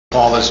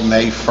Call this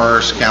May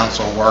 1st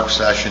council work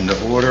session to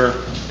order.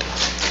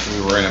 We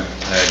were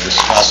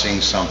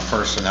discussing some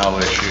personnel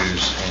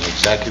issues in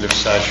executive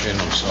session.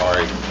 I'm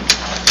sorry for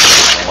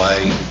the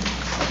delay.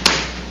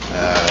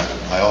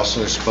 I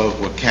also spoke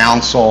with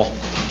council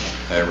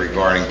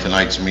regarding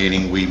tonight's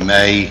meeting. We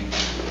may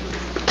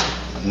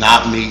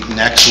not meet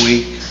next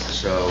week,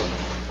 so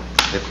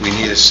if we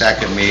need a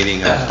second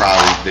meeting, it'll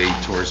probably be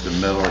towards the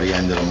middle or the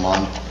end of the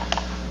month.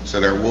 So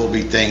there will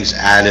be things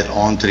added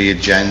onto the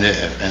agenda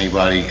if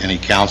any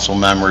council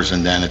members,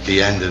 and then at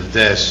the end of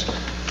this,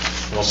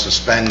 we'll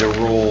suspend the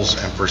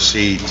rules and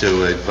proceed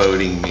to a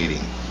voting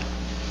meeting.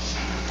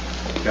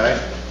 Okay?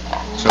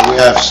 So we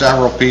have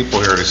several people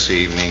here this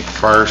evening.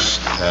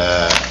 First,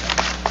 I'm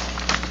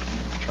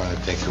trying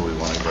to think who we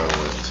want to go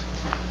with.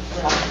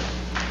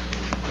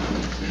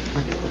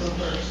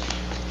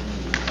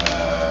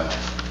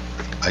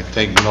 I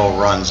think Mill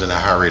Run's in a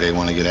hurry. They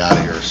want to get out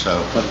of here,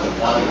 so.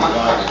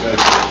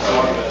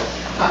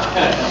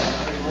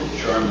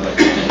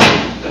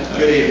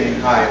 Good evening.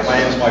 Hi, my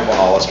name is Michael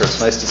Hollister.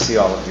 It's nice to see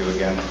all of you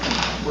again.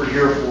 We're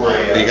here for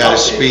a... You got to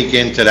speak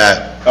into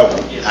that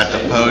at the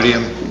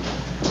podium,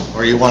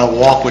 or you want to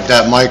walk with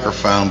that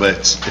microphone,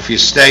 but if you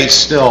stay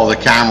still, the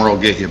camera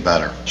will get you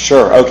better.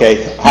 Sure,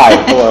 okay. Hi,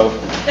 hello.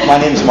 My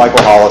name is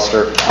Michael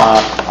Hollister.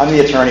 I'm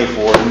the attorney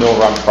for the Mill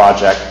Run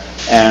project,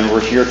 and we're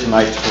here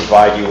tonight to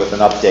provide you with an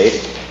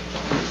update.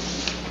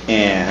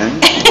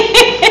 And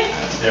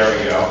there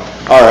we go.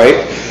 All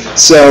right.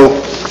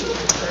 So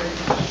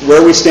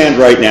where we stand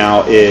right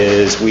now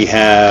is we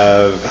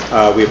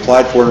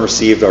applied for and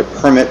received our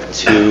permit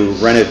to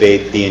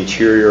renovate the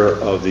interior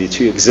of the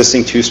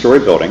existing two-story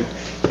building,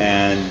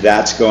 and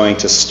that's going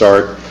to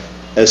start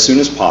as soon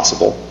as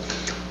possible.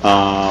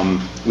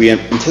 We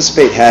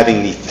anticipate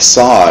having the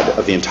facade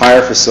of the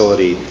entire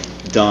facility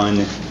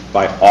done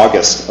by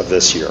August of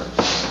this year.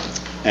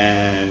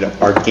 And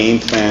our game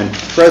plan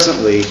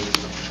presently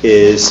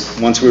is,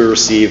 once we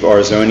receive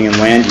our zoning and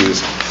land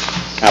use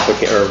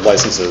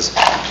licenses,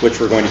 which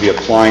we're going to be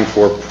applying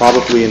for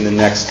probably in the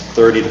next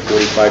 30 to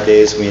 45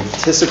 days, we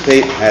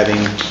anticipate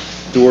having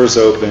doors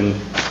open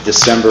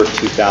December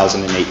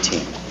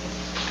 2018.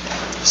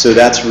 So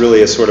that's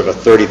really a sort of a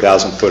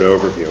 30,000-foot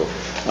overview.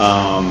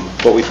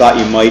 What we thought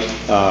you might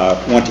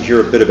want to hear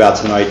a bit about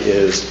tonight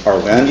is our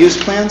land use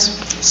plans.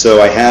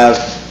 So I have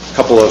a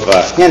couple of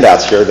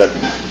handouts here that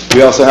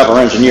we also have our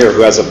engineer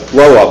who has a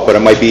blow-up, but it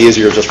might be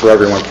easier just for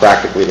everyone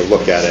practically to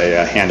look at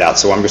a handout.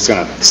 So I'm just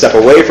going to step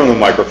away from the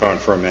microphone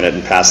for a minute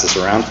and pass this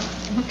around.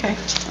 Okay.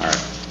 All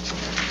right.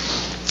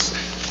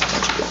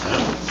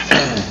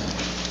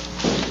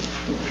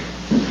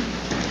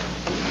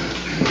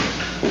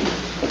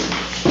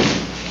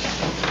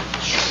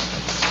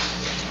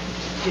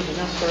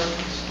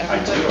 I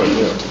do.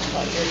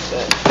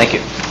 Thank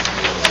you.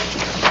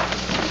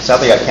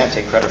 Sadly, I can't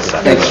take credit for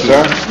that. Thank you.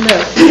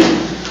 No.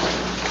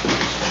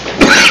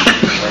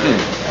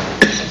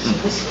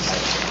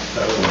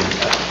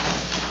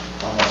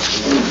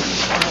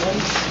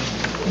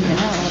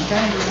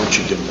 Once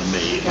you give them to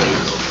me, they'll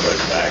go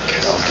right back.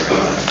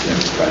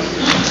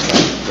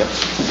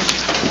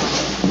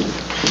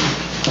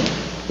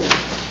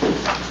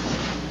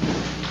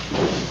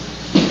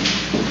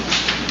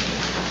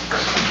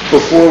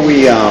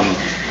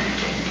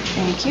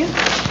 Thank you.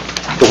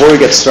 Before we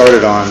get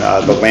started on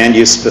the land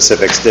use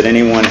specifics, did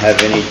anyone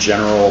have any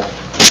general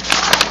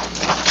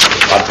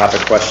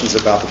topic questions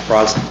about the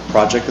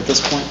project at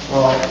this point?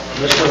 Well,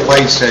 Mr.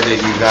 White said that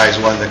you guys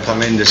wanted to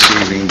come in this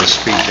evening to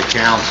speak to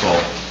council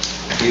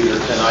either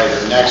tonight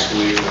or next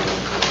week.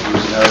 He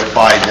was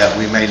notified that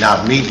we may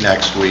not meet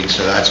next week,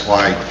 so that's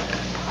why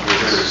we're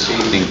here this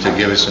evening to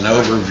give us an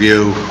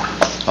overview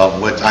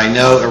of what I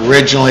know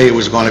originally it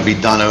was going to be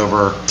done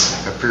over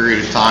a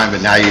period of time,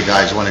 but now you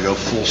guys want to go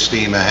full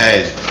steam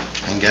ahead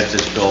and get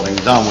this building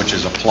done, which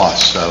is a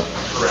plus. So.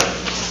 Correct.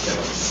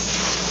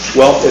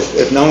 Well,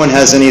 if no one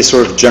has any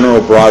sort of general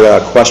broad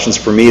questions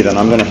for me, then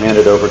I'm going to hand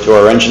it over to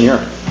our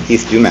engineer,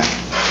 Heath Dumack.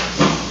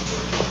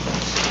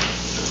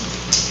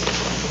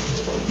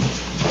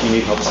 Do you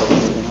need help setting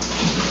anything up?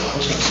 I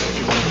was going to say, if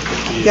you want to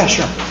put the... Yeah,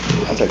 sure.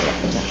 I'll take it.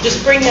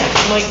 Just bring that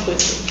mic with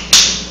you.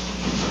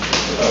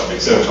 Okay,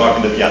 so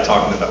talking to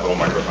that little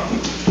microphone.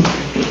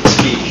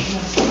 Speak.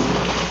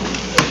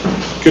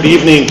 Good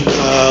evening,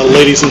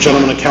 ladies and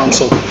gentlemen of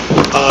council.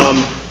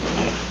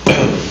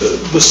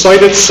 The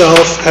site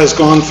itself has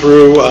gone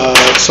through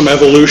some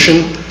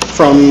evolution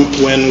from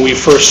when we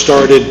first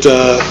started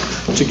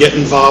to get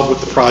involved with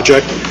the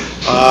project.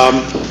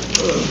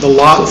 The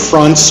lot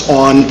fronts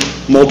on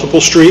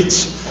multiple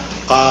streets.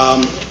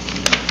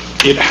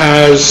 It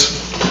has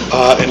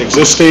an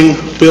existing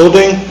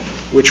building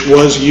which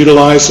was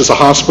utilized as a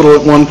hospital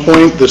at one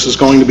point. This is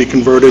going to be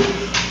converted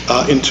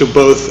into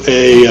both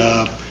a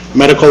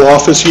medical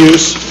office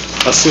use,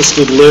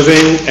 assisted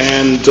living,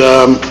 and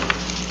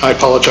I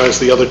apologize,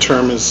 the other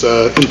term is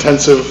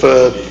intensive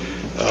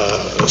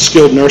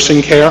skilled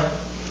nursing care.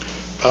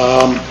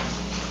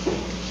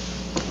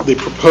 The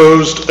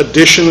proposed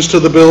additions to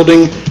the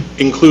building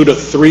include a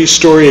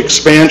 3-story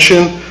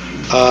expansion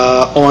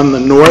on the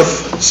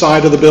north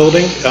side of the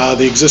building.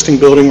 The existing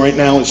building right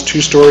now is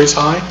 2 stories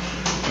high,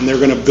 and they're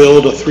going to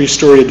build a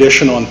 3-story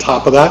addition on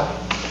top of that.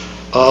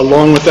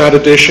 Along with that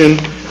addition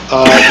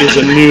is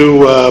a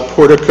new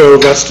portico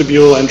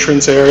vestibule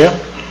entrance area,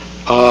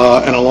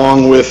 and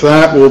along with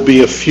that will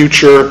be a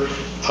future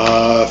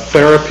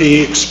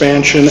therapy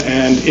expansion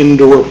and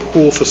indoor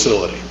pool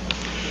facility.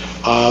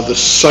 The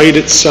site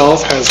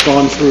itself has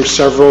gone through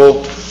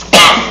several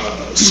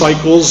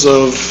cycles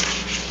of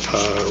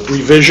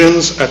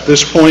revisions. At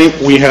this point,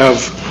 we have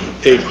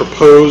a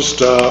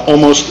proposed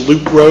almost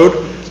loop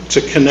road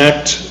to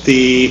connect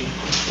the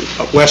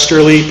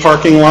westerly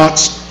parking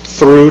lots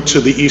through to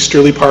the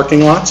easterly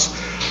parking lots.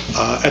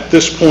 At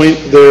this point,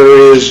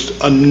 there is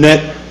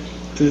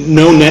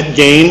no net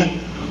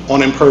gain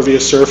on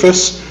impervious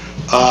surface.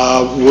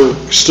 We're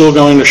still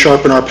going to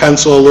sharpen our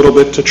pencil a little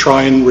bit to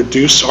try and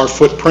reduce our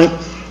footprint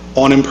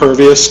on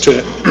impervious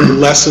to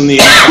lessen the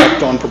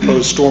impact on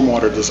proposed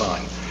stormwater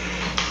design.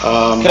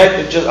 Can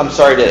I just, I'm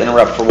sorry to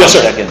interrupt for one Yes,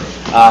 sir. second.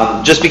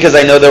 Just because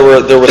I know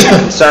there was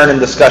concern and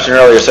discussion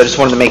earlier, so I just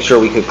wanted to make sure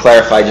we could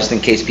clarify, just in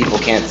case people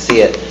can't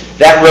see it.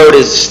 That road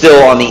is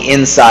still on the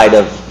inside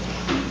of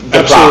the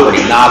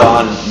Absolutely. property, not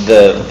on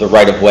the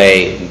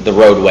right-of-way, the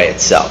roadway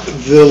itself.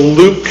 The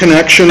loop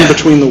connection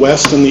between the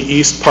west and the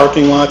east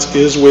parking lots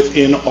is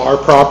within our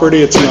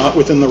property. It's not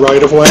within the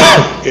right-of-way.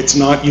 It's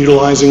not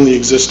utilizing the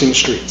existing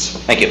streets.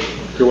 Thank you.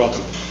 You're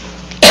welcome.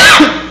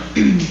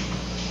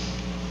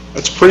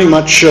 That's pretty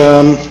much...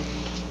 Sorry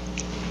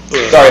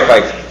if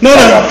I... No.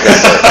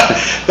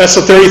 That's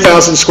a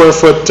 30,000 square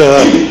foot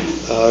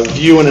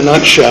view in a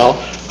nutshell.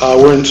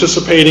 We're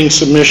anticipating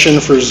submission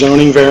for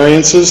zoning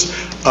variances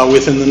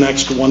within the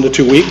next 1 to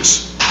 2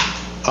 weeks.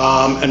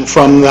 And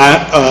from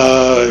that,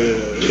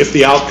 if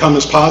the outcome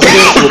is positive,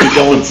 we'll be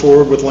going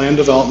forward with land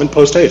development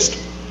post-haste.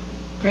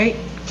 Great.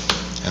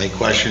 Any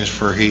questions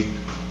for Heath?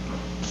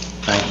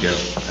 Thank you.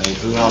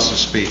 Who else is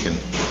speaking?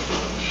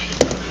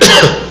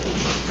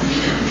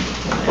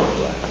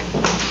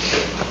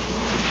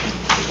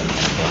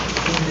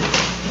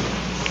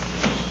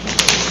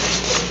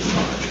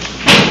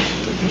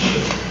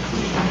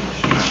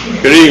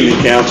 Good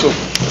evening, Council.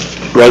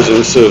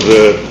 Residents of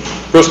the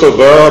Bristol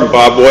Borough, I'm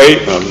Bob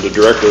White. I'm the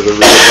Director of the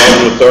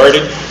Redevelopment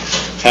Authority.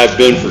 Have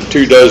been for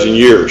 24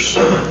 years.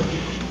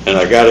 And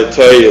I got to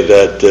tell you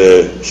that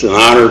it's an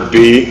honor to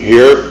be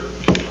here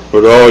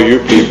with all you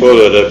people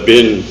that have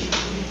been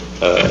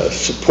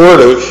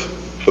supportive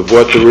of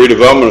what the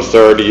Redevelopment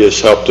Authority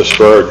has helped us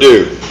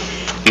do.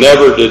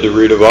 Never did the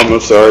Redevelopment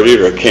Authority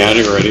or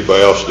county or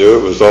anybody else do it.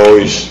 It was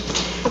always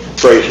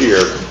right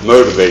here,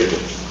 motivated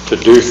to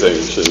do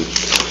things. And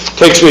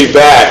takes me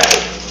back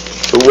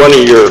to one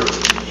of your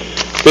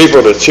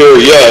people that's here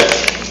yet,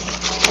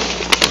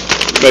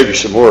 maybe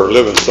some more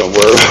living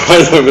somewhere.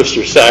 I know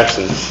Mr.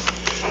 Saxon's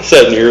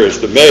sitting here as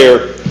the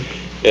mayor,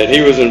 and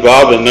he was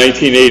involved in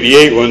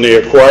 1988 when they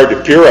acquired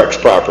the Purex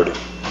property.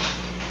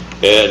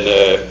 And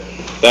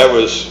that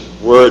was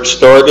where it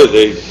started.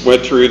 They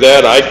went through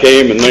that. I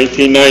came in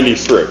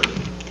 1993.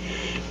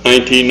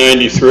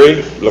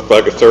 1993 looked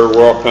like a third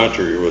world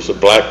country. It was a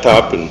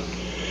blacktop and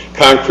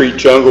concrete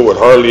jungle with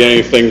hardly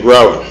anything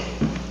growing.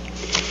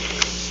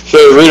 So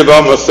the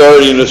Redevelopment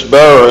Authority in this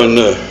borough in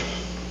the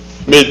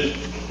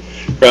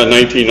around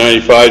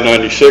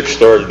 1995-96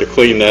 started to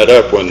clean that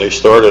up when they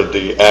started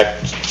the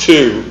Act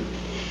 2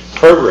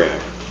 program.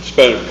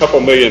 Spent a couple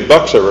 $1 million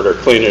over there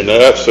cleaning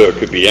it up so it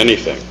could be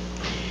anything.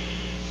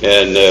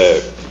 And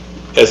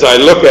as I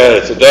look at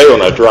it today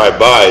when I drive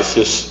by, it's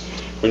just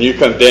when you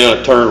come down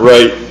and turn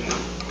right,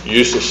 you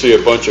used to see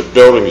a bunch of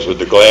buildings with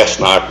the glass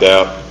knocked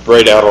out,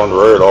 right out on the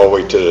road all the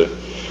way to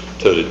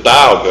the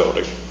Dial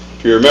building.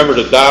 If you remember,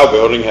 the Dial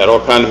building had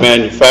all kind of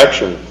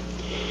manufacturing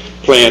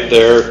plant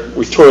there.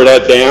 We tore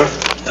that down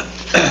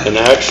and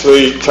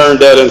actually turned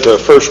that into a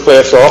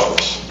first-class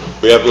office.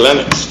 We have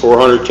Lennox,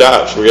 400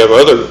 jobs. We have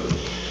other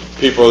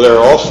people there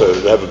also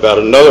that have about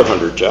another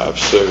 100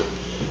 jobs. So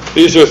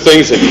these are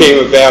things that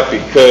came about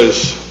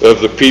because of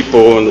the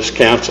people in this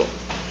council,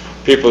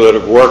 people that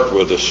have worked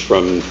with us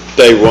from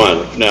day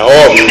one. Now,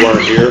 all of you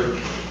weren't here,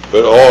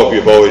 but all of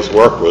you have always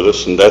worked with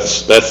us, and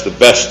that's the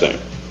best thing.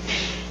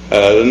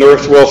 The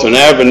North Wilson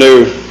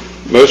Avenue,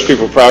 most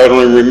people probably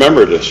don't even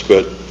remember this,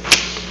 but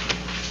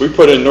we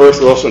put in North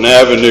Wilson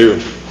Avenue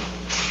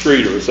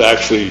Street. It was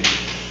actually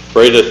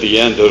right at the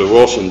end of the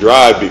Wilson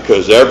Drive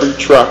because every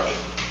truck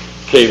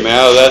came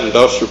out of that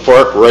industrial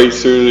park right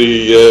through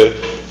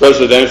the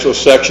residential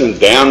section,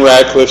 down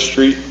Radcliffe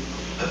Street,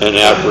 and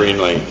out Green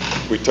Lane.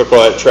 We took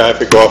all that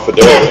traffic off of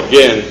there,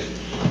 again,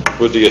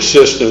 with the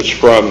assistance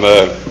from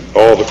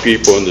all the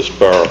people in this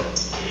borough.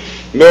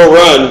 Mill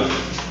Run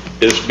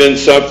has been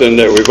something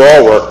that we've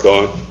all worked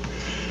on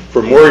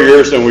for more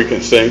years than we can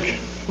think,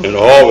 and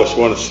all of us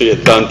want to see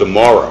it done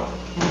tomorrow.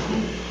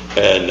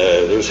 And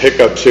there's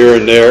hiccups here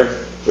and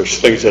there. There's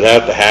things that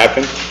have to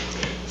happen.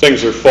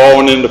 Things are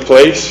falling into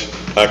place.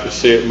 I can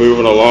see it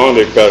moving along.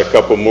 They've got a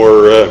couple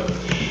more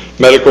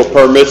medical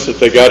permits that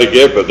they got to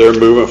get, but they're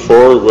moving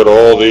forward with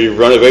all the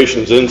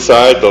renovations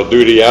inside. They'll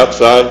do the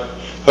outside.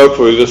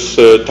 hopefully this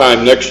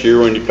time next year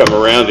when you come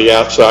around, the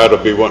outside will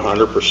be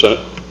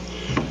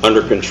 100%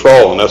 under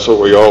control, and that's what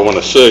we all want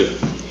to see.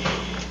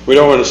 We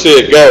don't want to see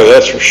it go,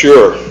 that's for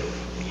sure.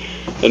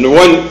 And the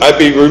one, I'd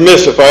be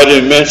remiss if I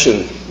didn't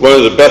mention one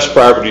of the best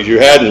properties you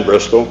had in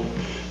Bristol,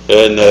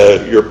 and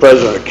your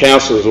president of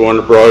council is the one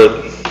that brought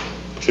it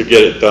to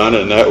get it done,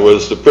 and that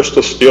was the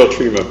Bristol Steel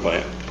Treatment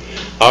Plant.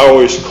 I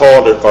always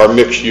called it our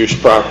mixed-use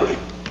property.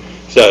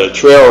 It's had a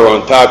trailer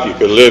on top you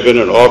could live in,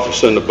 an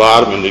office in the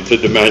bottom, and they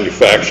did the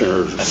manufacturing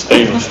of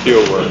stainless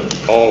steel work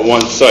all in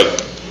one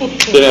site.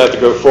 Didn't have to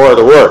go far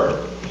to work.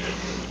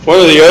 One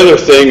of the other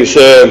things,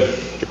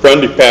 the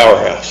Grundy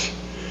Powerhouse.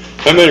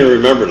 How many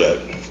remember that?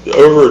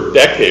 Over a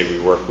decade we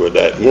worked with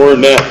that, more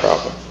than that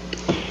probably.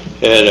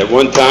 And at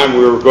one time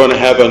we were going to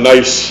have a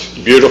nice,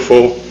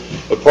 beautiful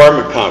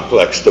apartment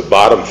complex. The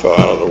bottom fell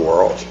out of the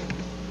world.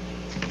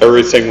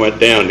 Everything went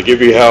down. To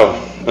give you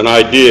an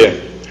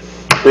idea,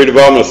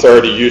 Redevelopment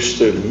Authority used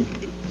to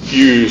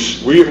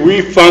use,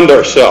 we fund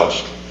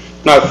ourselves,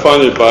 not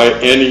funded by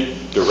any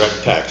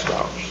direct tax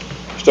dollars.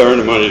 Just earn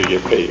the money to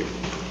get paid.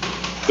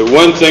 The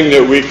one thing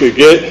that we could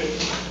get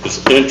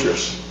is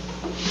interest.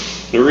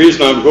 The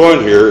reason I'm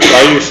going here is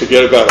I used to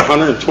get about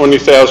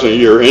 $120,000 a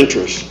year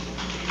interest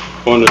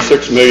on the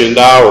 $6 million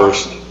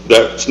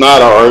that's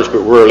not ours,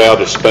 but we're allowed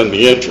to spend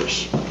the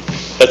interest.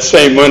 That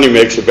same money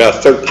makes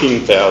about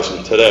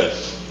 $13,000 today.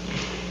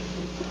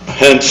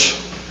 Hence,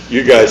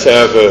 you guys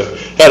have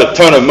had a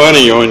ton of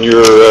money on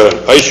your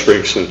ice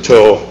rinks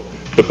until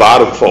the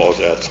bottom falls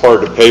out. It's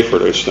hard to pay for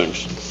those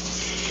things.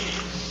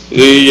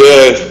 The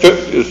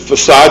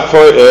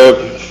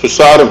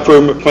facade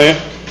improvement plan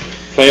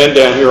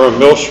down here on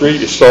Mill Street,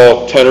 you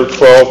saw 10 or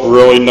 12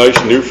 really nice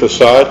new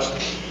facades.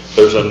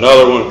 There's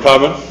another one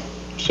coming,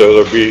 so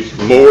there'll be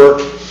more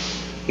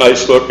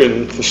nice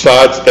looking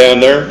facades down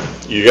there.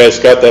 You guys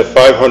got that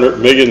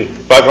 500,000.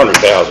 That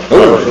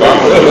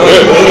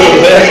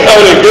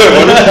was a good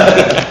one.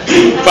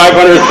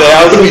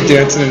 500,000. Be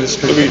dancing in the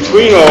street.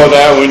 Between all of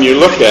that, when you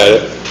look at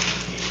it,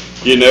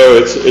 you know,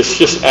 it's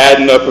just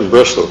adding up in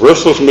Bristol.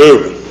 Bristol's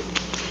moving.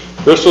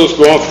 Bristol's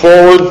going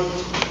forward.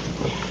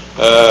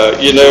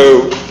 You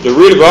know, the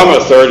Redevelopment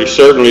Authority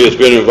certainly has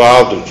been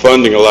involved in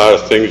funding a lot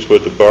of things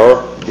with the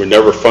borough. We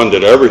never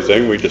funded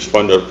everything. We just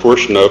funded a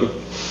portion of them.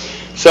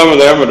 Some of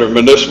them are the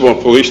municipal and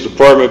police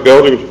department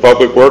building, the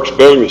public works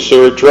building, the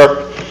sewer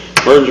truck,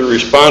 emergency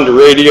responder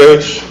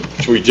radios,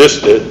 which we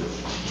just did.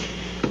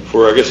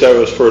 I guess that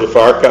was for the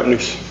fire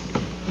companies.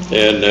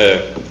 And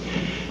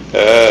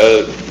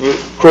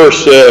of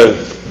course,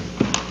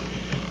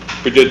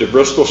 we did the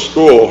Bristol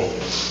School,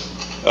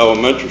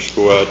 elementary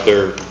school out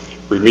there,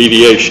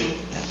 remediation.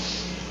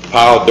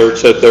 Pile of dirt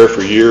sat there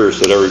for years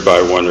that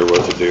everybody wondered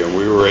what to do. And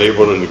we were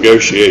able to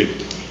negotiate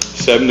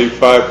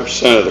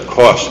 75% of the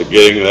cost of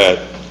getting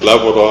that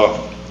leveled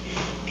off,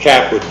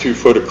 capped with 2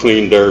 foot of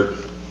clean dirt.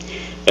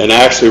 And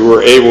actually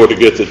we're able to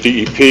get the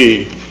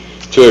DEP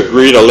to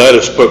agree to let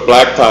us put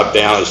blacktop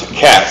down as a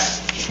cap.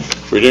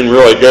 We didn't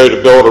really go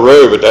to build a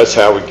road, but that's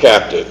how we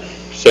capped it.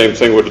 Same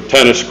thing with the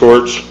tennis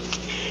courts.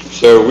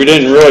 So we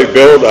didn't really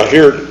build, I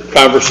hear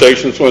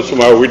conversations once in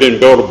a while, we didn't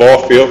build a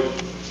ball field.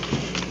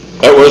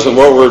 That wasn't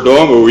what we were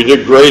doing, but we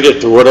did grade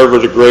it to whatever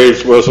the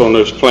grades was on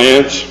those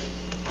plans.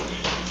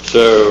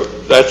 So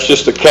that's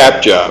just a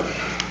cap job.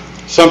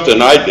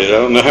 Something I did. I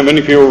don't know how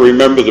many people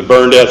remember the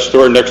burned out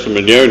store next to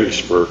Mignoni's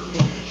for a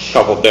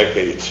couple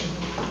decades.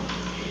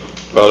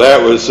 Well, that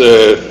was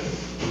a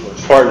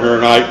partner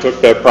and I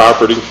took that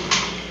property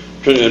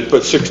and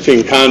put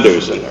 16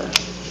 condos in there.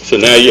 So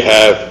now you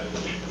have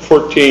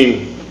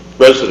 14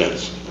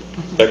 residents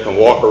that can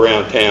walk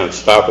around town,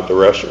 stop at the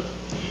restaurant.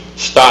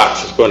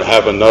 Stocks is going to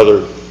have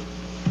another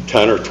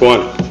 10 or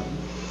 20.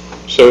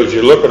 So as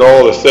you look at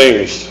all the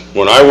things,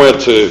 when I went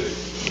to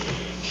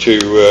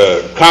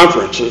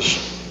conferences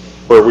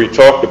where we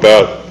talked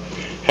about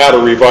how to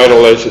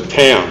revitalize a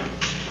town,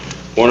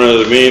 one of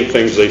the main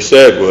things they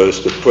said was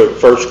to put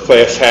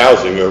first-class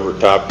housing over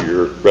top of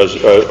your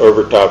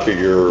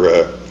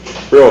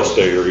real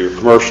estate or your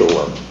commercial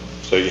work,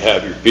 so you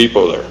have your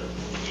people there.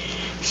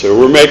 So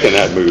we're making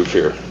that move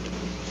here.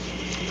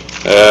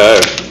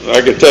 I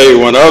can tell you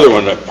one other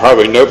one that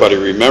probably nobody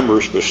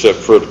remembers except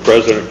for the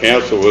president of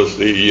council was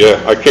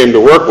I came to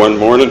work one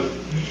morning,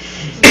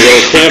 the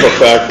old candle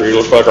factory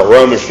looked like a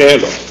Roman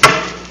candle,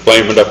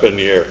 flaming up in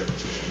the air.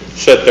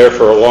 Sat there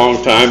for a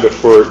long time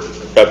before it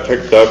got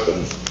picked up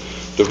and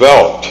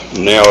developed.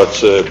 Now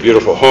it's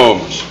beautiful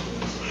homes.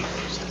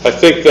 I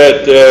think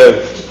that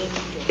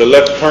the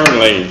left turn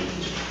lane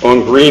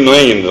on Green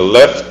Lane, the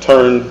left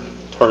turn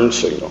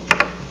signal.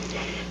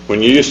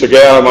 When you used to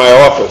get out of my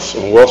office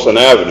on Wilson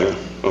Avenue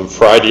on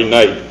Friday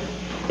night,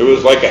 it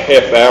was like a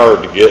half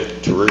hour to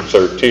get to Route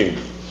 13.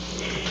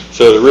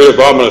 So the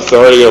Redevelopment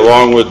Authority,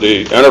 along with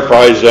the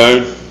Enterprise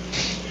Zone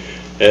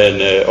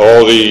and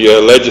all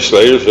the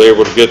legislators, were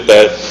able to get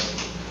that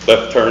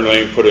left turn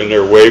lane put in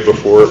there way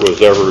before it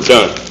was ever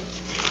done.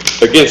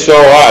 Against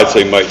all odds,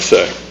 they might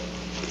say.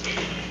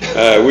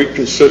 We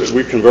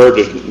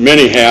converted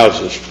many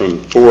houses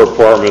from 4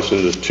 apartments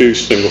into 2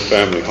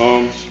 single-family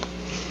homes.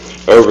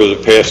 over the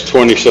past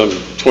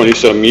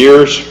 20-some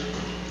years.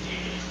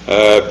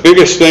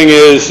 Biggest thing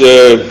is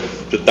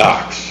the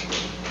docks.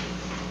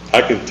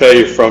 I can tell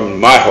you from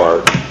my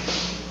heart,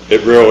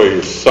 it really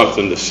is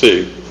something to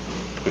see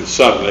and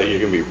something that you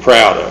can be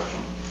proud of.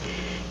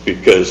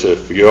 Because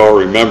if you all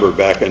remember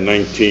back in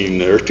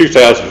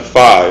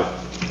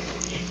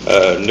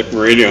 2005, Nick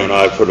Marino and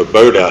I put a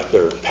boat out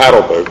there, a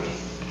paddle boat,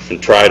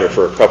 and tried it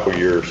for a couple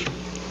years.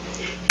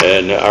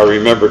 And I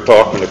remember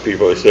talking to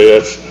people, they say,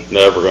 that's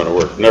never going to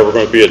work, never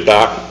going to be a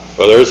dock.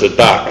 Well, there's a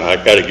dock, and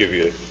I've got to give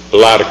you a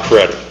lot of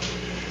credit.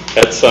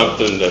 That's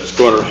something that's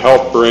going to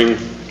help bring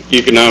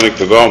economic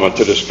development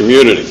to this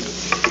community.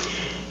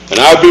 And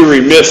I'd be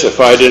remiss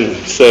if I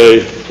didn't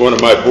say one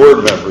of my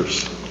board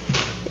members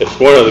is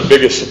one of the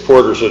biggest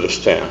supporters of this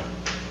town.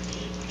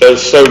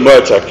 Does so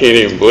much I can't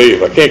even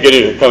believe. I can't get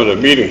him to come to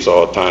meetings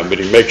all the time, but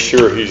he makes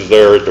sure he's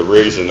there at the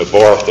raise and the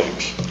bar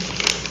things.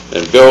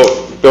 And Bill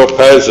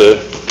Pezza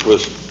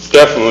was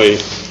definitely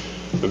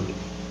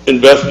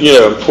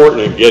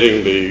important in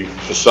getting the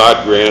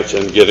facade grants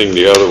and getting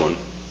the other one.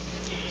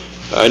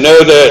 I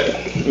know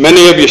that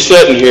many of you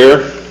sitting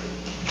here,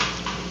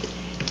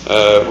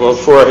 well,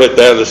 before I hit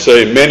that, let's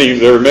say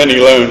there are many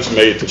loans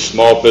made to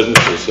small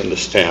businesses in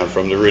this town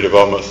from the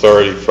Redevelopment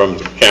Authority, from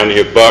the County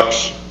of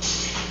Bucks.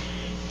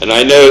 And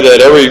I know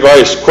that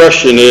everybody's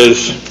question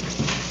is,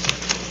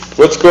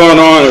 what's going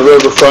on in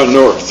Riverfront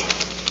North?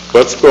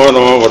 What's going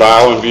on with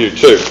Island View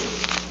 2?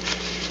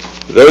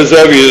 Those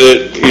of you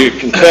that you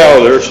can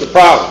tell, there's a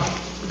problem.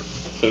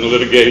 It's in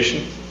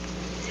litigation.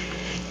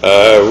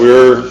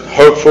 We're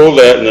hopeful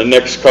that in the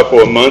next couple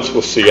of months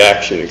we'll see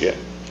action again.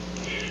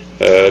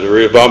 The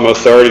Redevelopment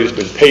Authority has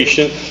been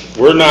patient.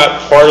 We're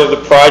not part of the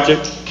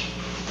project,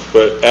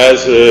 but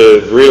as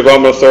the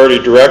Redevelopment Authority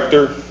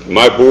Director,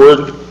 my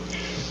board,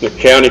 the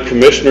county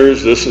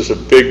commissioners, this is a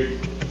big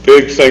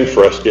thing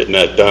for us getting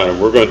that done.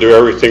 And we're going to do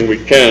everything we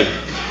can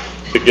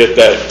to get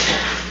that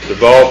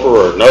developer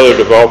or another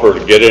developer to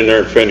get in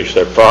there and finish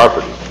that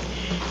property.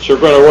 So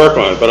we're going to work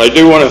on it. But I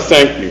do want to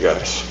thank you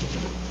guys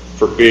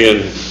for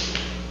being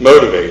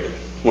motivated.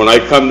 When I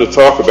come to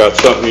talk about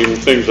something, even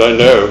things I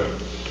know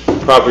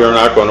probably are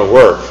not going to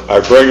work, I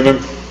bring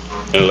them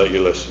and let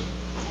you listen.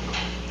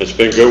 It's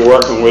been good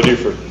working with you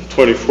for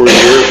 24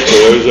 years, for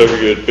those of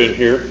you that have been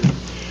here,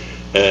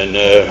 and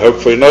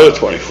hopefully another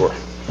 24.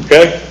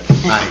 Okay?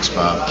 Thanks,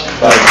 Bob.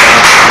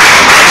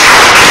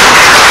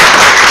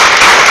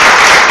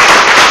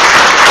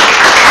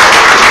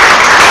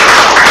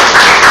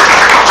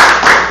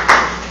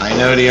 I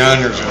know the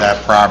owners of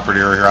that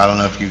property are here. I don't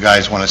know if you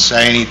guys want to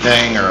say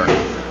anything, or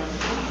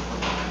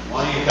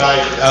one of you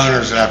guys,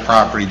 owners of that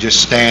property,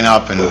 just stand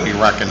up and be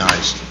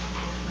recognized.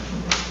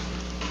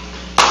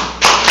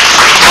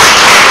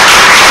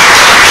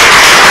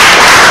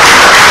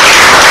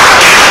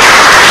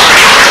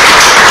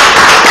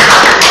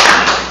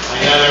 I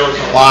know there was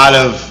a lot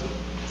of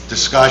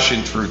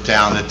discussion through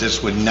town that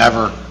this would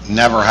never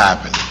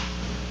happen.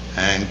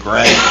 And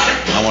Greg,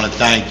 I want to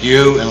thank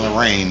you and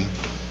Lorraine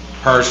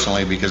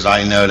personally, because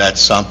I know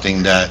that's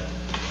something that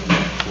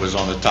was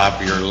on the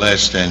top of your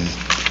list, and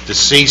to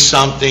see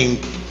something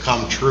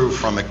come true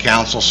from a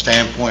council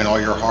standpoint, all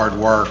your hard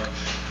work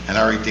and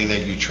everything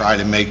that you try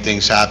to make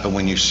things happen,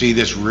 when you see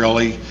this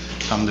really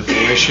come to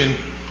fruition,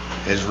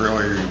 is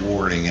really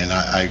rewarding. And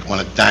I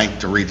want to thank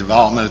the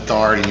Redevelopment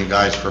Authority and you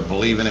guys for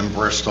believing in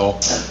Bristol,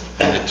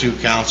 and the two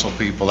council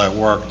people that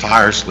work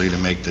tirelessly to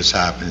make this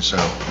happen. So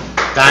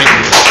thank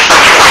you.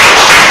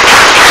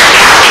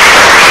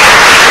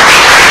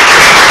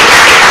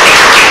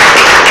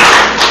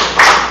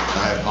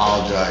 I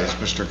apologize,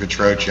 Mr.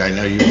 Catroci. I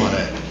know you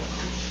wanted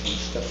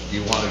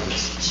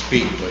to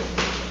speak, but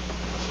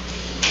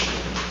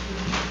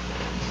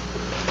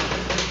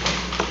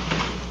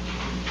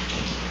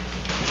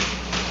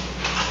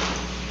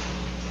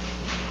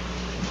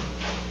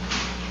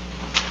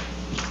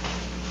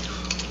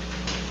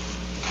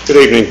good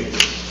evening.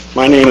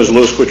 My name is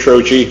Louis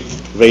Quattrochi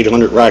of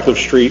 800 Radcliffe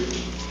Street.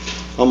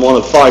 I'm one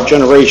of 5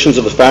 generations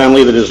of the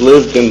family that has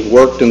lived and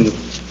worked in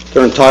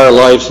their entire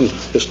lives in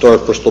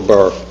historic Bristol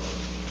Borough.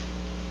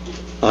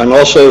 I'm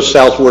also a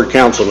South Ward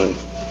councilman.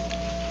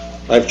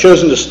 I've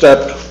chosen to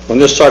step on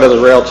this side of the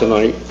rail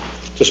tonight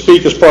to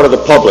speak as part of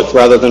the public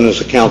rather than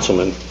as a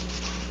councilman.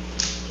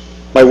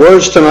 My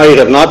words tonight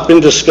have not been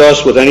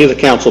discussed with any of the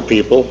council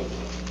people,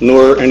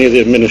 nor any of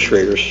the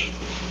administrators.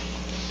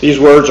 These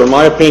words are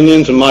my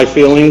opinions and my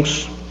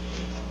feelings.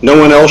 No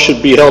one else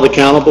should be held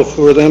accountable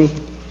for them.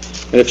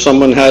 And if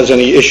someone has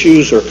any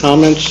issues or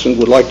comments and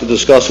would like to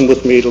discuss them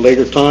with me at a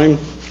later time,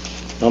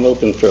 I'm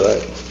open for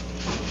that.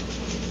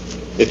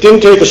 It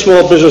didn't take a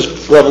small business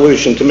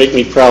revolution to make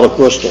me proud of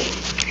Bristol.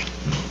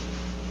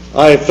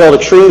 I have felt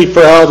extremely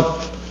proud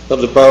of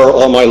the borough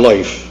all my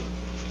life,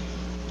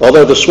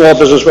 although the small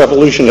business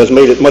revolution has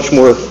made it much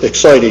more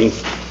exciting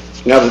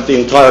now that the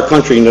entire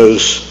country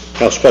knows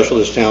how special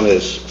this town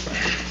is.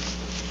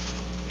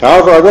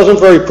 However, I wasn't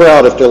very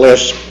proud after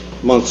last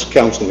month's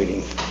council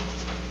meeting.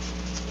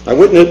 I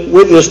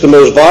witnessed the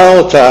most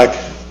vile attack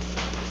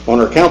on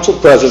our council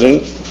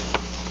president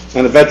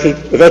and a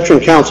veteran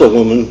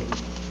councilwoman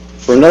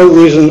for no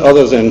reason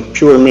other than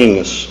pure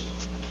meanness.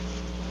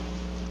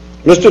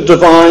 Mr.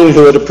 Devine,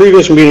 who at a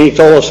previous meeting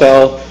told us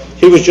how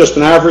he was just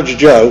an average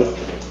Joe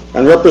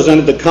and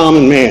represented the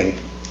common man,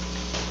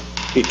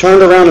 he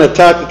turned around and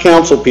attacked the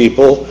council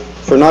people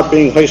for not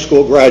being high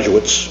school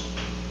graduates.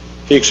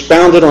 He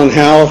expounded on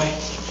how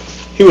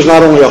he was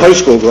not only a high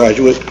school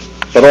graduate,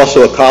 but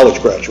also a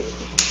college graduate.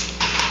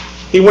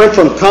 He went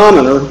from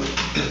commoner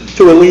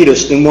to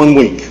elitist in 1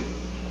 week.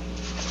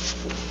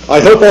 I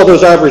hope all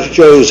those average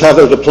Joes have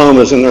their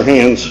diplomas in their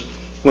hands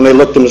when they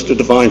look to Mr.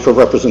 Devine for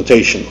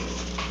representation.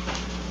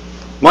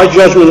 My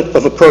judgment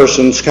of a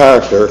person's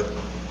character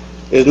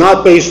is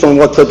not based on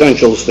what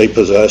credentials they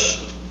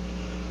possess,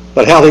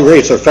 but how they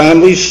raise their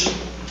families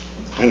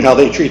and how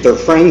they treat their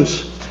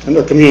friends and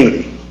their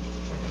community.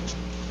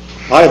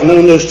 I have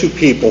known those two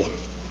people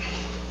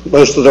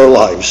most of their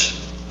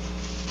lives,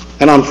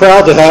 and I'm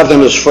proud to have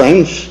them as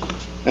friends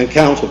and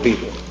council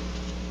people.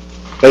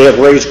 They have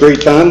raised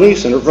great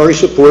families and are very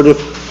supportive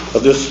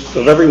of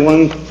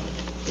everyone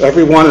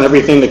and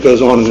everything that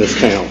goes on in this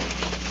town.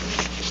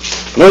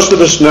 Most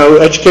of us know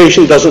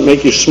education doesn't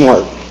make you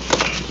smart.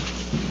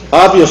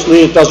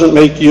 Obviously, it doesn't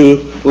make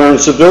you learn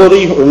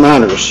civility or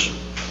manners,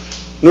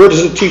 nor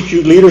does it teach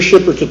you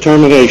leadership or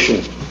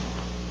determination.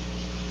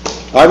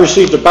 I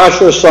received a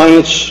Bachelor of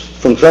Science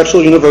from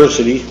Drexel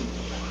University,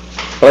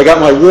 but I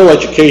got my real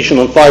education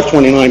on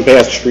 529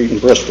 Bath Street in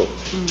Bristol.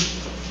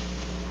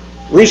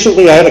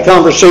 Recently, I had a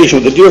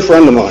conversation with a dear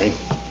friend of mine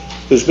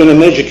who's been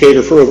an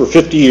educator for over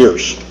 50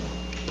 years.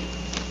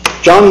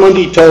 John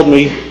Mundy told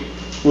me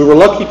we were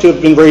lucky to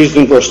have been raised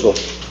in Bristol.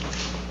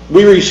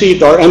 We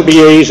received our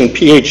MBAs and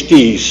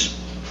PhDs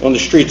on the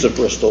streets of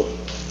Bristol.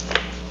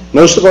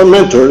 Most of our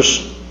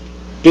mentors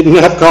didn't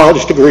have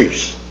college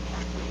degrees.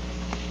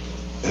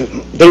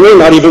 They may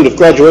not even have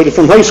graduated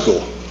from high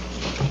school.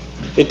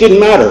 It didn't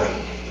matter.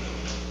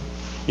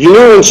 You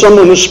know when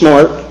someone is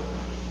smart,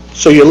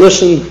 so you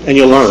listen and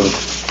you learn.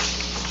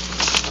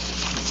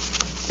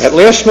 At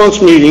last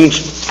month's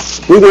meetings,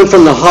 we went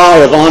from the high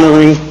of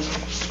honoring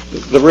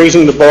the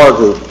Raising the Bar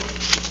group,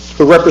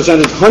 who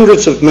represented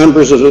hundreds of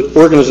members of the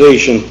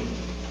organization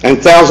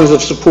and thousands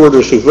of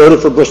supporters who voted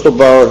for Bristol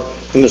Borough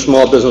in the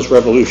small business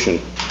revolution.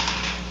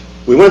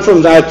 We went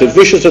from that to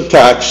vicious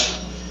attacks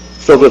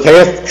filled with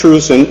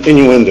half-truths and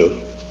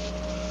innuendo.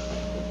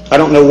 I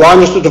don't know why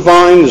Mr.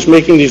 Devine is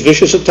making these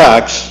vicious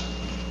attacks.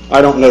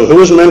 I don't know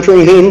who is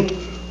mentoring him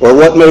or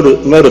what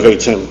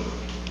motivates him.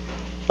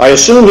 I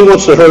assume he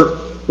wants to hurt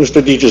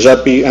Mr.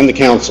 DiGiuseppe and the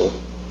council,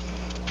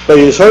 but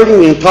he is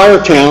hurting the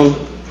entire town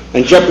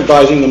and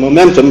jeopardizing the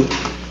momentum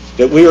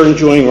that we are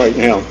enjoying right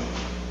now.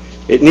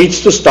 It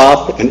needs to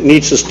stop, and it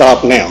needs to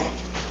stop now.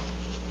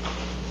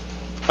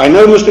 I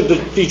know Mr.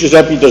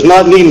 DiGiuseppe does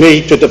not need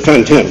me to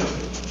defend him.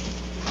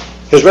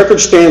 His record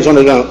stands on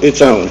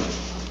its own.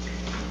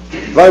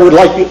 But I would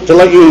like to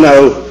let you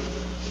know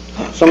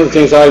some of the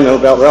things I know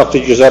about Ralph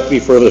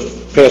DiGiuseppe for the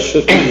past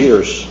 50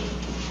 years.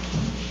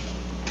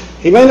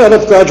 He may not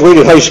have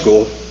graduated high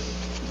school,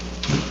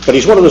 but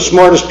he's one of the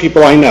smartest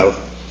people I know.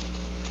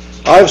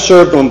 I've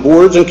served on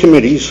boards and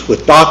committees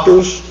with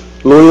doctors,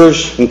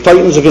 lawyers, and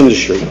titans of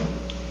industry.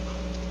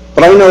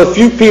 But I know a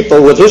few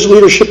people with his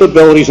leadership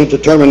abilities and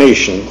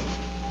determination.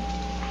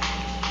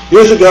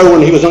 Years ago,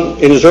 when he was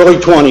in his early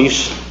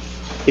 20s,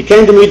 he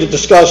came to me to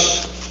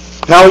discuss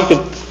how he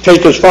could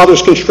take his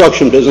father's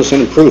construction business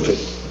and improve it.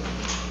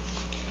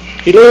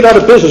 He laid out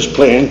a business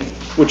plan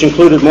which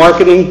included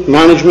marketing,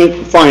 management,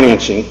 and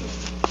financing.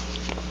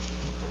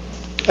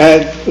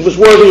 And it was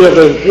worthy of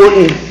a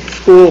Wharton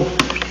School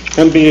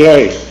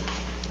MBA.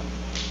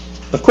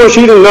 Of course,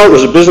 he didn't know it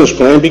was a business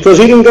plan because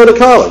he didn't go to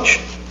college.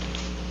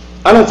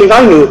 I don't think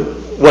I knew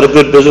what a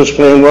good business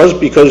plan was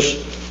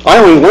because I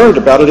only learned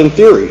about it in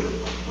theory.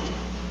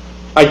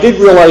 I did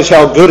realize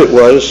how good it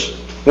was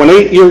when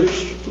 8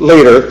 years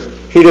later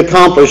he'd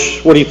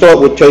accomplished what he thought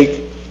would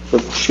take,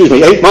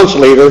 8 months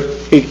later,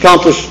 he'd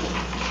accomplished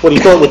what he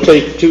thought would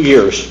take 2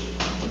 years.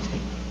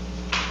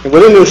 And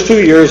within those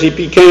 2 years, he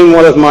became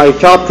one of my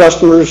top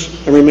customers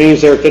and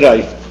remains there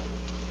today.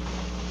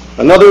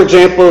 Another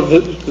example of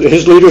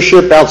his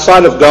leadership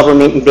outside of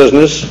government and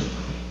business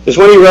is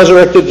when he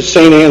resurrected the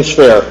St. Anne's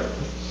Fair.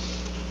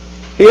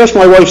 He asked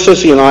my wife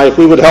Sissy and I if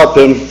we would help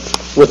him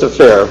with the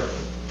fair.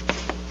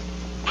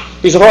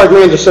 He's a hard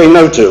man to say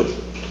no to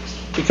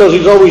because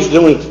he's always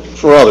doing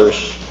for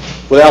others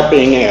without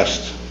being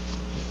asked.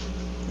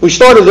 We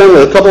started then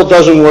with a couple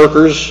dozen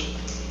workers,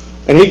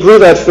 and he grew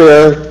that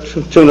fair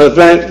to an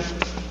event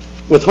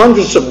with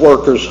hundreds of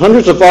workers,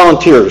 hundreds of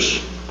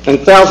volunteers, and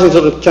thousands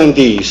of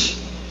attendees,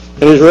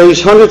 and has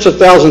raised hundreds of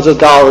thousands of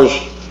dollars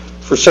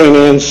for St.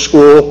 Anne's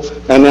School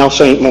and now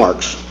St.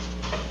 Mark's.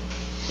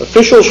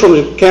 Officials from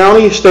the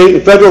county, state,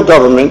 and federal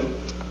government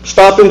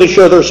stopped in to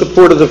show their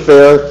support of the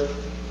fair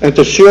and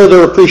to share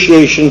their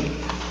appreciation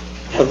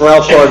of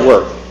Ralph's hard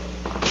work.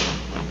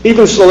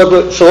 Even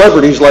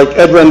celebrities like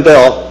Ed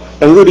Rendell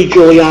and Rudy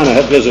Giuliani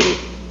have visited.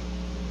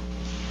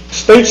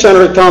 State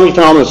Senator Tommy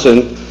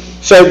Tomlinson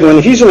said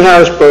when he's in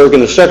Harrisburg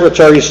and the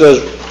secretary says,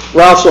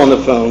 Ralph's on the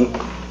phone.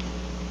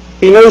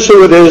 He knows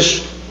who it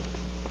is,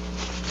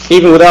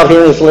 even without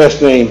hearing his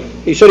last name.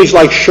 He said he's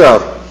like Cher.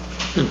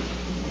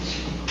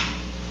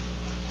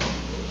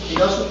 He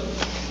doesn't?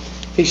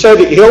 He said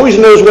he always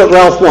knows what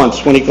Ralph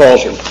wants when he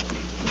calls him.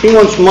 He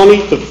wants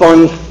money to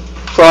fund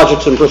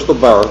projects in Bristol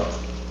Borough.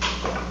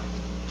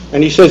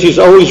 And he says he's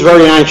always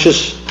very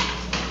anxious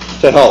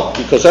to help,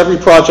 because every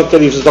project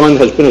that he's done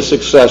has been a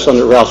success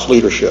under Ralph's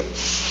leadership.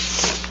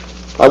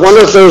 I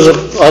wonder if those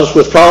of us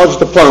with college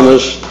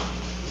diplomas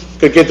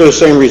could get those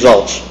same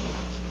results.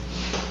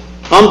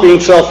 I'm being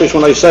selfish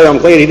when I say I'm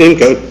glad he didn't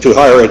go to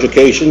higher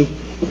education,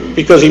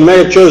 because he may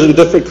have chosen a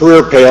different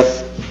career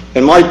path,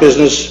 and my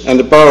business and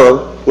the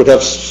borough would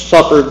have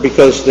suffered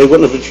because they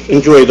wouldn't have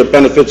enjoyed the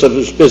benefits of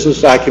his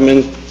business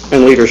acumen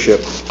and leadership.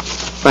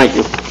 Thank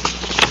you.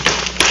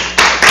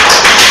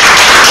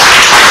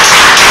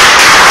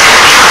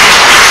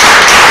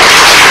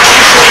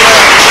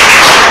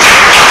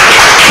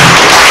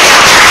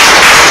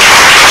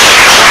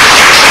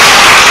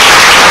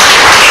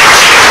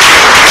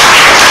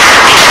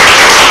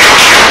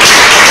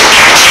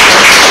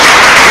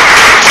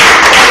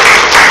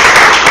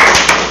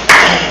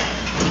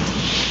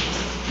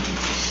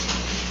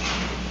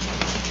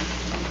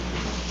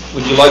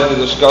 Would you like to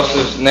discuss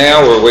this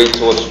now, or wait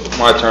till it's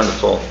my turn to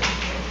talk?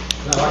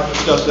 No, I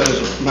discuss that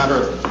as a matter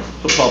of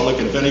the public,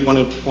 and if anyone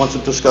wants to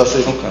discuss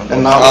it, Okay.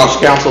 and not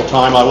waste council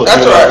time, I will do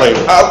That's all that right.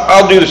 later.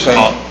 I'll do the same.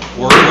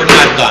 We're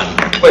not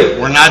done. Wait.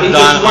 We're not He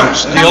done.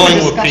 just I'm went.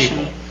 dealing with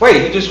people.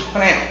 Wait, he just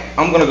went out.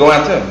 I'm gonna go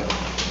out too.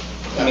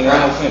 I mean, I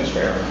don't think it's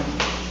fair.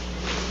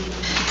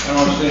 I don't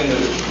understand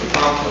the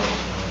conflict.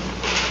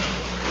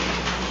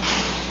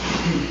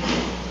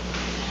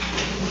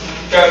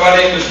 Okay, my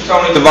name is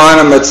Tony Devine.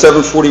 I'm at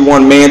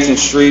 741 Manson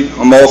Street.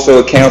 I'm also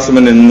a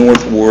councilman in the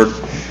North Ward.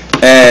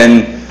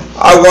 And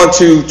I want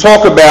to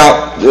talk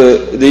about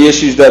the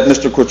issues that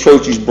Mr.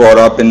 Quattrochi's brought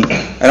up. And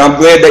I'm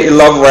glad that you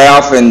love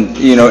Ralph, and,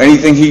 you know,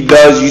 anything he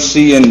does you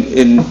see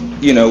in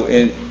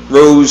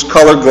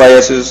rose-colored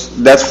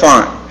glasses, that's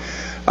fine.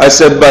 I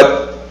said,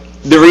 but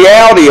the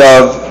reality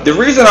of, the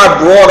reason I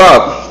brought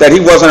up that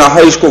he wasn't a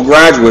high school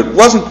graduate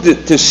wasn't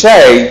to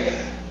say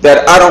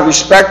that I don't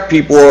respect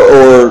people,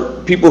 or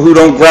people who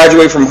don't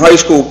graduate from high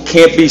school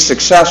can't be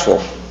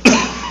successful.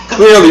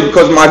 Clearly,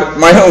 because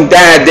my own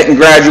dad didn't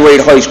graduate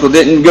high school,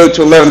 didn't go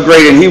to 11th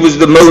grade, and he was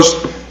the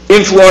most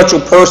influential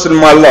person in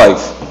my life.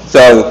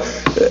 So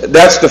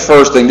that's the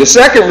first thing. The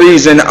second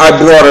reason I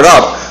brought it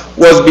up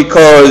was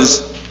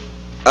because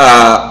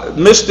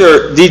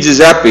Mr.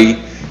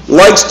 DiGiuseppe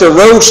likes to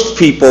roast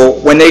people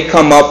when they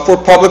come up for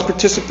public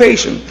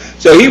participation.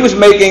 So he was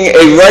making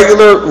a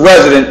regular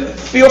resident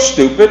feel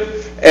stupid,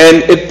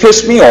 and it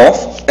pissed me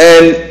off.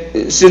 And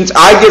since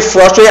I get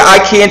frustrated, I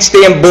can't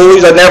stand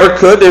bullies. I never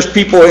could. There's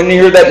people in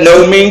here that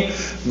know me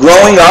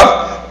growing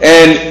up,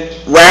 and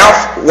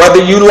Ralph,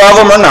 whether you love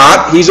him or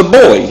not, he's a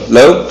bully,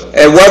 Lou.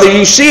 And whether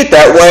you see it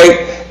that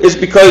way is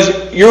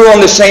because you're on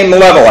the same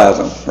level as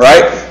him,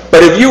 right?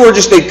 But if you were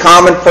just a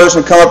common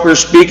person, come up here,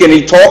 speak, and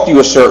he talked to you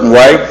a certain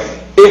way,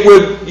 it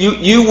would,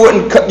 you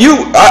wouldn't,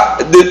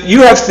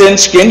 you have thin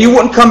skin, you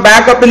wouldn't come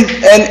back up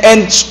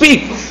and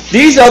speak.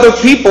 These other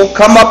people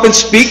come up and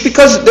speak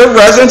because they're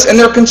residents and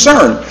they're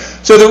concerned.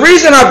 So the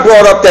reason I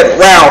brought up that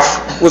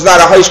Ralph was not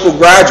a high school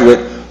graduate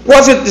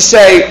wasn't to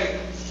say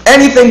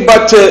anything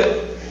but to,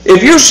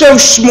 if you're so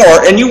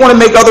smart and you want to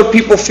make other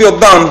people feel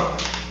dumb,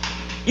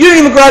 you didn't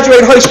even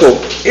graduate high school.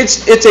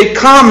 It's a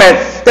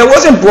comment that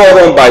wasn't brought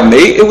on by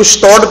me. It was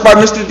started by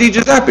Mr.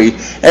 DiGiuseppe.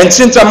 And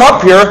since I'm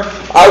up here,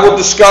 I will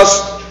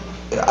discuss,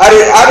 I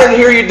didn't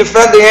hear you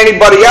defending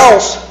anybody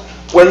else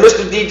when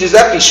Mr.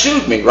 DiGiuseppe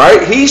sued me,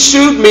 right? He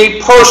sued me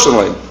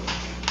personally.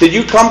 Did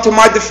you come to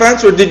my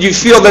defense, or did you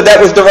feel that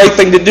that was the right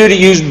thing to do, to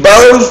use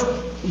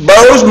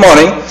Borough's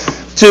money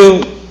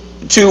to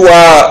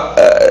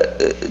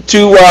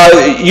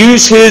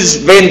use his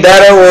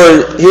vendetta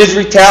or his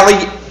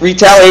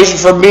retaliation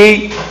for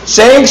me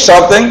saying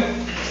something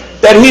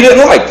that he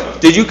didn't like?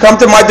 Did you come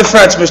to my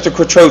defense, Mr.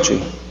 Quattrochi?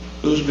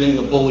 Who's being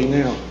a bully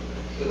now?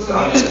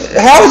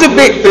 How is it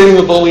Being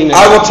a bully now?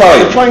 I will tell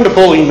you. You're trying to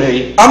bully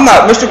me. I'm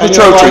not, Mr.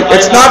 Quattrochi.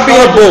 It's not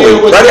being a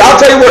bully. Ready? I'll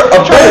tell you what, a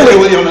I'm trying to deal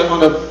bully. with you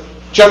on a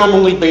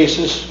gentlemanly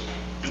basis.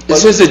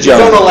 This but is a You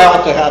gentleman. don't allow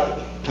it to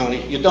happen,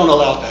 Tony. You don't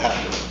allow it to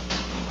happen.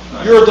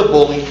 You're the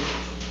bully.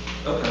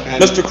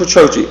 And Mr.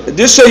 Quattrochi,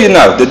 just so you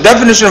know, the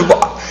definition of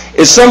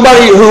is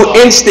somebody who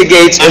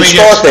instigates and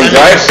starts things,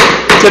 right?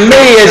 To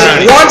me, is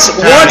once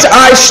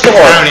I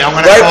start,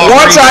 right?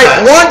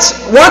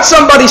 Once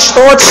somebody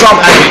starts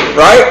something,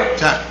 right?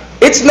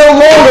 It's no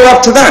longer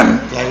up to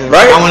them,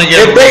 right? I want to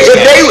get If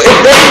they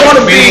want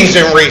to be, meetings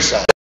in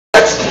recess.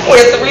 that's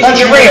the reason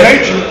you ran.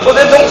 Well,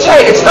 then don't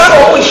say it. It's not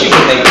always human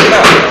nature.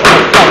 No.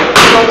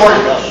 don't worry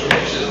about it.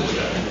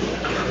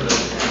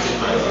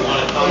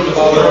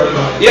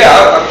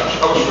 Yeah,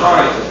 I was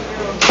trying to.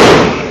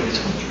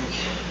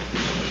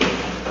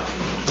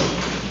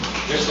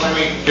 Just let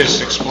me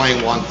just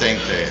explain one thing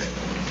to you.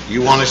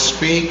 You want to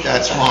speak,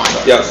 that's fine.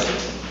 Yes.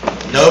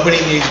 Nobody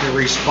needs to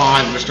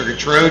respond. Mr.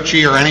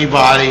 Catroci or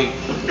anybody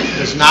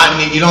does not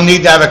need, you don't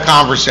need to have a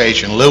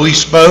conversation. Louis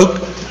spoke,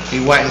 he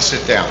went and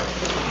sit down.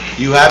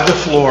 You have the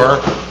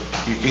floor.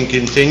 You can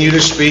continue to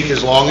speak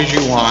as long as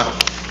you want,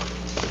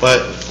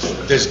 but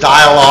this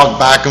dialogue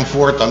back and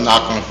forth, I'm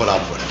not going to put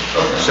up with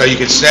it. So you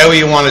can say what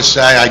you want to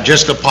say. I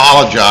just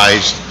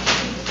apologized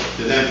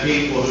to them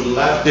people who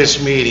left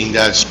this meeting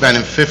that is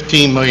spending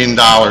 $15 million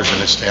in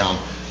this town,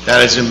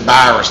 that is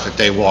embarrassed that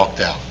they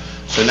walked out.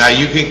 So now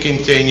you can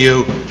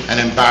continue and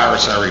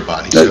embarrass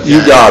everybody. So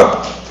You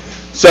got it.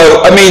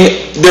 So, I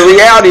mean, the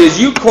reality is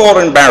you called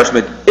it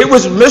embarrassment. It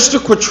was Mr.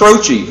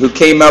 Quattrochi who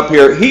came up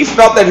here. He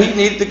felt that he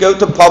needed to go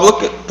to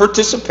public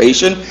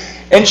participation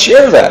and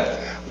share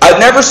that. I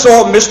never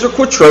saw Mr.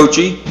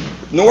 Quattrochi,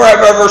 nor have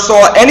I ever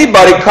saw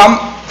anybody come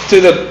to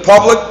the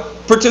public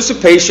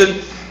participation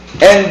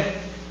and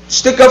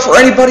stick up for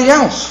anybody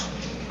else,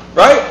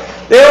 right?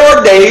 There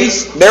are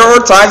days, there are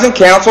times in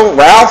council,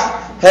 Ralph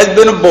has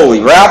been a bully.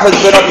 Ralph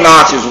has been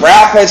obnoxious.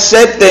 Ralph has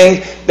said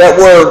things that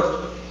were,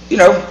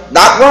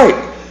 not right.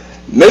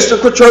 Mr.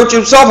 Quattrochi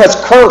himself has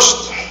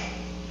cursed.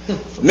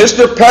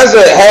 Mr.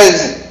 Pezza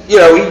has, he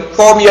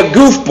called me a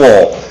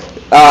goofball.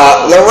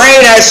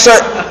 Lorraine has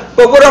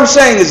but what I'm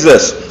saying is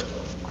this,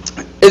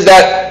 is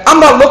that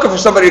I'm not looking for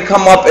somebody to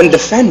come up and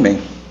defend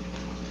me.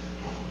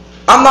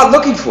 I'm not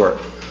looking for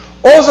it.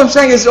 All I'm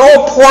saying is it's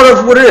all part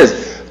of what it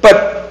is.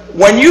 But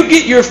when you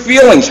get your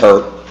feelings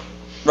hurt,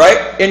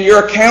 right, and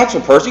you're a council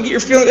person, you get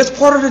your feelings, it's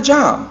part of the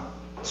job.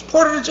 It's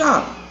part of the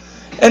job.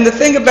 And the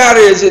thing about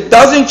it is it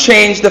doesn't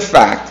change the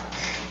fact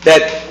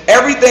that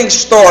everything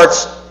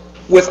starts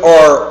with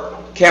our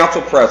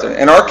council president.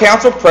 And our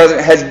council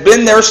president has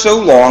been there so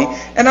long,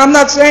 and I'm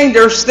not saying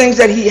there's things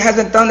that he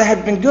hasn't done that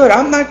have been good.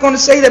 I'm not going to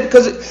say that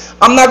because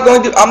I'm not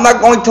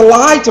going to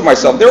lie to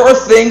myself. There are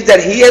things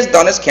that he has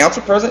done as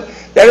council president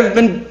that have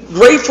been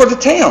great for the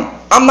town.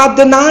 I'm not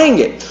denying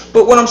it.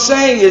 But what I'm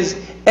saying is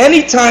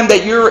anytime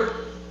that you're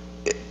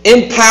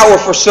in power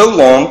for so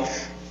long,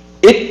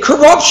 it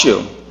corrupts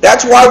you.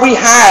 That's why we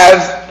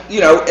have,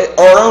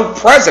 our own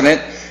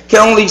president can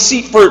only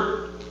seat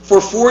for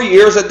 4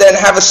 years and then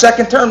have a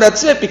second term.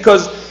 That's it,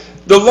 because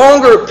the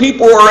longer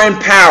people are in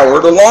power,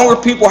 the longer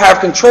people have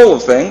control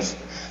of things,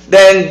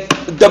 then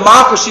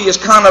democracy is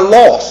kind of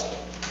lost.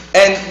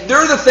 And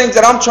they're the things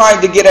that I'm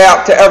trying to get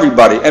out to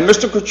everybody. And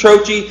Mr.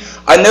 Quattrochi,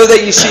 I know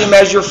that you see him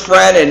as your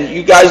friend and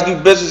you guys do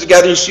business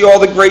together, you see all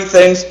the great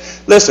things.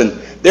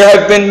 Listen, there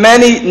have been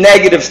many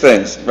negative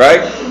things,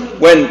 right?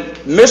 When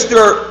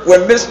Mr.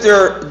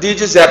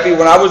 DiGiuseppe,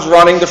 when I was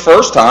running the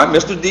first time,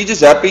 Mr.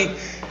 DiGiuseppe,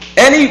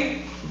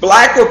 any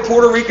black or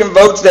Puerto Rican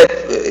votes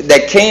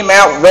that came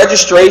out,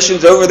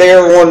 registrations over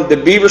there on the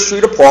Beaver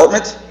Street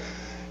apartments,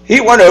 he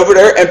went over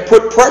there and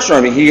put pressure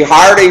on me. He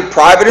hired a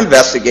private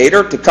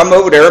investigator to come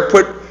over there and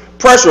put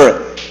pressure on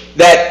it,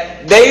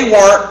 that they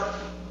weren't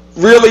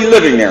really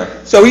living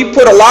there. So he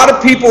put a lot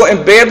of people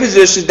in bad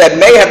positions that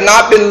may have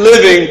not been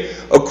living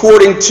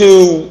according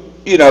to,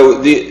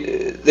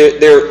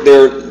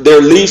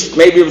 their lease.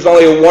 Maybe it was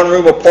only a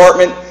one-room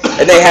apartment,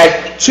 and they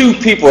had 2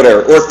 people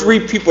there or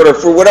 3 people there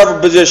for whatever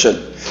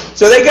position.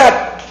 So they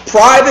got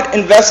private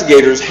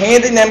investigators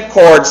handing them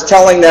cards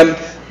telling them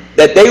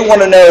that they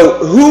want to know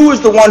who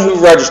is the one who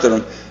registered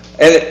them.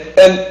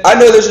 And I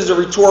know this is a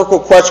rhetorical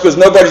question because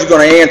nobody's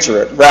going to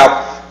answer it,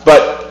 Ralph,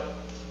 but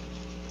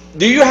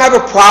do you have a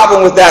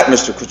problem with that,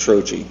 Mr.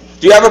 Quattrochi?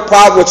 Do you have a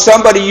problem with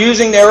somebody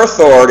using their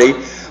authority,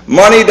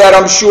 money that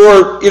I'm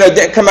sure,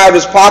 didn't come out of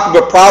his pocket,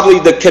 but probably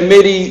the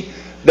committee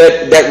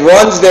that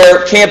runs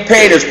their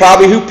campaign is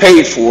probably who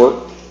paid for it,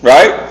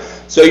 right?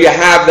 So you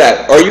have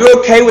that. Are you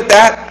okay with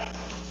that?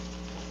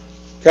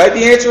 Okay,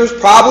 the answer is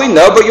probably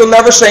no, but you'll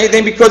never say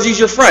anything because he's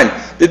your friend.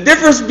 The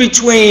difference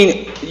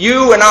between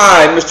you and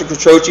I, Mr.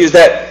 Quattrochi, is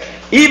that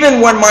even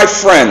when my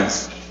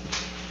friends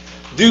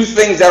do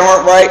things that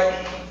aren't right,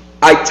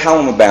 I tell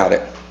them about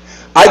it.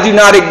 I do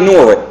not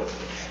ignore it.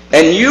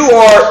 And you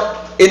are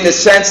in the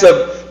sense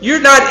of, you're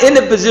not in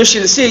a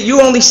position to see it. You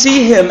only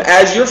see him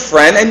as your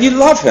friend and you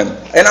love him.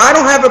 And I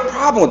don't have a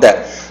problem with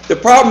that. The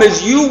problem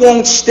is you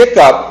won't stick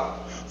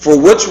up for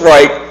what's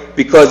right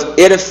because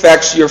it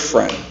affects your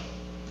friend.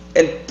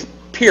 And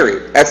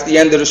period. That's the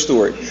end of the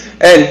story.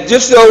 And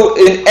just so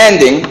in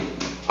ending,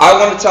 I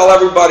want to tell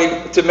everybody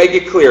to make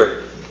it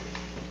clear.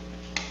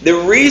 The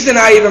reason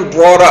I even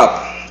brought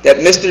up that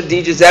Mr.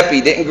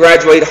 DiGiuseppe didn't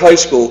graduate high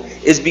school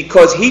is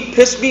because he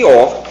pissed me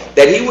off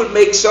that he would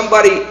make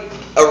somebody,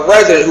 a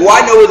resident who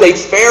I know is a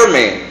fair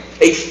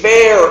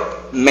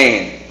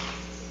man,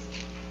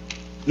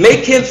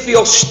 make him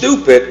feel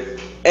stupid,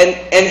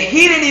 and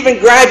he didn't even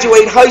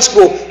graduate high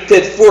school,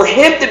 for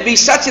him to be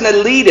such an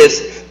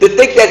elitist to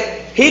think that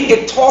he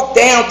could talk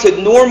down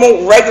to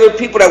normal, regular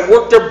people that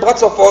work their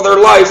butts off all their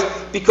lives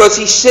because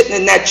he's sitting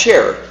in that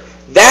chair.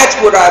 That's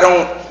what I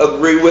don't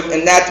agree with,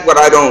 and that's what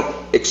I don't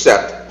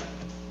accept.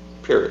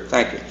 Period.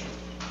 Thank you.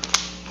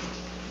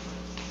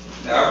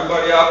 Now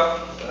everybody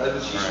up.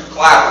 This is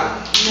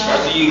clapping.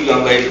 That's you,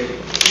 young lady.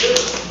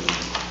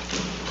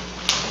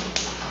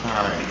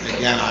 All right,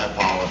 again, I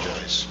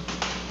apologize.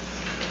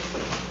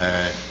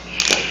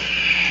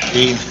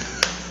 Gene?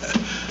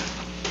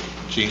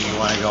 Gene, you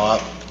want to go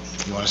up?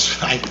 You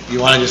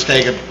want to just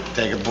take a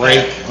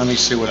break? Let me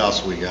see what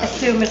else we got. Let's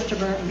do Mr.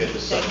 Burton.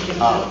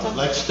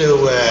 Let's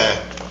do,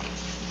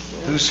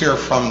 who's here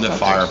from the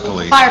fire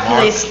police? Fire Mark?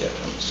 police.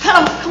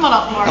 Come on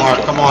up, Mark. Mark,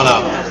 come on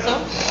up.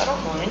 I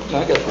don't mind.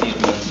 I got these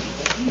minutes.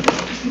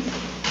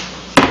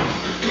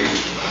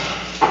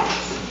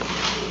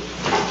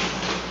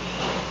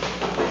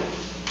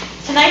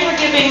 Tonight, we're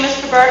giving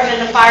Mr. Burton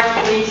and the fire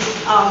police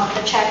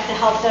a check to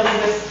help them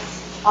with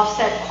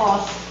offset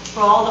costs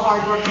for all the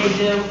hard work they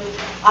do.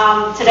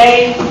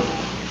 Today,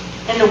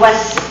 in the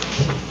West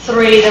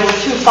 3, there were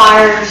 2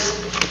 fires.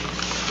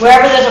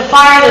 Wherever there's a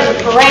fire,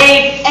 there's a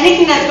parade,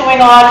 anything that's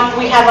going on,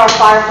 we have our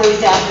fire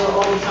police out there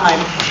all the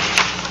time.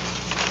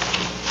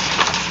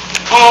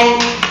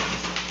 And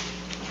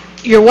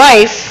your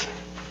wife,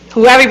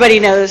 who everybody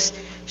knows,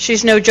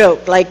 she's no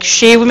joke. Like,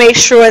 she makes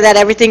sure that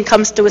everything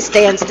comes to a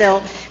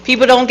standstill.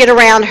 People don't get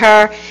around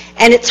her,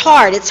 and it's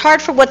hard. It's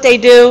hard for what they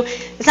do.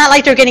 It's not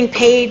like they're getting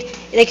paid.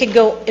 They could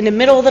go in the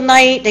middle of the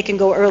night, they can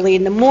go early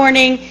in the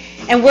morning,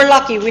 and we're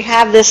lucky we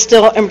have this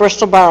still in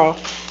Bristol Borough.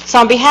 So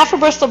on behalf of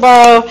Bristol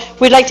Borough,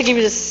 we'd like to give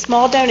you this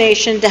small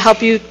donation to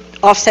help you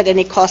offset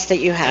any costs that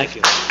you have. Thank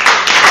you.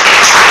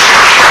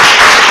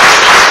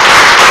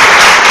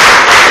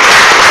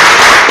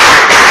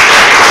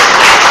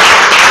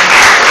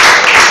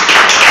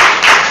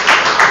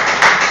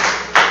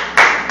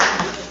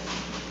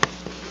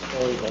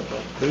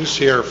 Who's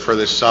here for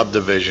the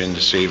subdivision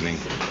this evening?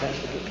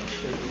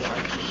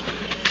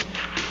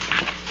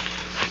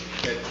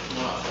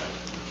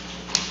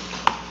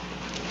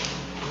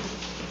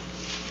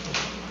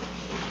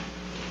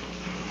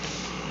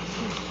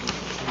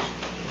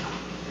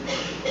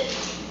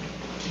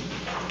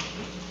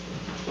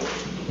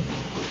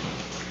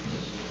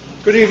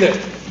 Good evening.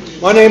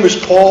 My name is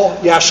Paul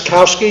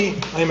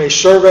Yaskowski. I am a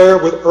surveyor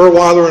with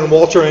Erweiler and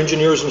Walter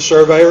Engineers and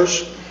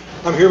Surveyors.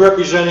 I'm here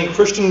representing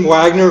Christian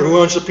Wagner, who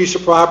owns a piece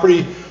of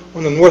property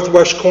on the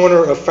northwest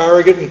corner of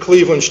Farragut and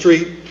Cleveland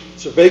Street.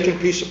 It's a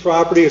vacant piece of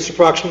property. It's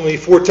approximately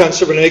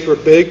 4/10 of an acre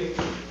big.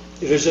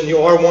 It is in the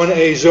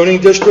R1A zoning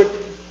district,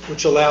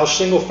 which allows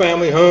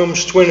single-family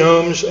homes, twin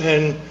homes,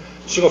 and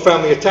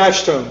single-family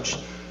attached homes.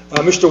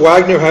 Mr.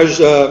 Wagner has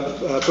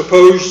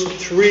proposed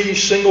 3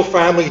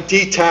 single-family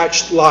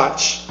detached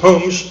lots,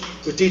 homes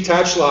with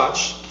detached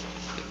lots,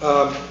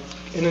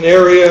 in an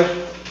area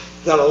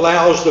that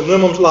allows the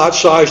minimum lot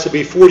size to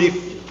be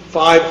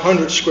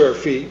 4,500 square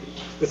feet.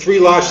 The 3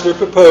 lots that are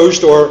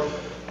proposed are,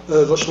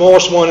 the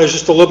smallest one is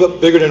just a little bit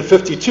bigger than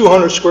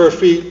 5,200 square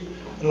feet,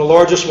 and the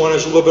largest one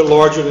is a little bit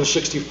larger than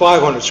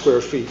 6,500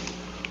 square feet.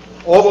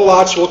 All the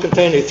lots will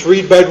contain a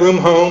 3-bedroom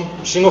home,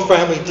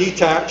 single-family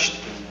detached,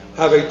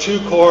 have a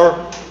 2-car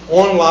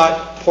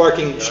on-lot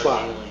parking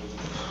spot.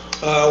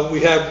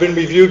 We have been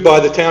reviewed by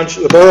the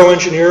borough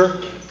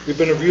engineer, we've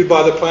been reviewed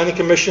by the planning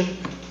commission,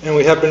 and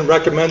we have been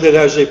recommended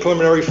as a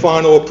preliminary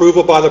final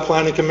approval by the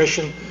planning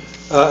commission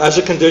as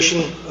a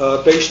condition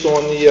based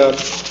on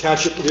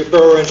the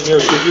borough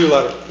engineer's review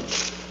letter.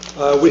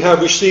 We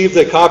have received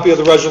a copy of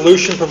the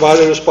resolution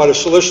provided us by the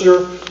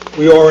solicitor.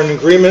 We are in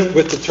agreement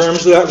with the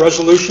terms of that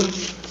resolution,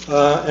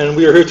 and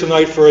we are here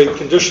tonight for a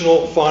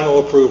conditional final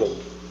approval.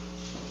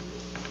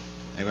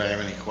 Anybody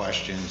have any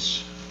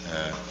questions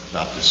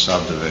about this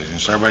subdivision?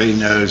 So everybody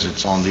knows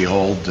it's on the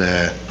old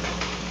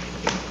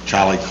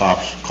Charlie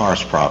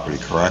Carr's property,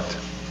 correct?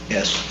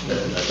 Yes.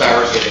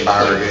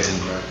 Farragut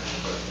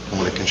and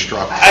with the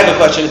construction. I have a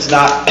question. It's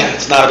not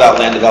about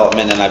land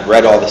development, and I've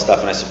read all this stuff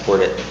and I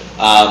support it.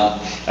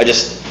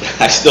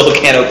 I still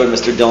can't open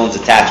Mr. Dillon's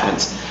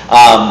attachments.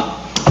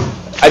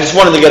 I just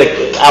wanted to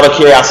get, out of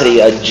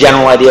curiosity, a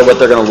general idea of what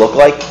they're going to look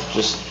like,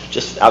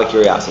 just out of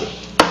curiosity.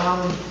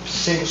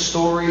 Single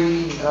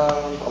story,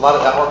 a lot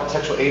of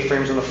architectural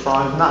A-frames on the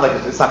front.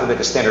 It's not going to be like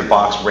a standard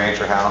box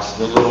rancher house.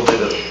 A little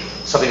bit of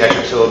something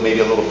extra to it, maybe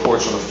a little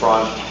porch on the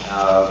front,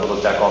 a little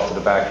deck off to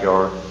the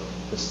backyard.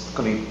 It's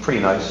going to be pretty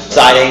nice.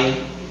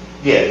 Siding?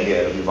 Yeah,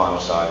 it'll be vinyl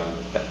siding.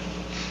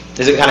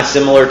 Is it kind of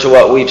similar to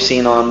what we've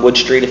seen on Wood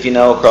Street, if you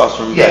know, across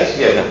from? Yes,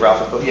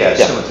 Ralph,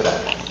 similar to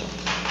that.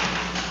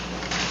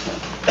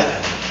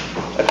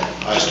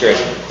 Just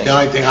curious. The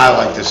only thing I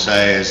like to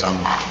say is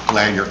I'm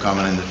glad you're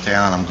coming into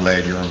town. I'm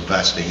glad you're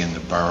investing in the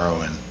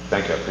borough, and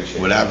thank you, I appreciate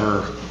it.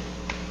 Whatever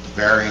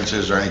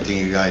variances or anything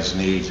you guys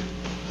need,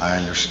 I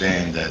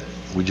understand that.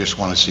 We just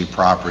want to see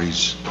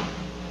properties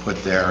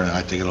put there, and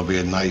I think it'll be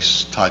a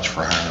nice touch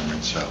for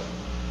Harriman. So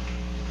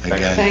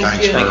again,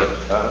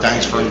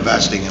 thanks for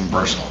investing in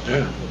Bristol.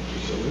 Yeah.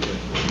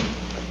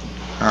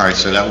 All right,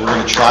 so that we're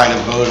going to try to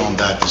vote on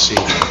that this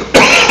evening.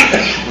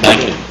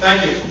 Thank you.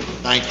 Thank you.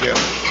 Thank you.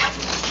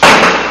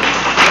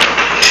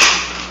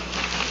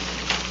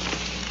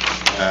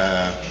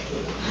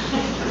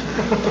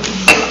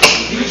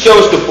 You can show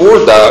us the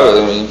board,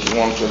 though, I mean, if you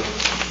want to.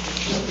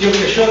 You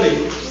can show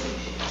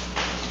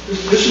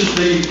this is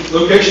the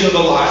location of the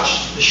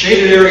lots. The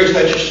shaded areas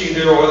that you see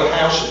there are the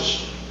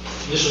houses.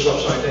 This is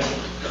upside down.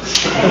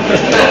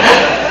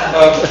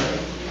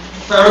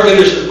 Farragut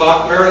is the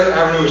Farragut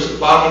Avenue is the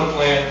bottom of the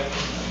plan.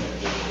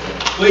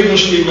 Cleveland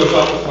Street goes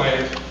up the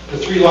plan. The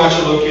 3 lots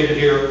are located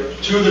here.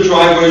 2 of the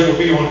driveways will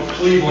be on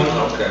Cleveland.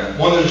 Okay.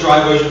 1 of the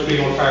driveways will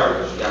be on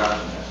Farragut. Yeah.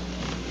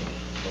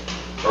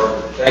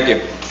 Perfect. Thank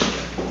you.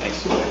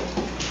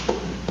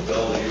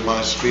 Bill, do you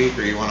want to speak,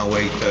 or you want to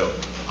wait too?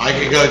 I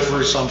could go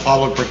through some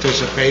public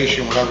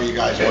participation, whatever you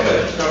guys want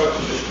to do.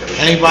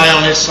 Anybody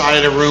on this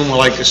side of the room would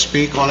like to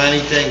speak on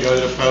anything, go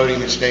to the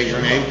podium and state your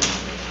name.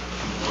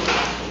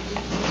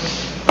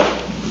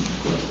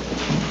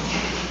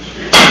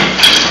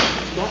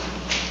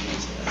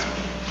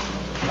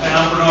 Hi,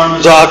 I'm Bernard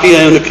Mazzocchi, I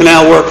own the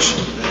Canal Works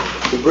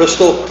in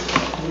Bristol.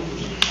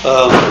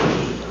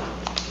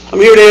 I'm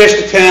here to ask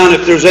the town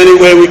if there's any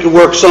way we could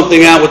work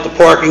something out with the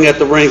parking at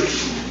the rink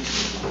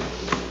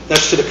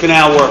next to the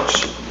Canal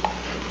Works.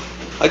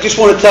 I just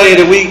want to tell you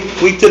that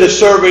we did a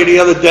survey the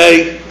other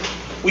day.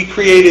 We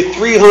created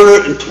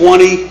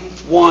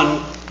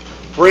 321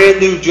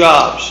 brand-new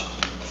jobs,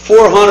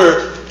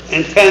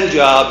 410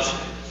 jobs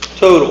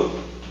total.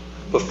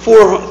 But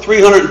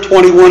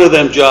 321 of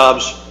them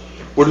jobs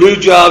were new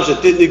jobs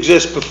that didn't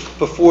exist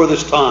before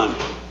this time.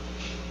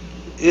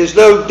 There's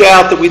no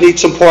doubt that we need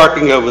some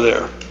parking over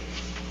there.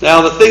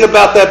 Now, the thing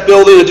about that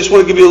building, I just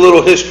want to give you a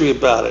little history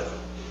about it.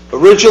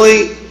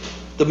 Originally,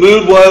 the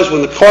mood was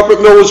when the carpet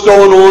mill was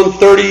going on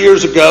 30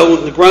 years ago,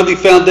 when the Grundy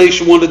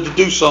Foundation wanted to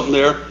do something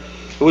there,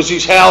 it was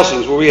these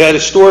housings where we had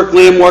historic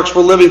landmarks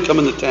for living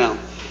coming to town.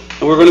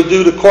 And we're going to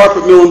do the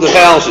carpet mill into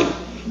housing.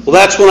 Well,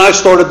 that's when I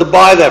started to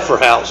buy that for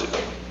housing.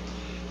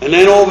 And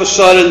then all of a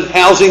sudden,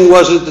 housing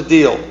wasn't the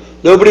deal.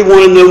 Nobody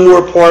wanted no more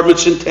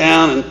apartments in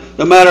town, and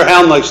no matter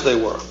how nice they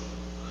were.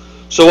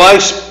 So I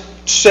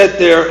sat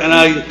there, and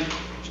I've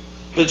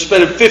been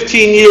spending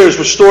 15 years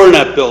restoring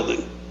that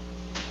building.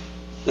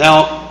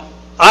 Now,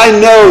 I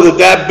know that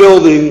that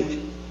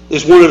building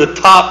is one of the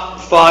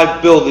top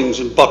 5 buildings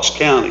in Bucks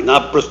County,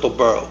 not Bristol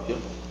Borough.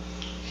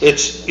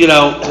 It's, you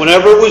know,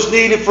 whenever it was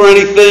needed for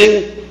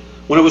anything,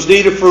 when it was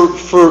needed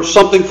for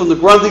something from the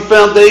Grundy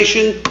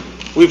Foundation,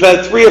 we've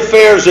had 3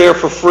 affairs there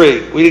for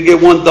free. We didn't get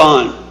 1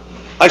 dime.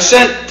 I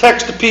sent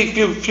text to a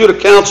few of the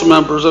council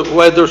members who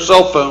had their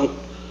cell phone,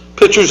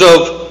 pictures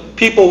of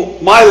people,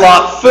 my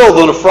lot filled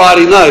on a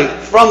Friday night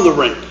from the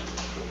rink.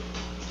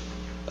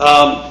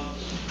 I'm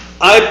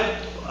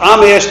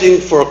asking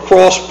for a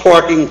cross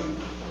parking,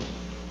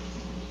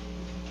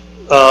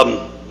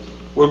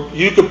 where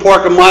you could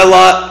park in my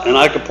lot and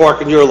I could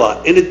park in your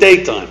lot in the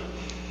daytime.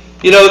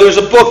 You know, there's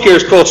a book here,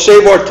 it's called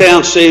Save Our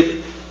Town,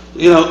 Save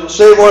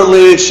Our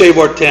Land, Save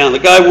Our Town. The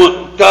guy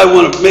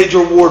won a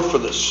major award for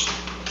this.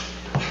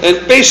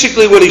 And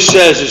basically what he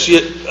says is,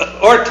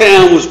 our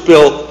town was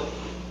built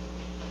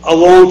a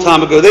long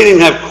time ago. They didn't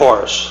have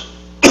cars.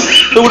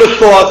 Who would have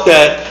thought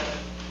that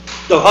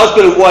the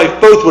husband and wife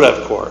both would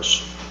have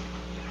cars?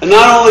 And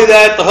not only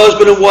that, the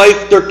husband and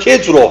wife, their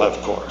kids would all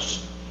have cars.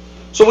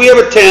 So we have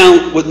a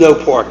town with no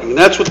parking, and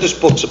that's what this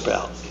book's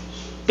about.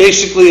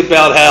 Basically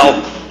about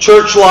how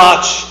church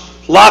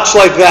lots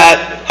like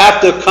that have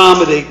to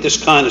accommodate this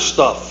kind of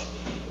stuff.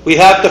 We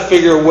have to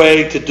figure a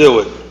way to do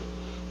it.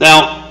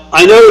 Now,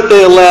 I know that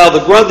they allow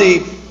the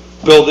Grundy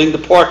building to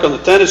park on the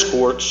tennis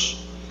courts.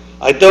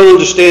 I don't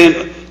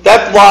understand.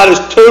 That lot is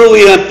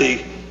totally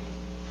empty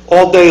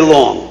all day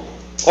long.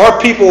 Our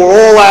people are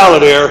all out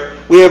of there.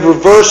 We have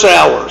reverse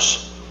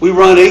hours. We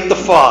run 8 to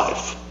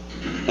 5.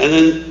 And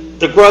then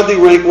the Grundy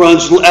rink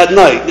runs at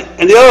night.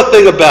 And the other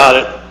thing about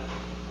it,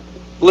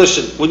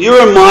 listen, when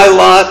you're in my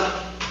lot,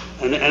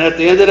 and at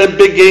the end of them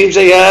big games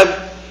they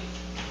have,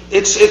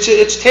 it's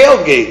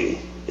tailgating.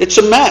 It's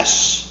a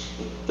mess.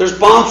 There's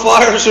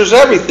bonfires, there's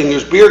everything.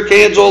 There's beer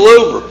cans all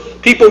over.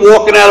 People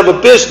walking out of a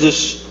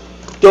business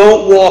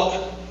don't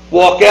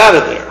walk out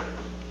of there.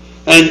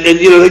 And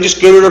you know, they just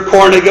go to their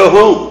car and they go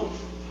home.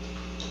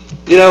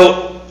 You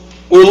know,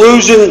 we're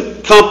losing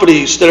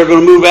companies that are going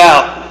to move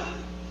out.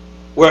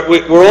 We're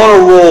on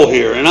a roll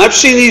here. And I've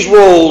seen these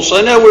rolls.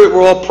 I know we're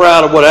all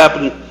proud of what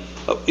happened,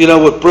 you know,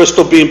 with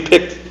Bristol being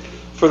picked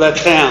for that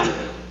town.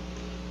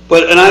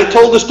 And I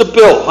told this to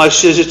Bill. I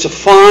says, it's a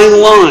fine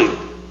line.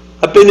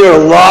 I've been there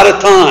a lot of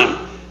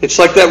time. It's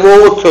like that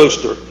roller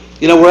coaster.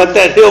 You know, we're at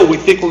that hill. We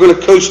think we're going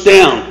to coast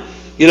down.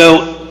 You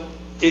know,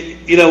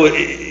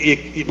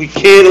 we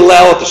can't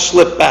allow it to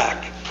slip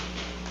back.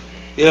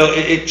 You know,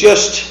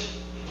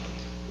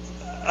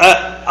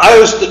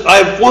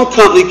 I have one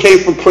company came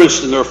from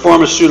Princeton. They're a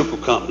pharmaceutical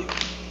company.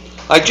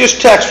 I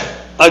just asked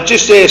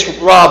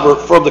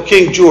Robert from the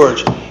King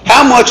George,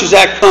 how much is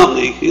that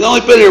company, he's only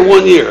been here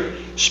 1 year,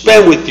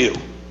 spend with you?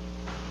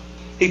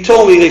 He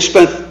told me they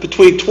spent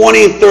between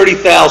 $20,000 and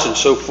 $30,000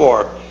 so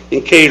far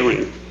in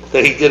catering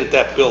that he did at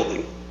that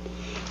building.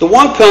 The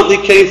one company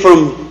came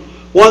from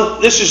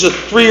this is a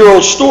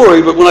 3-year-old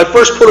story, but when I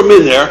first put them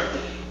in there,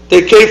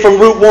 they came from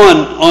Route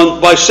 1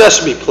 by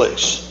Sesame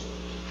Place.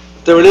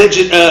 They're an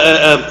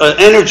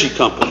energy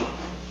company.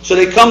 So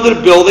they come to the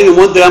building, and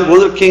one day I'm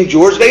going to the King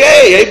George. They,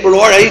 hey,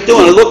 Bernard, how you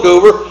doing? I look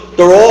over,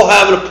 they're all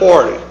having a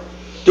party.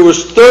 There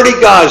was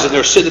 30 guys in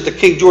there sitting at the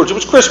King George. It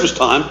was Christmas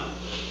time.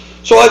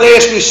 So they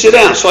asked me to sit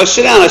down. So I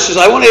sit down. I says,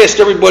 I want to ask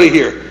everybody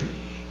here,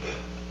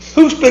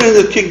 who's been in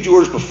the King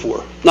George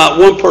before? Not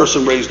one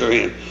person raised their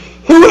hand.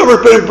 Who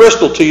ever been in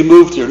Bristol till you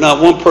moved here?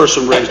 Not one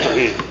person raised their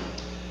hand.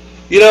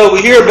 You know,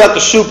 we hear about the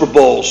Super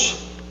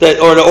Bowls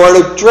or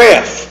the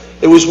draft.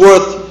 It was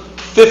worth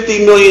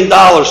 $50 million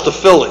to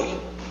Philly.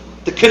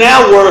 The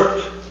canal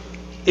work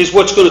is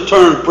what's going to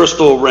turn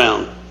Bristol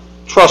around.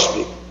 Trust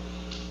me.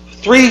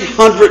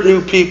 300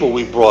 new people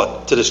we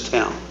brought to this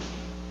town.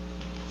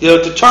 You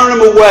know, to turn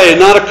them away and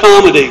not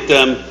accommodate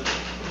them,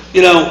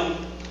 you know,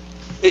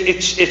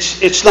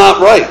 it's not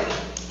right.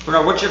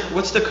 Bernard,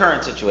 what's the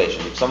current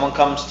situation? If someone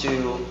comes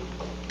to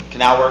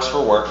Canal Works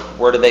for work,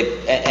 where do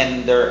they,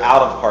 and they're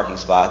out of parking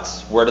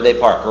spots, where do they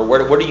park? Or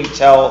where do you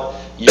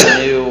tell your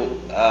new,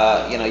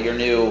 your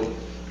new...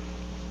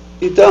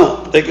 You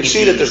don't. They can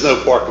see that there's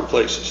no parking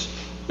places.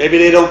 Maybe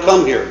they don't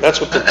come here.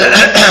 That's what they're doing.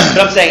 But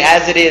I'm saying,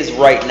 as it is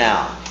right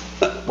now,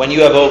 when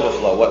you have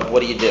overflow, what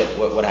do you do?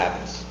 What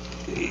happens?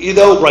 You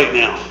don't right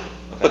now.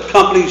 But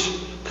companies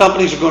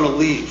are going to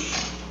leave.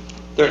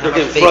 They're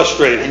getting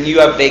frustrated. And you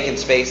have vacant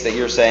space that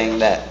you're saying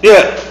that...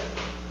 Yeah.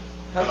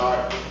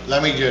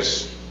 Let me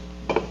just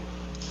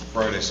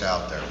throw this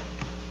out there.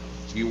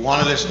 You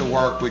wanted us to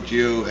work with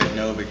you at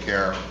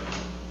NovaCare.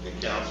 The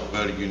council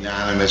voted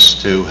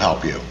unanimous to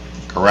help you,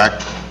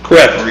 correct?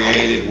 Correct.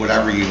 Created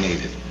whatever you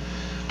needed.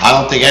 I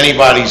don't think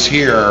anybody's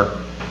here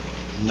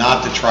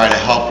not to try to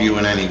help you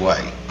in any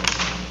way.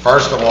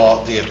 First of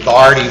all, the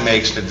authority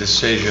makes the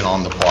decision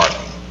on the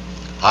parking.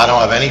 I don't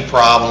have any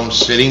problem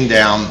sitting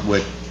down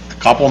with a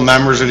couple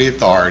members of the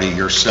authority,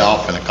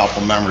 yourself and a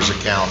couple members of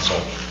council,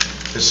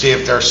 to see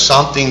if there's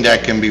something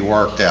that can be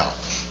worked out.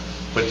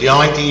 But the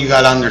only thing you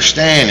got to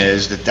understand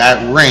is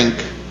that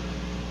rink,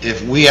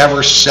 if we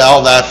ever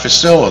sell that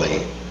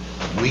facility,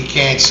 we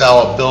can't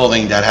sell a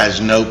building that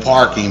has no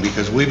parking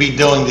because we'd be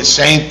doing the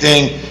same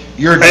thing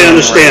you're doing. I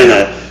understand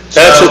that.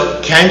 So,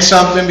 can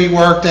something be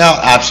worked out?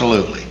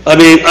 Absolutely. I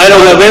mean, I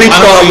don't have any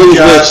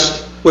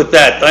problems with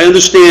that. I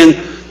understand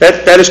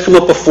that has come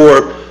up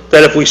before,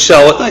 that if we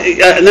sell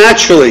it,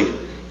 naturally,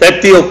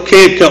 that deal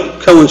can't go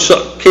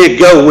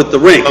with the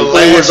rink. The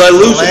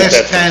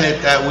last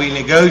tenant that we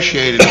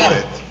negotiated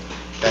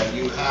with, that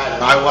you had,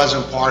 and I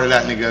wasn't part of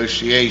that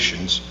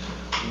negotiations,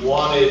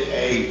 wanted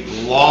a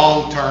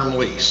long-term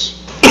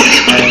lease.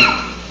 And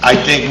I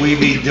think we'd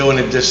be doing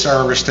a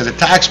disservice to the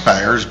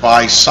taxpayers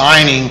by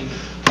signing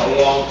a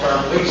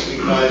long-term lease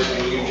because,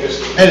 and you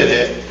just admitted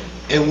it,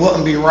 it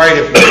wouldn't be right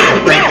if the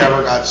rink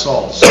ever got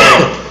sold. So,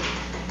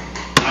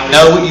 I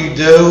know what you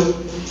do.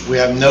 We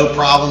have no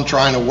problem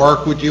trying to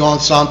work with you on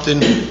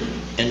something.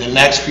 In the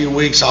next few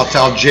weeks, I'll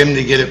tell Jim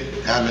to get it,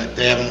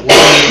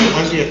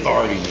 when's the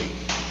authority meet?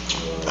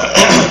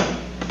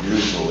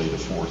 Usually the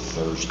fourth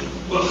Thursday.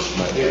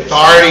 The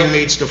authority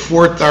meets the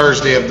fourth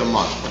Thursday of the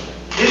month.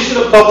 Is it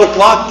a public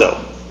lot, though?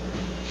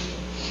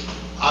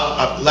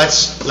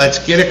 Let's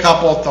get a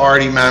couple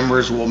authority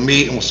members, we'll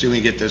meet and we'll see if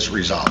we can get this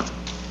resolved.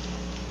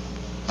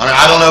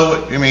 I don't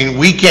know,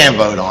 we can't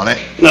vote on it.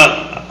 No,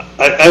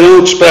 I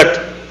don't expect,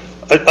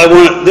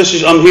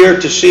 I'm here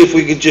to see if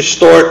we could just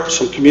start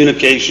some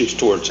communications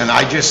towards it. And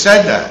I just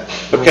said that.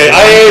 Okay,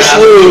 I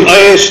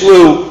asked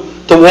Lou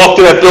to walk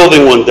through that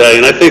building one day,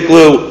 and I think,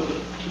 Lou,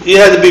 you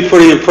had to be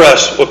pretty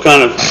impressed what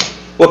kind of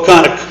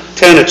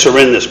tenants are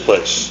in this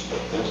place.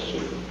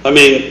 I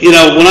mean, you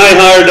know, when I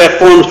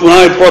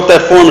brought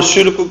that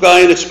pharmaceutical guy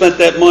in that spent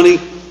that money,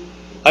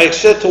 I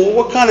said to him, well,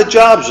 what kind of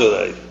jobs are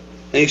they?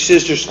 And he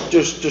says,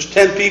 there's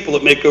 10 people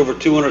that make over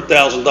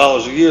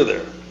 $200,000 a year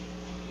there.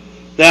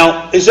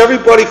 Now, is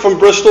everybody from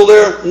Bristol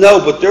there? No,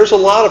 but there's a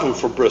lot of them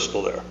from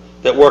Bristol there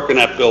that work in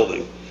that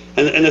building.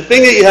 And the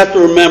thing that you have to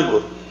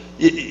remember,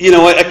 you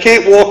know, I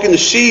can't walk into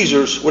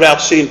Caesars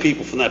without seeing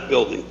people from that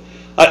building.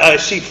 I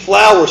see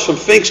flowers from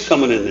Fink's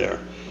coming in there.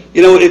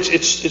 You know,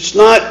 it's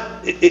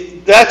not,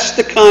 that's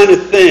the kind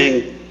of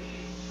thing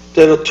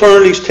that'll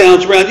turn these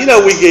towns around. You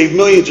know, we gave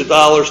millions of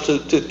dollars to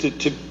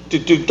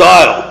do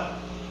Dial,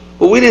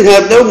 but we didn't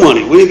have no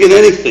money. We didn't get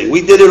anything.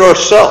 We did it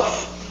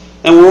ourselves,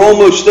 and we're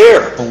almost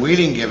there. But we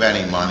didn't give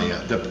any money.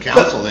 The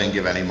council didn't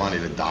give any money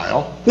to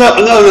Dial. No.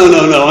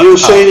 I'm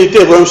saying you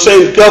did, but I'm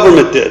saying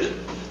government did.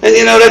 And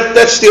you know,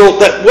 that's the old,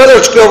 whether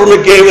it's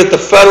government gave it, the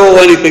federal,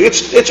 anything,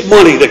 it's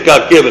money that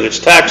got given. It's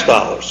tax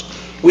dollars.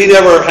 We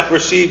never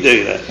received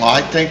any of that. Well,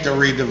 I think the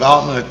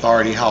redevelopment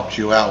authority helped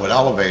you out with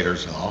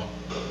elevators and all.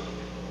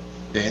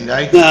 Didn't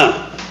they?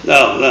 No.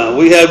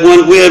 We had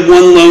one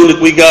loan that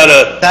we got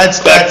back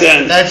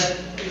then.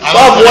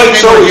 Bob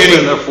White's always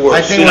been there for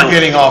us. I think we're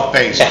getting off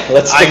base.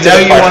 Bob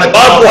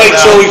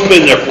White's always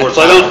been there for us.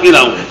 I don't, you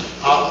know.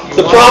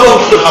 The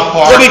problem,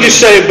 let me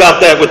just say about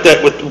that with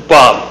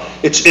Bob.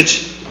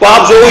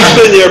 Bob's always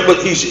been there,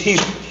 but it's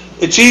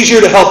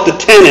easier to help the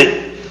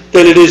tenant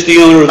than it is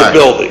the owner of the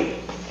building.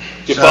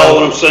 You follow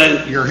what I'm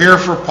saying? You're here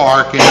for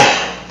parking.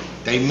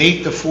 They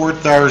meet the fourth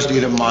Thursday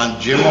of the month.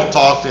 Jim will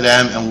talk to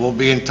them, and we'll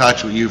be in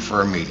touch with you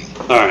for a meeting.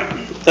 All right.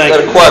 Thank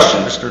you. Got a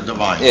question. Mr.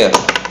 Devine. Yeah.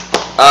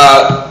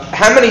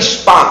 How many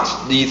spots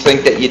do you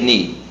think that you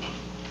need?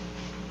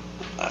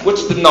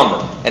 what's the number?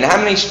 And how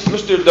many,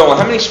 Mr. Dolan,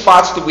 how many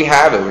spots do we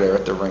have over there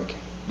at the rink?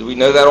 Do we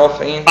know that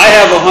offhand? I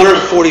have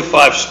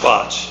 145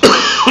 spots,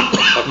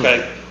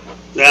 okay?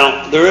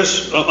 Now, there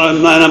is,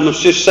 and I'm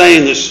just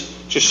saying this,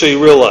 just so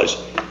you realize,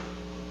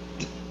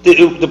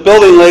 the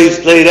building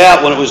laid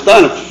out when it was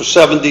done for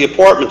 70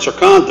 apartments or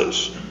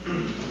condos,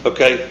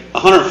 okay?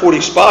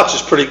 140 spots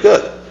is pretty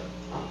good.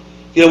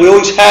 You know, we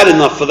always had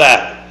enough for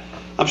that.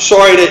 I'm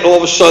sorry that all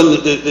of a sudden,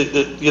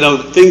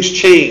 things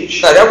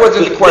change. No, that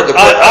wasn't the question.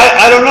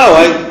 I don't know,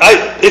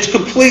 it's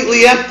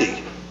completely empty.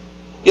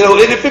 You know,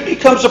 and if it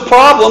becomes a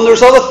problem,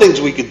 there's other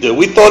things we could do.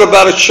 We thought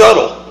about a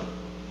shuttle.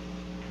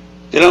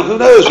 You know, who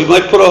knows? We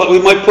might put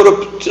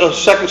a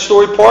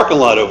second-story parking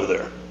lot over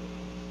there.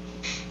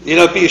 You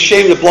know, it'd be a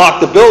shame to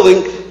block the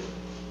building.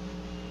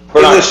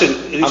 But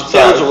listen, these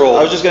towns are all.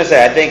 I was just gonna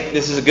say, I think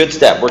this is a good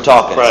step. We're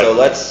talking, Right.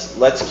 so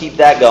let's keep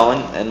that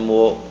going, and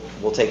we'll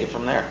take it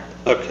from there.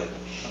 Okay.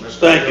 Mr.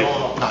 Thank you.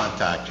 Dillon will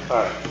contact you.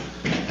 All right.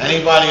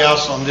 Anybody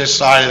else on this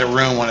side of the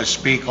room want to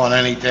speak on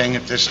anything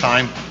at this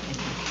time?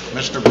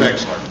 Mr.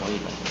 Bixler.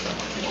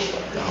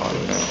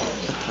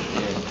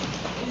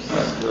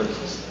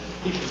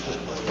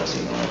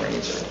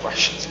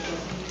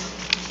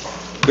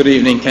 Good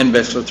evening, Ken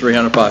Bixler,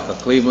 300 block of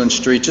Cleveland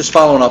Street. Just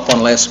following up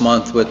on last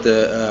month with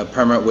the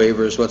permit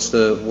waivers, what's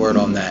the word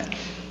on that?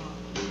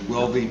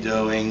 We'll be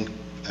doing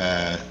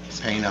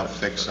paint up,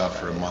 fix up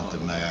for the month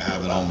of May. I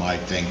have it on my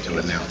thing to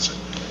announce it.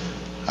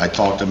 I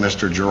talked to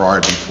Mr.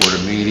 Gerard before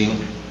the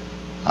meeting.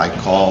 I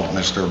called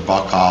Mr.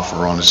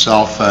 Buckhofer on a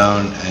cell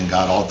phone and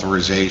got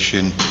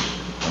authorization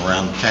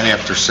around 10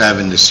 after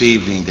 7 this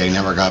evening. They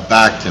never got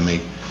back to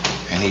me.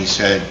 And he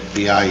said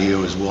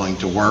BIU is willing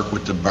to work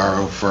with the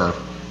borough for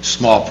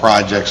small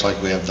projects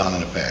like we have done in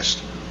the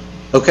past.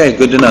 Okay,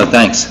 good to know,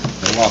 thanks.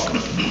 You're welcome.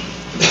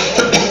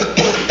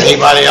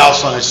 Anybody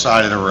else on this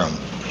side of the room?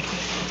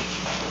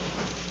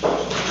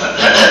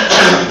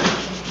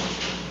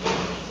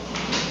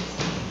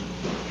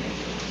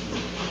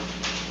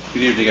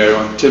 Good evening,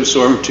 everyone. Tim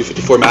Storm,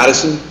 254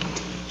 Madison.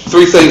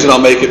 Three things, and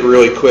I'll make it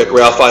really quick.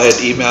 Ralph, I had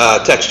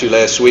texted you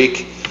last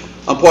week.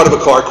 I'm part of a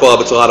car club.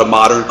 It's a lot of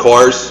modern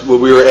cars. What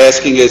we were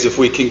asking is if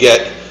we can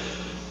get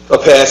a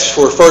pass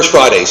for First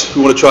Fridays.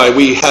 We want to try.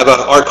 We have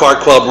our car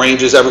club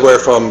ranges everywhere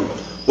from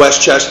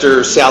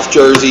Westchester, South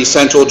Jersey,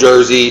 Central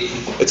Jersey.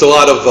 It's a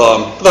lot of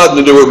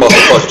the newer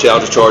muscle cars,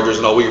 Challenger, Chargers,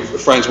 and all. We're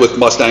friends with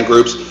Mustang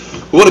groups.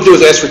 What we want to do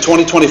is ask for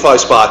 25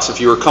 spots. If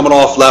you were coming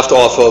left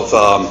off of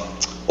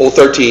Old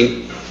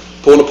 13,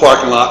 pull in the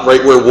parking lot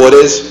right where Wood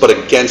is, but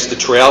against the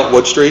trail,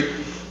 Wood Street,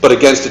 but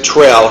against the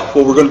trail,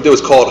 what we're going to do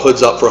is call it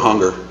Hoods Up for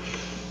Hunger.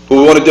 What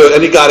we want to do,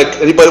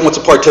 anybody wants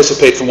to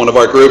participate from one of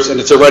our groups, and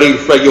it's already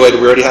regulated,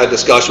 we already had a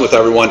discussion with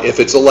everyone, if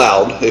it's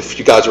allowed, if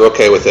you guys are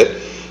okay with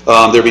it.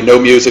 There'd be no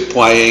music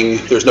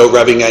playing, there's no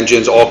revving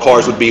engines, all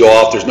cars would be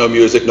off, there's no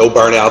music, no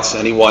burnouts,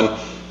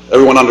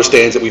 everyone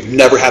understands that we've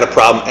never had a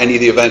problem, any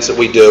of the events that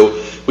we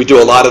do. We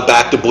do a lot of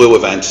Back to Blue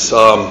events.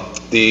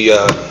 The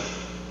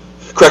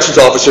corrections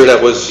officer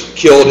that was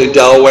killed in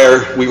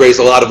Delaware, we raised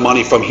a lot of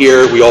money from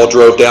here. We all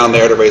drove down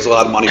there to raise a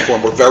lot of money for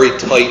him. We're very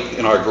tight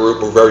in our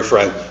group. We're very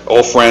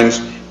all friends.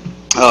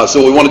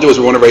 So what we want to do is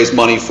we want to raise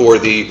money for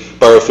the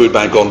Borough Food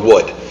Bank on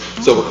Wood.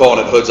 So we're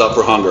calling it Hoods Up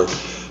for Hunger.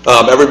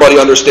 Everybody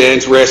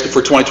understands we're asking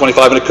for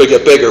 2025 and it could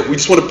get bigger. We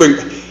just want to bring,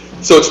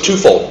 so it's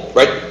twofold,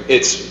 right?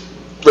 It's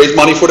raise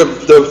money for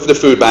the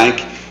food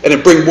bank and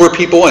then bring more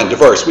people in,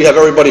 diverse. We have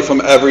everybody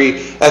from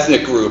every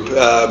ethnic group,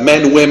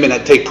 men, women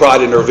that take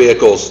pride in their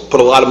vehicles, put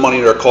a lot of money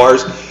in their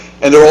cars,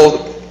 and they're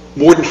all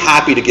more than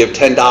happy to give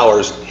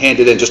 $10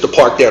 handed in just to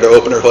park there to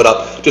open their hood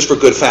up, just for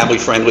good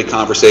family-friendly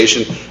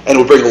conversation, and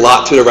we'll bring a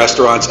lot to the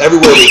restaurants.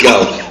 Everywhere we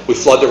go, we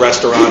flood the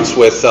restaurants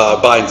with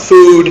buying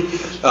food,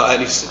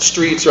 any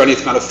streets or any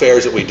kind of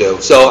fairs that we do.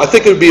 So I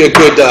think it would be a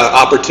good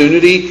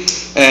opportunity,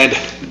 and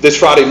this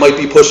Friday might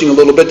be pushing a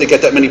little bit to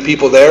get that many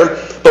people there,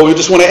 but we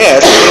just want to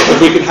ask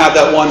if we can have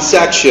that one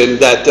section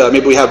that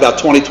maybe we have about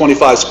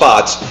 25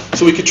 spots,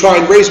 so we could try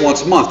and raise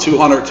once a month,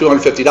 $200,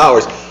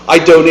 $250. I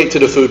donate to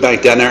the food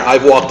bank down there.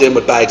 I've walked in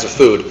with bags of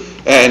food,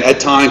 and at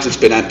times it's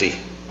been empty.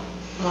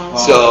 Well,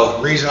 So,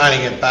 the reason I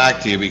didn't get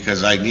back to you,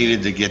 because I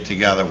needed to get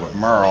together with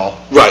Merle.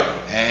 Right.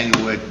 And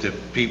with the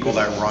people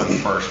that run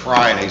First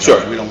Friday.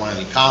 Sure. We don't want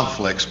any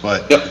conflicts,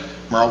 but. Yep.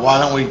 Merle, why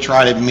don't we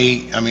try to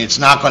meet, it's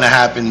not going to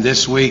happen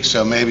this week,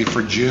 so maybe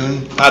for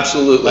June?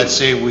 Absolutely. Let's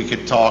see if we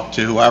could talk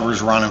to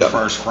whoever's running Yep.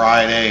 First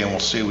Friday, and we'll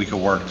see if we can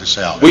work this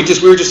out. we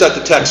were just at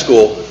the tech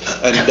school,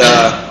 and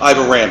I have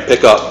a ramp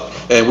pickup,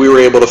 and we were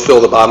able to fill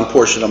the bottom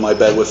portion of my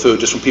bed with food,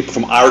 just from people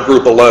from our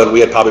group alone.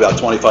 We had probably about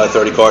 25,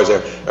 30 cars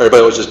there.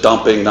 Everybody was just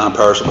dumping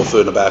non-perishable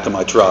food in the back of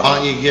my truck. Why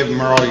don't you give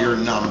Merle your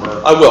number?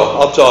 I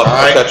will. I'll talk. All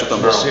right. I'll catch with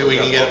them. We'll see if we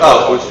can get it.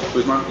 Oh,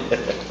 who's Merle?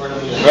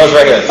 Merle's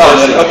right here.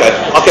 Oh, okay.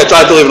 I'll catch. I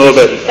have to leave in a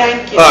little bit.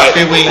 Thank you. All right.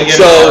 See if we can get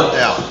it So,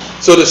 worked out.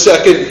 so the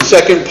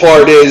second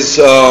part is,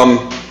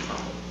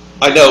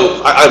 I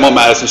know, I'm on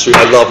Madison Street.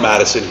 I love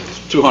Madison.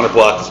 200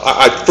 blocks.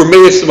 For me,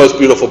 it's the most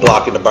beautiful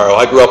block in the borough.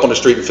 I grew up on the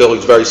street in Philly.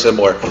 It's very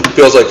similar.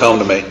 Feels like home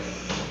to me.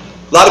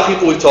 A lot of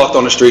people we've talked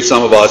on the street,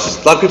 some of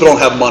us, a lot of people don't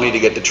have money to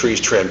get the trees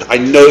trimmed. I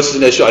know this is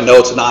an issue, I know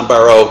it's a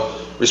non-borough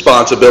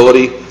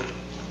responsibility.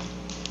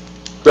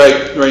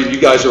 Greg, Lorraine, you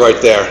guys are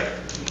right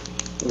there.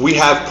 We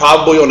have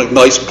probably on a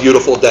nice,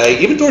 beautiful day,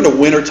 even during the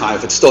winter time,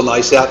 if it's still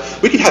nice out,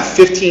 we can have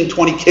 15,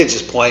 20 kids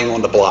just playing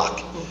on the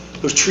block.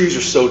 Those trees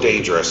are so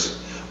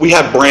dangerous. We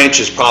have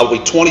branches probably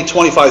 20,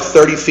 25,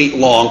 30 feet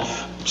long.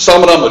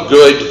 Some of them are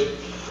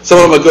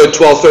good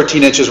 12,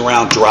 13 inches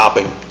around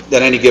dropping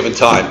at any given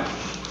time.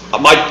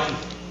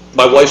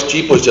 My wife's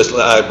Jeep was just,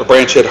 a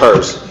branch hit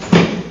hers.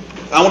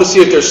 I want to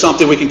see if there's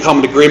something we can come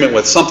in agreement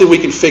with, something we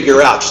can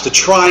figure out, just to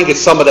try and get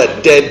some of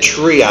that dead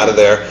tree out of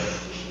there.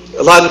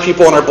 A lot of the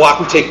people on our block,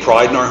 we take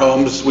pride in our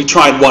homes. We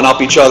try and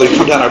one-up each other,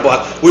 come down our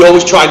block. We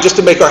always try just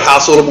to make our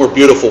house a little more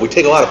beautiful. We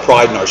take a lot of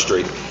pride in our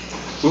street.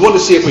 We want to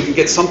see if we can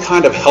get some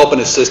kind of help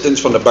and assistance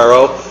from the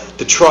borough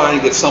to try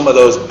and get some of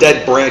those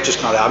dead branches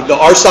cut out.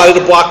 Our side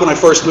of the block, when I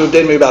first moved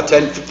in, maybe about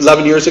 10,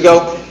 11 years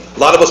ago, a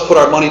lot of us put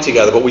our money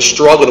together, but we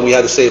struggled and we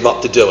had to save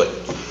up to do it.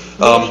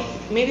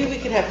 Maybe we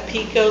could have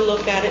PICO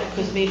look at it,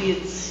 because maybe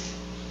it's,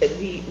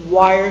 the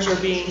wires are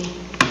being,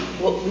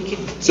 what we could...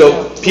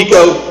 So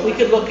PICO... We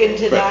could look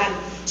into that.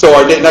 So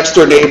our next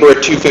door neighbor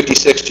at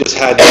 256 just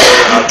had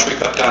a tree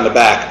cut down the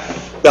back.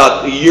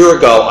 About a year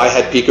ago, I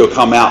had PICO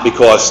come out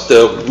because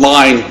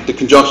the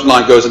conjunction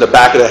line goes in the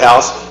back of the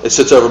house. It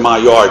sits over my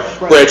yard.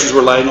 Right. Branches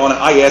were laying on it.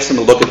 I asked them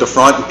to look at the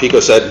front, and PICO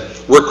said,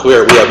 we're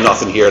clear, we have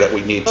nothing here that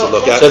we need to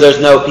look at. So there's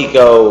no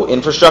PICO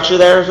infrastructure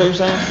there, is what you're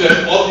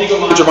saying? All PICO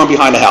lines are run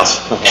behind the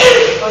house.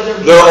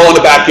 They're all in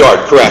the backyard,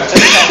 correct.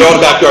 They're all in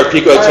the backyard.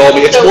 PICO had told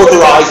me. It's more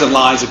Verizon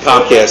lines and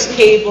Comcast.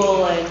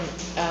 Cable and,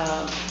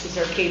 is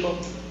there cable?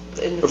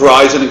 In the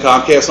Verizon and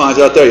Comcast lines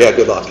out there? Yeah,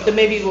 good luck. So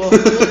maybe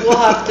we'll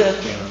have to,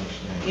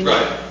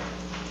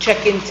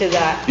 check into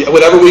that. Yeah,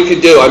 whatever we can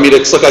do. I mean,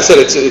 it's like I said,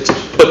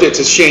 but it's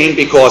a shame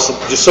because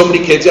there's so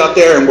many kids out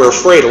there, and we're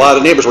afraid. A lot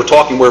of the neighbors were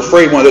talking. We're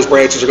afraid one of those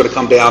branches are going to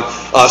come down.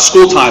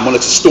 School time when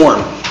it's a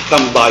storm,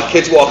 coming by.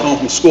 Kids walking home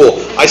from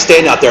school. I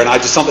stand out there, and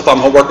if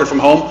I'm working from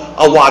home,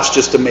 I'll watch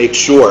just to make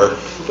sure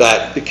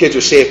that the kids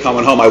are safe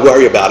coming home. I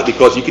worry about it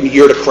because you can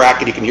hear the crack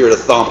and you can hear the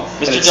thump,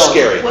 and it's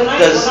scary. When I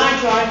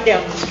drive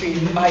down the street,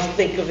 I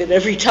think of it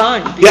every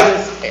time,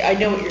 because I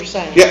know what you're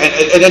saying. Yeah,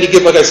 and then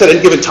like I said, at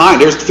any given time,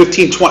 there's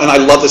 15, 20, and I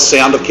love the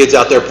sound of kids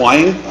out there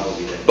playing,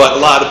 but a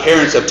lot of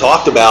parents have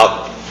talked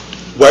about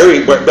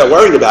worrying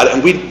about it,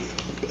 and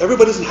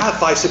everybody doesn't have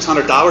 $500,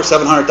 $600,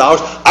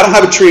 $700. I don't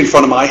have a tree in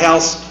front of my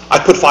house. I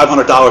put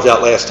 $500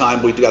 out last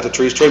time we got the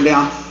trees trimmed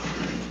down,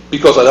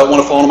 because I don't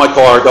want to fall into my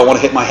car, I don't want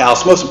to hit my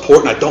house. Most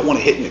important, I don't want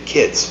to hit into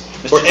kids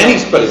or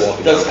anybody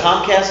walking Does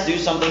down. Comcast do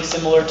something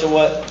similar to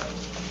what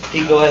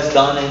PICO has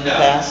done in the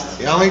past?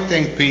 The only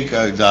thing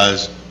PICO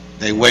does,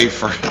 they wait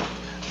for,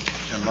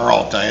 and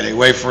Merle will tell you, they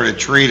wait for the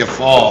tree to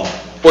fall.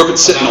 Or if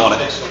it's sitting on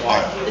it.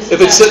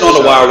 If it's sitting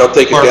on the wire, they'll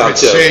take it Or down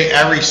if too. it's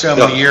every so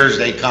many Yeah. years,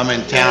 they come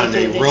in town and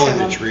they ruin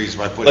the trees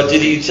by putting... But do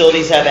the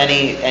utilities have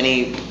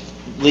any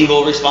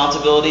legal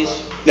responsibilities?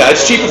 Yeah,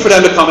 it's cheaper for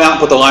them to come out and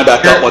put the line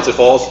back up once it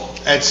falls.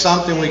 It's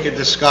something we could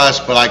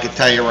discuss, but I could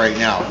tell you right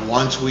now,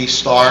 once we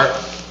start,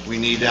 we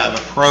need to have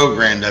a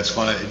program that's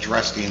going to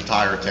address the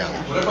entire town.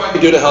 Whatever I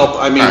can do to help,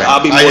 I mean, All right.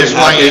 I'll be more I than just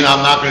want you happy. to know,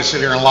 I'm not going to sit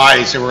here and lie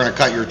and say we're going to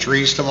cut your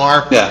trees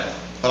tomorrow. Yeah,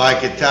 But I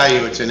could tell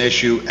you, it's an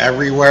issue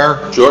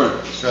everywhere,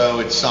 sure. so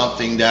it's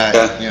something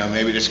that, Yeah.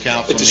 maybe this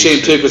council It's a needs shame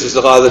too, to because there's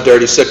a lot of the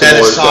dirty set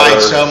sycamores that aside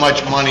are... so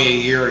much money a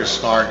year to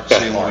start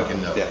seeing what we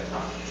can do. Yeah.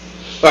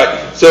 All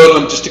right,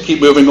 so just to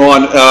keep moving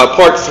on,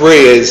 part 3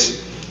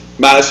 is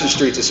Madison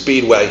Street's a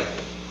speedway.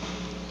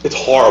 It's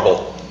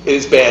horrible. It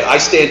is bad. I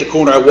stay at the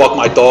corner, I walk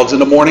my dogs in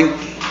the morning.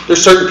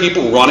 There's certain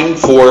people running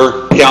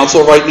for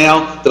council right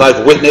now that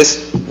I've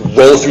witnessed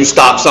roll through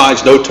stop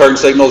signs, no turn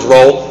signals,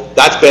 roll.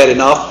 That's bad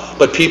enough.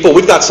 But people,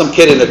 we've got some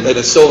kid in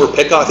a silver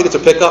pickup, I think it's a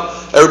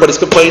pickup, everybody's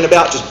complaining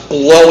about, just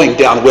blowing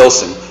down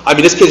Wilson. I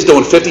mean, this kid's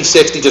doing 50,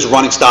 60, just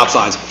running stop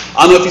signs.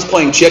 I don't know if he's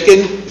playing chicken,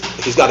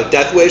 if he's got a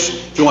death wish,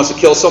 if he wants to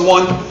kill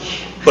someone,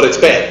 but it's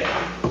bad.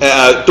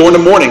 During the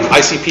morning,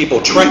 I see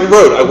people, Trenton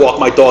Road, I walk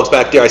my dogs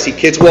back there, I see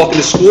kids walking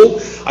to school,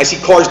 I see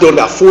cars doing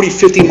about 40,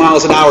 50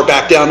 miles an hour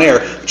back down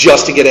there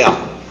just to get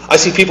out. I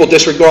see people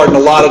disregarding a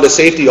lot of the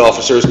safety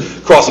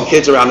officers crossing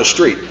kids around the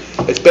street.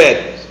 It's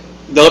bad.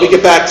 Now let me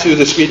get back to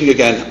the speeding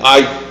again.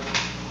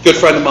 Good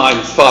friend of mine,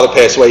 his father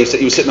passed away,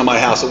 he was sitting at my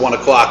house at 1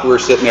 o'clock, we were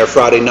sitting there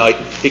Friday night,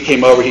 he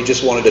came over, he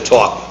just wanted to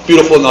talk.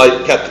 Beautiful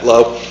night, kept it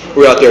low,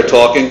 we were out there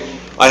talking.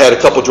 I had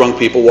a couple drunk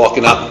people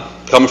walking up,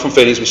 coming from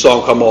Finney's, we saw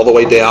them come all the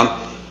way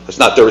down. It's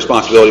not their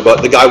responsibility,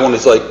 but the guy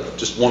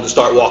just wanted to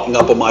start walking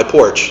up on my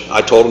porch.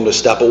 I told him to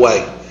step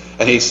away,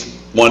 and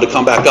he's wanted to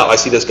come back up. I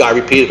see this guy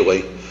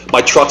repeatedly.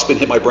 My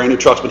brand new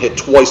truck's been hit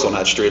twice on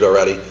that street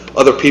already.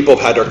 Other people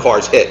have had their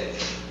cars hit.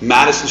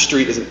 Madison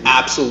Street is an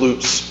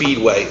absolute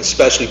speedway,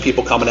 especially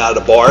people coming out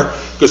of the bar,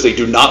 because they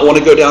do not want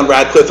to go down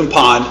Radcliffe and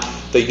Pond.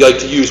 They like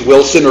to use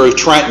Wilson or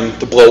Trenton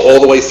to blow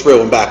all the way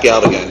through and back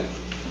out again.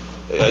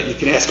 You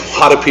can ask a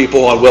lot of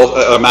people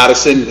on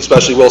Madison,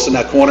 especially Wilson,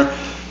 that corner.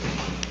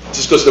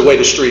 just because of the way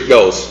the street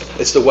goes.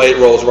 It's the way it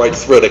rolls right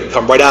through. They can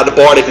come right out of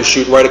the bar, they can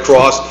shoot right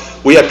across.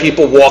 We have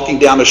people walking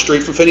down the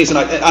street from Finney's, and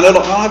I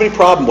don't have any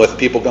problem with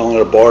people going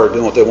to the bar or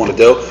doing what they want to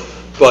do,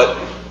 but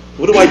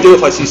what do I do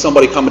if I see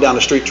somebody coming down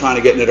the street trying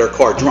to get into their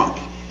car drunk?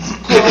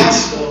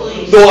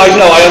 No, I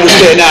know, I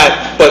understand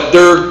that, but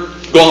they're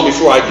gone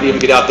before I can even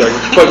get out there.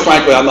 Quite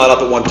frankly, I'm not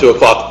up at 1, 2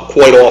 o'clock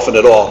quite often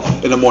at all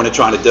in the morning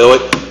trying to do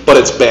it, but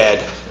it's bad.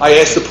 I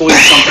ask the police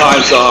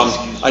sometimes,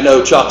 I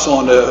know Chuck's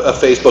on a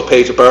Facebook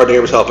page of Borough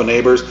Neighbors Helping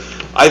Neighbors.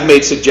 I've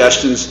made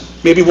suggestions,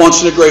 maybe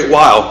once in a great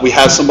while, we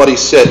have somebody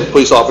sit,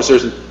 police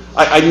officers, and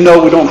I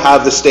know we don't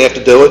have the staff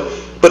to do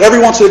it, but every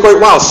once in a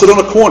great while, sit on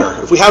a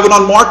corner. If we have it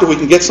unmarked, if we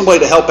can get somebody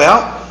to help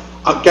out,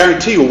 I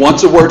guarantee you,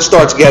 once the word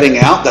starts getting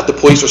out that the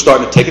police are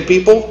starting to ticket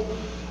people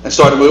and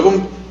start to move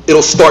them,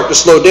 it'll start to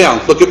slow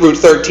down. Look at Route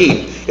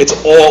 13. It's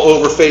all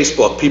over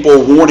Facebook. People are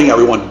warning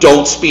everyone,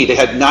 don't speed. They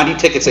had 90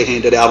 tickets they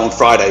handed out on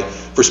Friday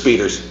for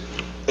speeders.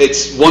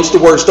 It's once the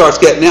word starts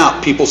getting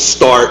out, people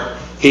start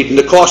heeding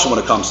the caution when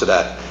it comes to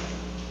that.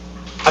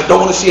 I don't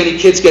want to see any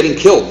kids getting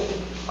killed.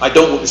 I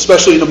don't,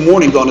 especially in the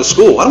morning going to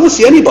school. I don't want to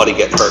see anybody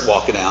getting hurt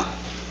walking out.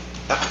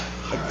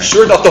 I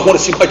sure enough don't want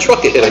to see my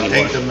truck get hit anymore.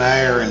 I think the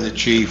mayor and the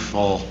chief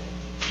will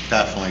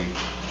definitely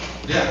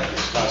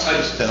discuss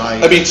this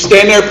tonight. I mean,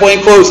 stand there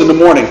plain clothes in the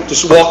morning.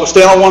 Just walk,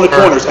 stand on one of the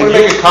corners. And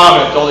you can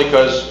comment only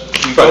because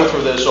we go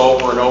through this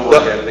over and over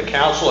again, and the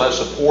council has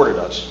supported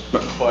us.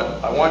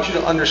 But I want you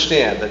to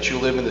understand that you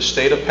live in the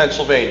state of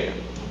Pennsylvania.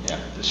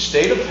 The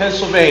state of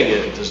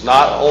Pennsylvania does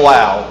not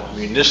allow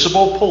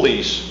municipal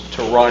police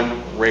to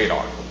run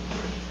radar.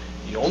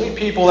 The only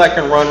people that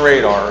can run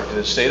radar in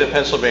the state of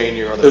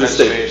Pennsylvania are the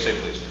Pennsylvania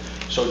State Police.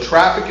 So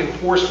traffic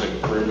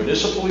enforcement for a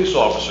municipal police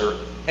officer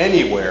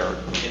anywhere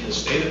in the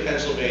state of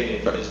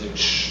Pennsylvania is an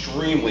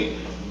extremely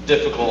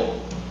difficult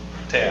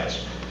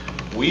task.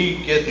 We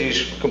get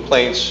these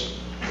complaints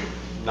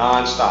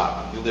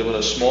nonstop. We live in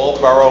a small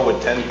borough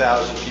with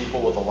 10,000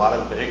 people with a lot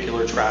of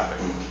vehicular traffic,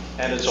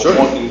 and it's a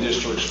walking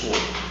district school.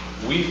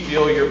 We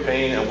feel your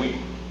pain and we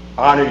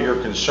honor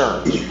your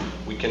concerns.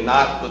 We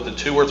cannot, with the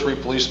 2 or 3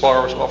 police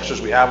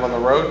officers we have on the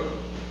road,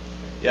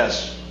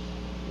 yes,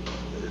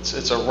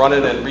 it's a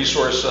running and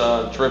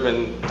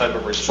resource-driven type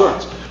of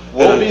response.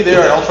 We'll be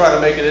there, and I'll try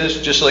to make it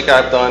is, just like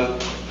I've done.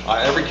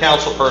 Every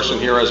council person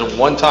here has a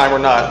one time or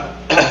not,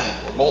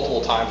 or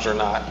multiple times or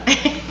not,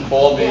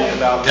 called me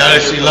about...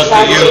 Dennis, he looked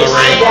at you,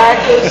 Lorraine.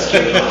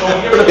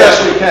 We'll give it the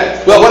best we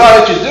can. Well, what I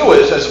like to do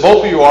is, as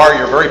both of you are,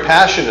 you're very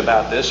passionate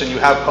about this, and you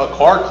have a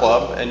car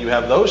club, and you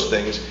have those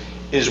things,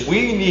 is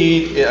we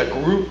need a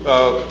group,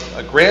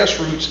 a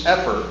grassroots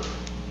effort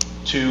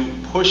to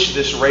push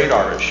this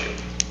radar issue.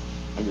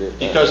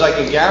 Because I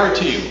can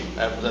guarantee you,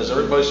 as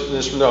everybody in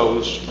this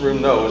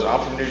room knows,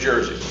 I'm from New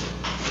Jersey.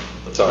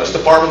 The police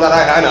department that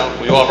I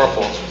know, we all have our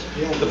faults.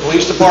 The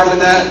police department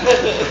that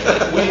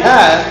we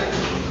have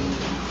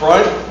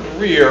front,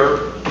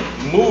 rear,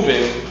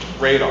 moving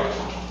radar.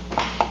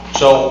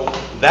 So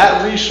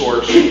that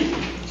resource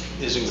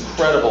is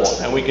incredible,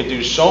 and we can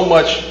do so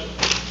much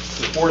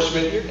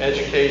enforcement,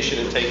 education,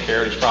 and take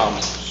care of these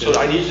problems. So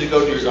I need you to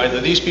go to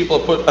either these people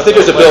have put... I think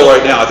there's a bill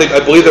right now. I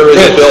believe there is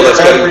a bill that's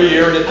getting... Every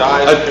year it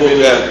dies. Every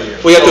year.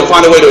 We have to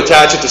find a way to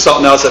attach it to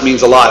something else that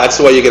means a lot. That's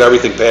the way you get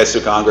everything passed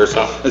through Congress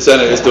and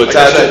Senate, is to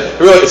attach it.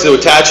 Really, it's to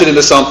attach it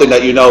into something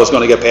that you know is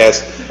going to get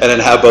passed, and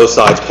then have both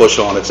sides push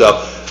on it.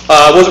 So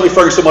I wasn't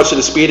referring so much to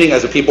the speeding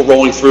as the people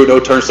rolling through, no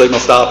turn signal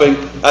stopping.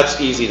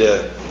 That's easy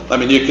to... I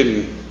mean, you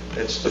can...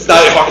 It's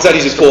not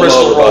easy to pull them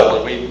over.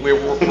 But we're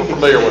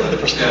familiar with it.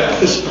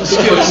 Just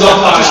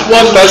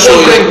one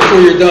thing before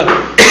you're done.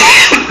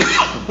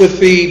 With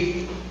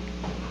the,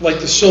 like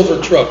the silver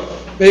truck,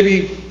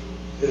 maybe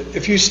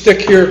if you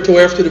stick here till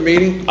after the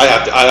meeting?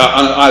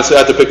 I honestly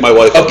have to pick my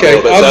wife up a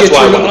little bit.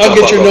 I'll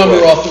get your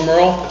number off the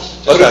Merle.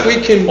 But if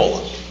we can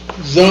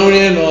zone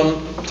in on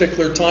a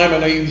particular time, I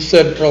know you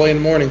said early in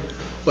the morning,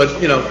 but,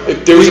 you know.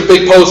 There was a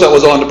big post that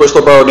was on the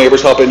Bristol Borough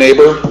Neighbors Helping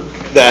Neighbor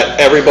that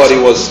everybody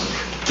was...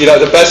 You know,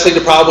 the best thing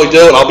to probably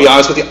do, and I'll be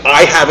honest with you,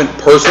 I haven't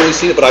personally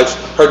seen it, but I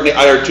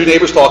heard 2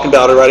 neighbors talking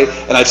about it already,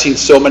 and I've seen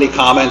so many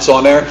comments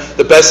on there.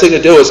 The best thing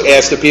to do is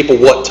ask the people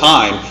what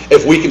time,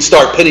 if we can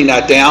start pinning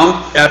that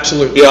down.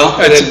 Absolutely. You know,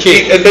 that's the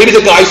key. And maybe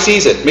the guy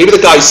sees it. Maybe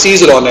the guy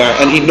sees it on there,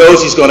 and he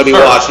knows he's going to be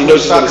watched. He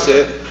knows he's going to see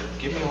it.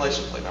 Give me a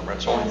license plate number,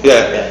 that's all.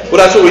 Yeah. Well,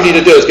 that's what we need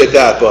to do, is get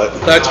that, but...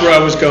 That's where I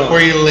was going.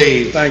 Before you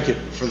leave... Thank you.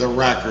 For the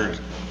record,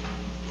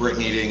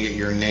 Brittany didn't get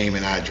your name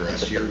and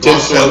address. You're going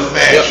so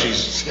fast,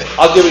 she's...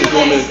 I'll give you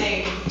a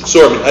minute.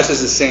 Sorman, S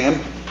as in Sam,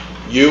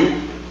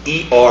 U-E-R-M-A-N-N,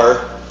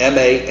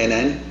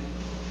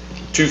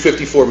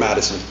 254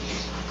 Madison.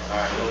 All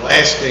right, the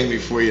last thing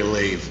before you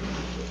leave.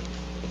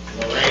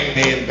 Lorraine,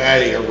 me, and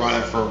Betty are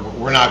running for,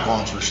 we're not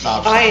going for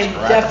stop signs, I am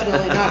correct?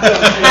 definitely not going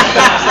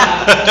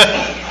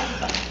to.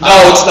 No,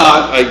 it's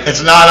not.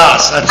 It's not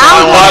us. That's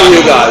not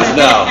you guys,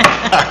 no.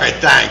 All right,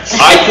 thanks.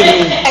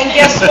 And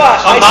guess what?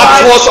 I'm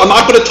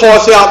not going to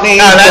toss out names,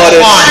 No, that's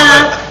but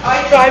fine.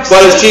 I drive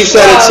But as so Chief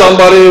said, it's slow.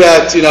 somebody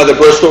that's, the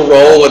Bristol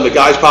roll, and the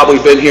guy's probably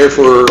been here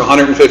for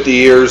 150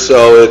 years,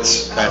 so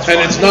it's... And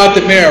it's not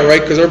the mayor,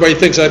 right? Because everybody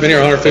thinks I've been here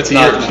 150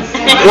 years.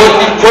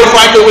 Quite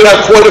frankly, we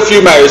have quite a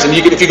few mayors, and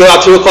if you go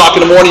out 2 o'clock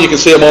in the morning, you can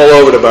see them all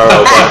over the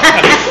borough.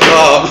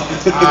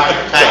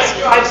 I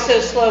drive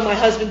so slow, my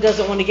husband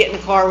doesn't want to get in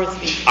the car with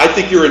me. I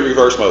think you're in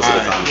reverse most of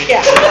the time.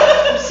 Yeah,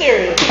 I'm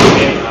serious.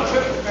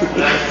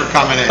 Thanks for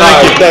coming in. All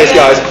right, thanks,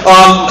 guys.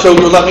 So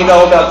you'll let me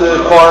know about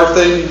the car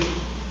thing,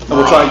 and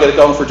we'll try and get it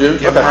going for June?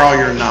 Give her all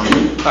your numbers.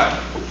 All right.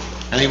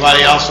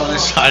 Anybody else on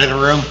this side of the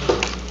room?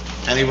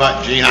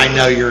 Anybody, Gene, I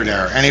know you're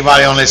there.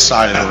 Anybody on this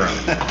side of the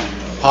room?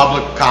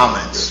 Public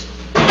comments?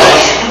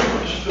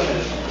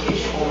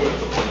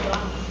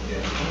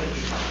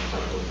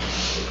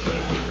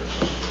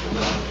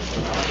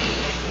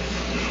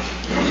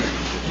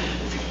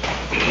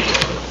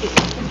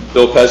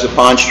 Bill Pezza,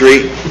 Pond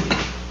Street.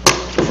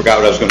 I forgot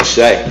what I was going to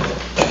say.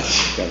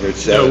 Got here at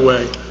 7. No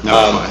way.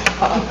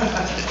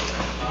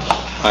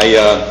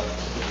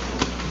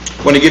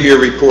 I want to give you a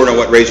report on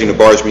what Raising the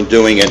Bar has been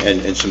doing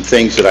and some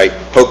things that I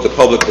hope the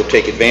public will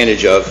take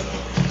advantage of.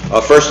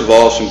 First of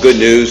all, some good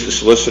news. The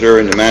solicitor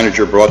and the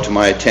manager brought to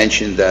my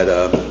attention that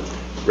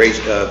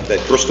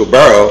that Bristol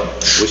Borough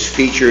was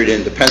featured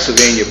in the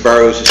Pennsylvania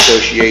Boroughs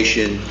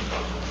Association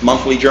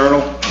monthly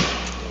journal,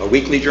 a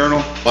weekly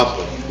journal?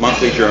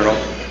 Monthly journal.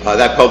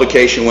 That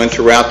publication went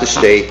throughout the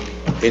state,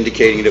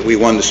 indicating that we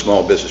won the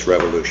small business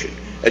revolution.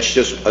 It's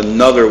just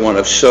another one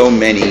of so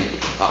many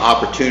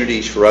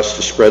opportunities for us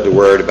to spread the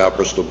word about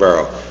Bristol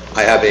Borough.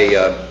 I have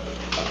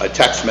a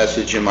text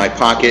message in my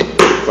pocket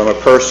from a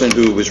person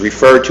who was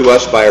referred to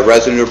us by a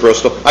resident of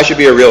Bristol. I should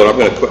be a realtor. I'm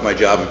going to quit my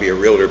job and be a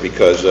realtor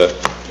because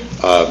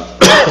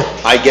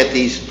I get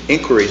these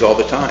inquiries all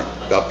the time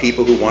about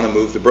people who want to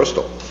move to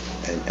Bristol.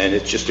 And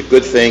it's just a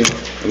good thing,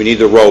 and we need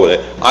to roll with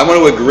it. I want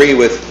to agree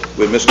with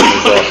Mr.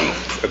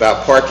 Mazzocchi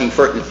about parking.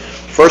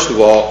 First of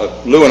all,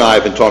 Lou and I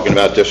have been talking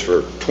about this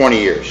for 20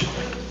 years.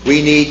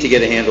 We need to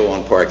get a handle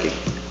on parking.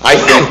 I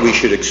think we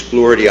should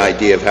explore the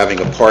idea of having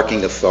a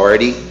parking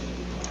authority,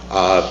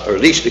 or at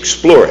least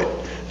explore it,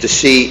 to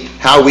see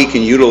how we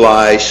can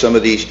utilize some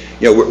of these.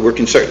 We're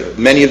concerned.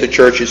 Many of the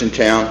churches in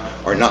town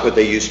are not what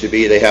they used to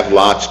be. They have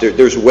lots.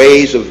 There's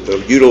ways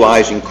of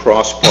utilizing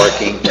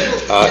cross-parking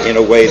in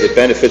a way that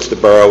benefits the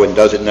borough and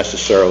doesn't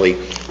necessarily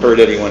hurt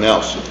anyone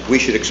else. We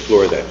should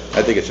explore that.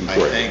 I think it's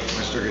important. I think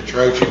Mr.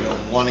 Gatrochi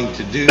been wanting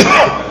to do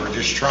that, but we're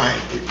just trying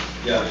to.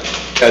 Yeah,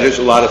 there's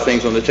a lot of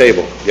things on the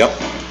table. Yep.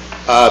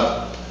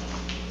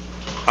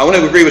 I want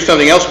to agree with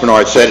something else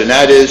Bernard said, and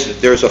that is that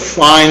there's a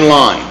fine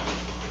line.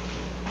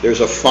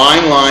 There's a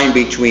fine line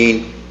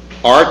between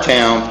our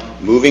town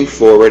moving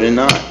forward and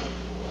not.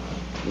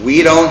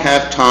 We don't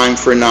have time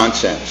for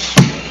nonsense.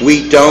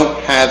 We don't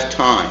have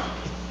time.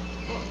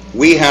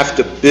 We have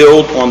to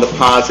build on the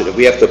positive.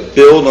 We have to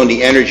build on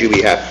the energy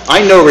we have.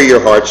 I know where your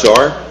hearts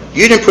are.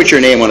 You didn't put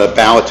your name on a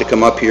ballot to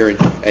come up here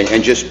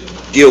and just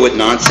deal with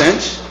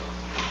nonsense.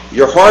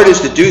 Your heart is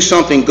to do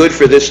something good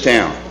for this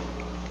town.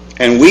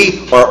 And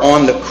we are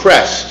on the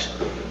crest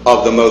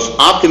of the most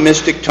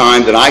optimistic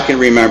time that I can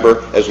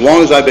remember as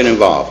long as I've been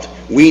involved.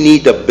 We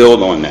need to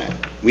build on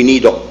that. We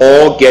need to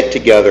all get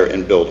together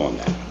and build on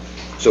that.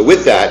 So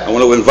with that, I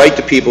want to invite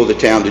the people of the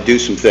town to do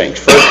some things.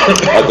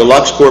 First,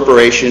 Deluxe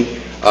Corporation,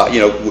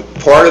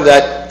 part of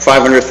that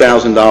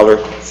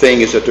 $500,000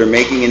 thing is that they're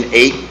making an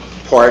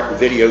 8-part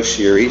video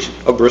series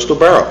of Bristol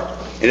Borough.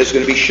 And it's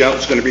going to be shown,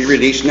 it's going to be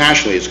released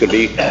nationally. It's going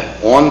to be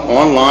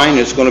online,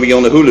 it's going to be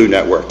on the Hulu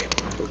network.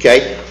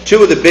 Okay?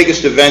 2 of the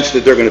biggest events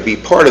that they're going to be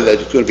part of that,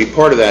 going to be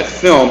part of that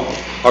film,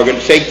 are going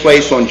to take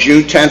place on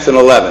June 10th and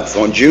 11th.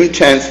 On June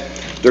 10th,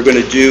 they're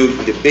going to do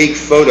the big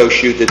photo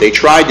shoot that they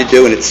tried to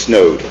do and it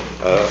snowed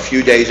a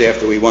few days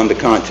after we won the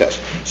contest.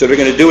 So they're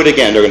going to do it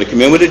again. They're going to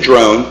come in with a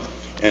drone,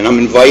 and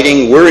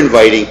we're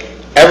inviting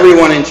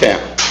everyone in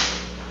town.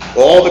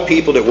 All the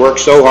people that worked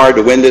so hard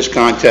to win this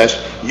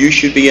contest, you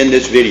should be in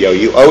this video.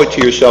 You owe it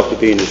to yourself to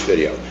be in this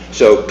video.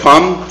 So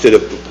come to the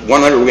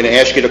 100, we're going to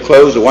ask you to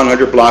close the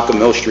 100 block of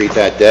Mill Street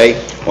that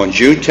day on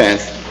June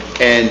 10th,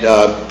 and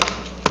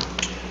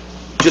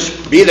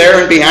just be there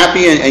and be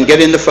happy and get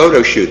in the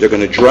photo shoot. They're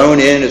going to drone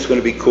in, it's going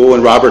to be cool,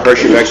 and Robert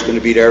Hersheybeck's going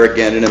to be there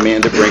again, and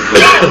Amanda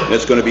Brinkley, and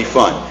it's going to be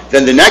fun.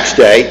 Then the next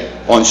day,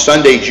 on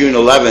Sunday, June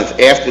 11th,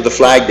 after the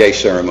Flag Day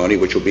ceremony,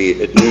 which will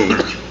be at noon,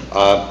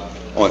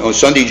 on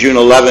Sunday, June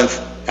 11th,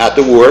 at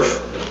the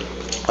Wharf,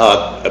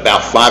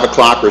 about 5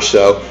 o'clock or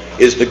so,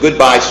 is the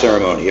goodbye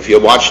ceremony. If you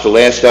watched the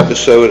last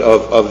episode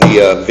of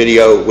the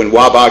video when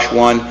Wabash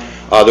won,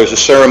 there's a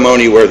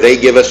ceremony where they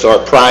give us our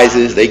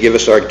prizes, they give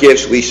us our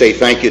gifts, we say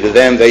thank you to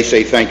them, they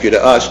say thank you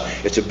to us.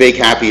 It's a big,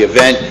 happy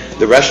event.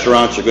 The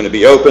restaurants are going to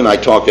be open. I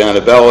talked to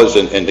Annabella's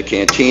and the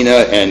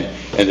Cantina and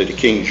the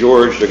King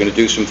George. They're going to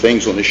do some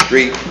things on the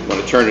street. We're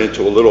going to turn it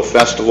into a little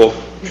festival.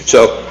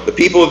 So the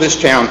people of this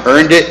town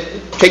earned it.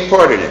 Take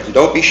part in it, and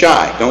don't be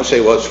shy. Don't say,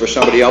 well, it's for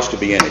somebody else to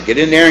be in it. Get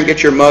in there and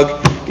get your mug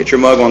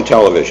on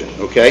television,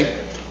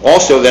 okay?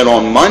 Also, then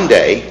on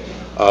Monday,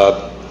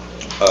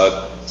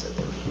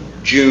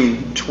 June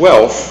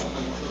 12th,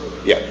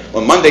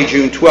 On Monday,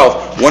 June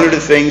 12th, one of the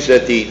things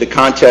that the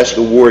contest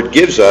award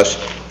gives us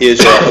is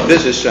a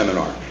business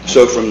seminar.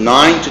 So from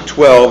 9 to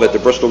 12 at the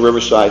Bristol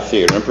Riverside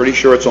Theater, I'm pretty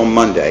sure it's on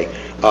Monday,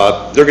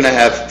 they're going to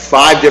have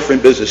 5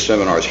 different business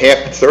seminars,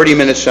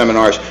 30-minute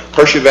seminars.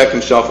 Hershevek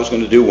himself is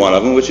going to do one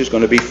of them, which is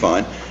going to be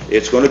fun.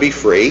 It's going to be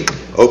free,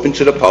 open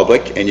to the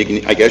public, and you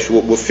can, I guess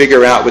we'll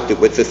figure out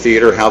with the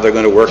theater how they're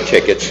going to work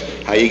tickets,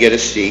 how you get a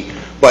seat.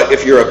 But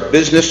if you're a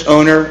business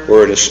owner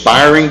or an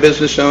aspiring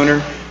business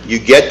owner, you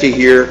get to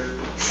hear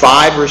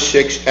 5 or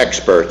 6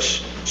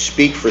 experts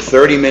speak for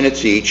 30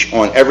 minutes each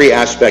on every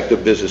aspect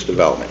of business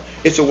development.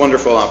 It's a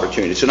wonderful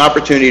opportunity. It's an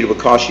opportunity that would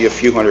cost you a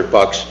few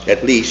 $100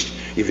 at least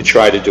if you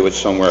try to do it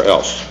somewhere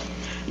else.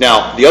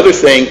 Now, the other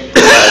thing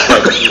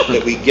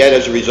that we get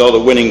as a result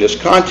of winning this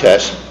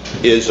contest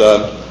is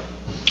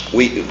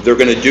they're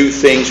going to do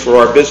things for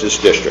our business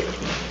district.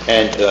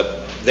 And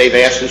they've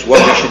asked us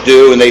what we should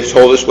do, and they've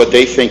told us what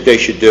they think they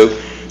should do.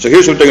 So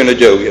here's what they're going to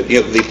do.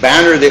 The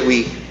banner that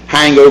we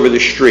hang over the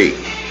street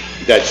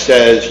that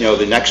says,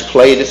 the next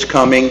play that's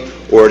coming,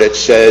 or that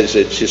says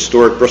it's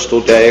Historic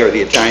Bristol Day or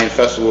the Italian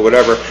Festival or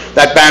whatever,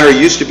 that banner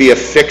used to be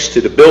affixed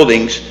to the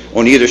buildings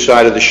on either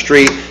side of the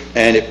street,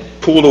 and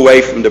it pulled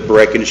away from the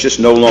brick, and it's just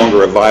no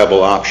longer a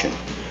viable option.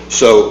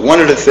 So one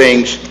of the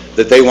things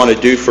that they want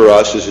to do for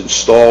us is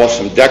install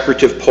some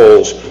decorative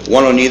poles,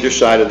 one on either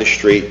side of the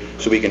street,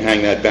 so we can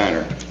hang that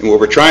banner. And what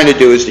we're trying to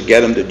do is to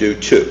get them to do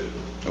 2,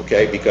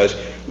 okay? Because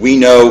we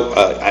know,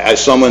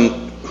 as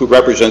someone who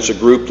represents a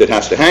group that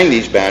has to hang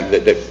these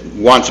banners, that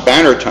wants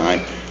banner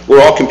time, we're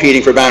all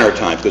competing for banner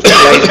time, because the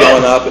play's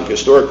going up, and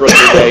Historic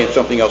Bristol Day, and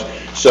something else.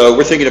 So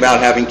we're thinking about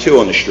having 2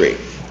 on the street,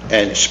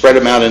 and spread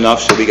them out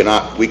enough so we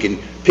can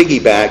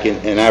piggyback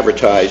and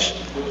advertise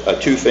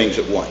 2 things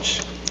at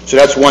once. So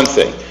that's one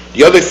thing.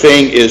 The other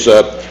thing is,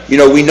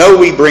 we know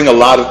we bring a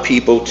lot of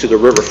people to the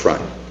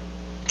riverfront.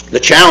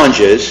 The challenge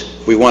is,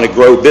 if we want to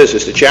grow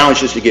business, the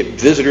challenge is to get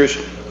visitors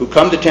who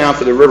come to town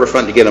for the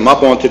riverfront, to get them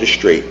up onto the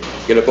street,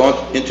 get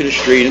up into the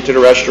street, into the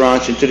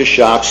restaurants, into the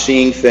shops,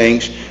 seeing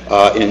things,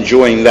 and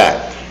enjoying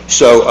that.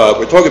 So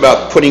we're talking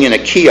about putting in a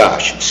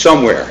kiosk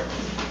somewhere,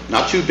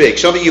 not too big,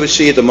 something you would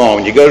see at the mall.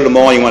 When you go to the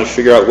mall, you want to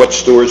figure out what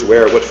store's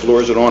where, what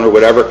floor is it on, or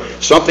whatever,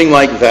 something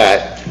like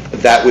that.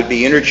 That would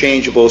be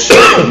interchangeable, so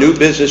if a new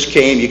business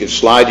came, you could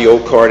slide the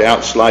old card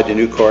out, slide the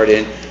new card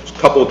in, a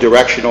couple of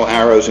directional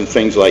arrows and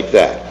things like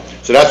that.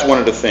 So that's one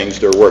of the things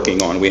they're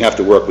working on. We have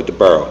to work with the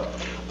borough.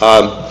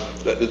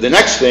 The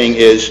next thing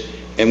is,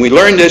 and we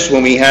learned this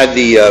when we had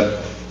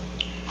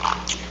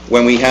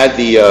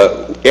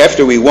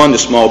after we won the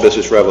small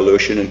business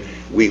revolution, and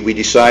we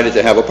decided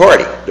to have a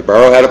party. The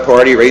borough had a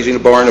party, Raising the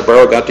Bar, and the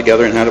borough got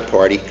together and had a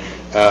party.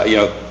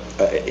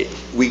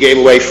 We gave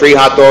away free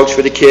hot dogs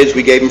for the kids,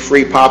 we gave them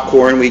free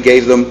popcorn, we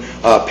gave them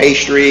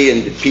pastry,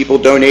 and people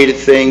donated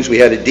things. We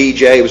had a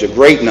DJ. It was a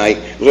great night.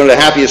 It was one of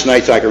the happiest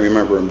nights I can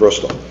remember in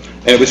Bristol.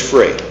 And it was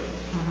free.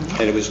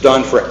 And it was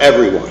done for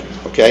everyone,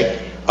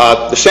 okay?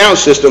 The sound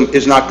system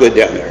is not good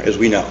down there, as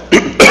we know.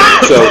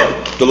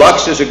 So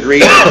Deluxe has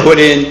agreed to put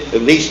in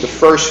at least the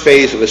first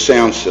phase of a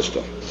sound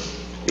system.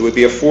 It would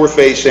be a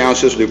 4-phase sound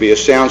system. There would be a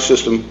sound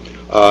system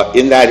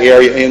in that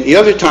area. And the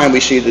other time we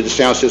see that the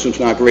sound system's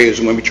not great is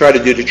when we try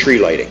to do the tree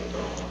lighting.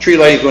 Tree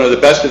lighting is one of the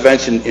best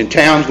events in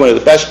town.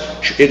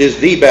 It is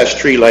the best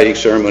tree lighting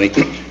ceremony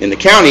in the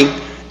county,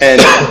 and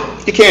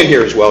you can't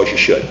hear as well as you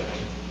should.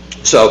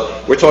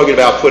 So we're talking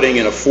about putting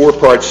in a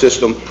 4-part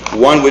system.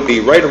 One would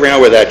be right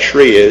around where that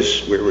tree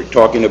is. We're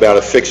talking about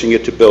affixing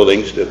it to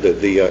buildings,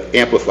 the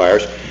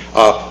amplifiers.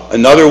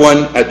 Another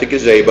one at the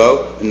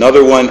gazebo,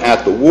 another one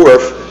at the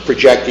wharf,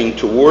 projecting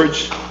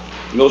towards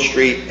Mill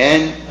Street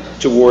and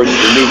towards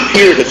the new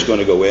pier that's going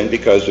to go in,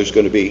 because it's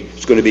going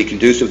to be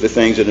conducive to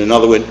things, and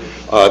another one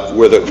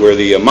where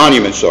the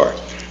monuments are.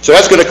 So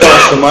that's going to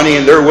cost some money,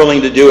 and they're willing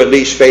to do at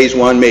least phase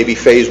 1, maybe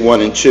phase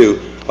 1 and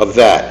 2 of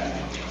that.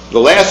 The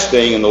last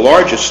thing, and the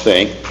largest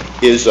thing,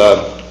 is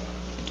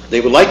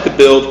they would like to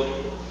build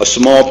a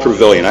small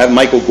pavilion. I have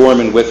Michael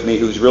Gorman with me,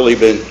 who's really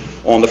been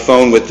on the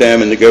phone with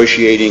them and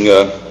negotiating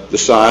the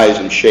size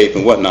and shape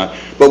and whatnot.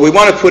 But we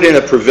want to put in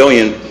a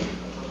pavilion.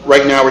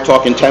 Right now, we're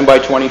talking 10 by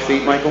 20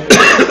 feet, Michael?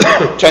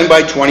 10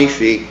 by 20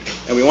 feet,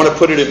 and we want to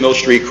put it at Mill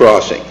Street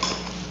Crossing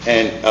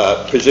and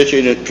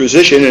position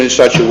it in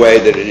such a way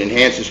that it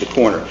enhances the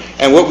corner.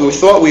 And what we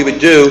thought we would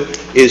do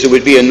is it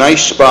would be a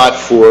nice spot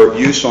for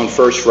use on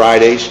First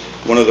Fridays.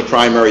 One of the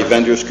primary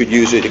vendors could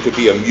use it. It could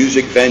be a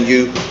music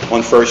venue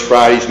on First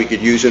Fridays. We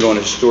could use it on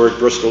Historic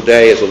Bristol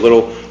Day as a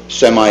little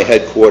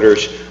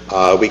semi-headquarters.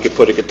 We could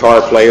put a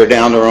guitar player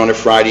down there on a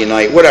Friday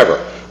night,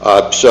 whatever.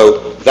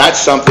 So that's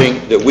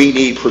something that we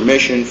need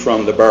permission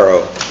from the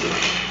borough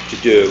to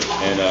do,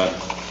 and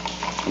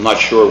I'm not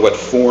sure what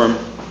form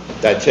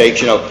that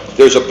takes.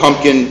 There's a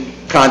pumpkin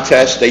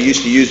contest. They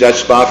used to use that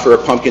spot for a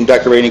pumpkin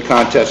decorating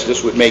contest.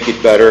 This would make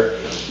it better.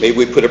 Maybe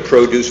we put a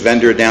produce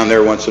vendor down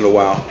there once in a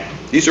while.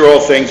 These are all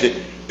things that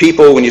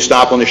people, when you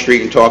stop on the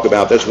street and talk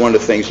about, that's one of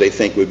the things they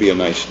think would be a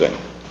nice thing.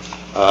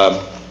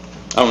 I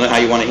don't know how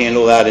you want to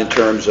handle that in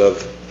terms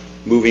of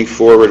moving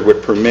forward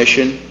with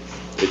permission.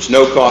 It's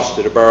no cost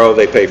to the borough,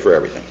 they pay for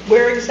everything.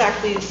 Where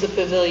exactly is the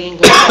pavilion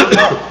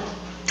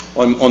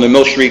going? On the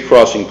Mill Street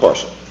crossing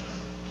parcel.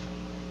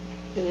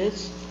 It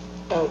is?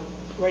 Oh,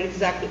 right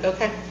exactly,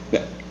 okay.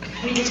 Yeah.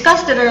 We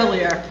discussed it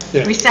earlier.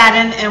 Yeah. We sat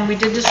in and we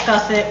did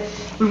discuss it.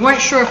 We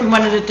weren't sure if we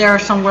wanted it there or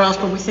somewhere else,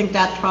 but we think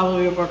that's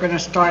probably where we're going to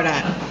start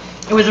at.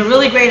 It was a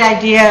really great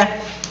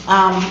idea.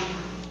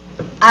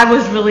 I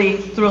was really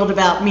thrilled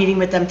about meeting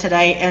with them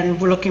today, and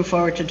we're looking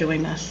forward to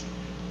doing this.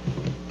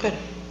 Good.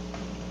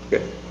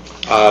 Good.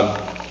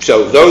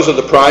 So those are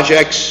the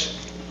projects.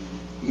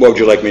 What would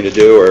you like me to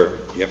do, or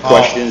you have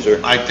questions,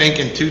 or? I think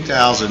in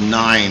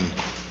 2009,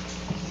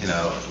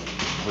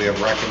 we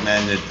have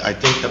recommended, I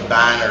think the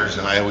banners,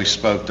 and I always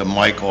spoke to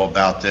Michael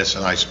about this,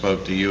 and I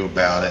spoke to you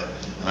about it,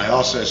 and I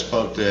also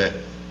spoke to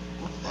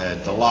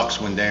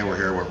Deluxe when they were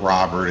here with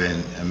Robert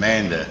and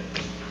Amanda,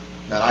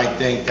 that I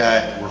think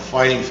that we're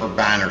fighting for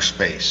banner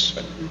space.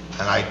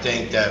 And I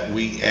think that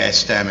we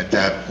asked them at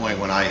that point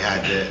when I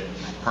had the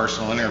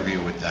personal interview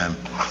with them,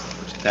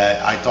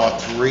 that I thought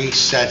 3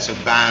 sets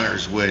of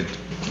banners would,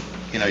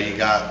 you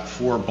got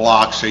 4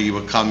 blocks, so you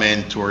would come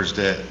in towards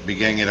the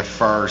beginning of the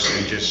first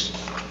and just,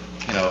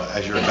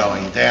 as you're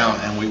going down.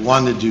 And we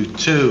wanted to do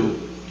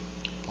 2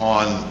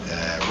 on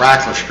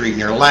Ratcliffe Street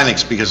near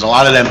Lenox, because a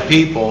lot of them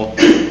people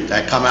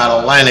that come out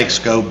of Lenox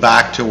go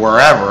back to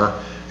wherever,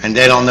 and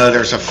they don't know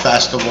there's a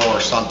festival or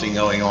something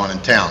going on in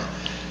town.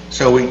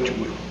 So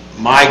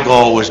my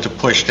goal was to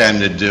push them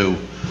to do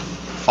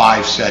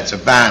 5 sets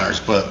of banners,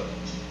 but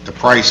the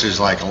price is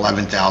like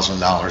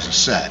 $11,000 a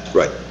set.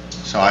 Right.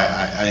 So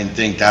I didn't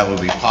think that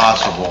would be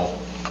possible.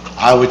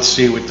 I would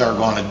see what they're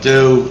going to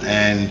do,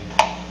 and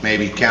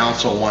maybe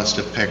council wants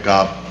to pick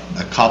up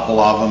a couple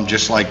of them,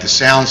 just like the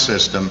sound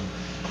system.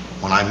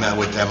 When I met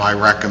with them, I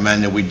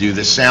recommended we do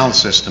the sound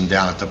system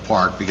down at the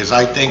park, because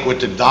I think with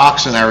the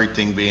docks and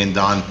everything being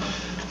done,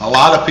 a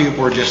lot of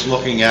people are just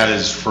looking at it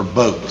as for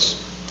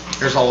boats.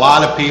 There's a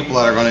lot of people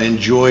that are going to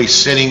enjoy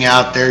sitting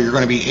out there. You're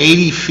going to be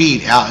 80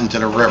 feet out into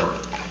the river.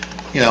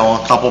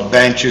 A couple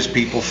benches,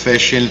 people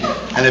fishing,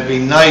 and it'd be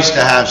nice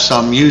to have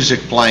some music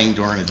playing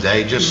during the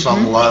day, just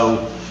some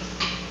low,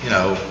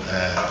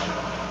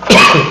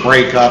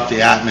 break up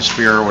the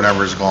atmosphere or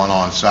whatever is going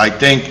on. So I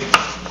think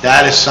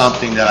that is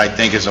something that I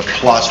think is a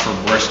plus for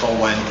Bristol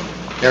when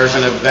there's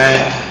an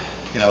event,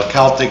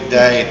 Celtic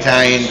Day,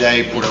 Italian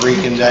Day, Puerto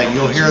Rican Day,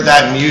 you'll hear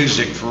that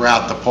music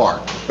throughout the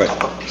park. Right.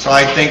 So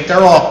I think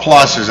they're all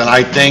pluses, and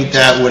I think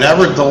that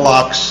whatever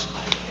Deluxe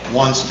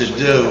wants to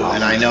do,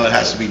 and I know it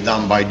has to be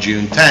done by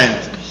June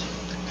 10th,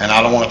 and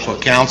I don't want to put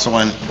council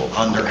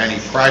under any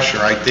pressure,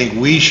 I think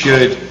we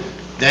should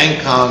then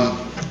come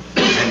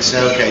and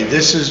say, okay,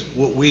 this is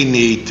what we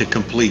need to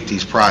complete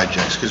these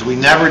projects, because we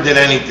never did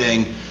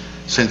anything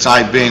since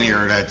I've been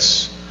here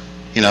that's,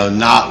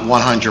 not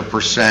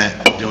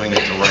 100% doing it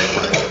the right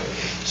way.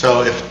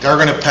 So if they're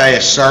going to pay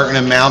a certain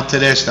amount to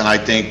this, then I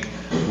think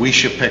we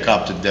should pick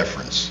up the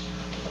difference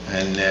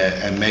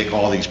and make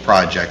all these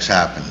projects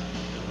happen.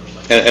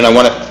 And I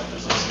want to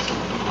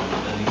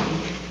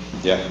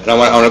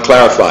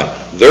clarify,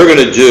 they're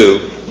going to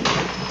do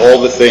all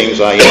the things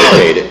I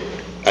indicated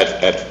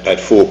at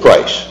full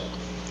price.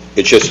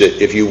 It's just that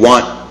if you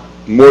want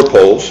more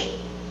poles,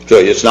 so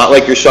it's not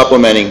like you're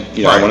supplementing,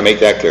 I want to make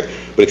that clear.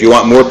 But if you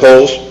want more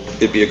poles,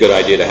 it'd be a good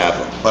idea to have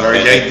them. But are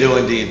they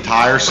doing the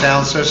entire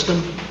sound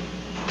system?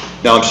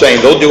 Now, I'm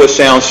saying they'll do a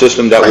sound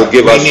system that will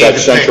give us that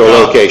central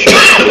location.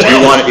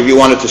 If you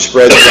wanted to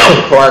spread throughout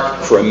the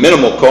park for a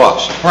minimal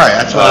cost. Right,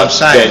 that's what I'm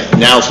saying. Then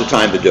now's the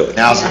time to do it.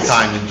 Now's the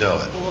time to do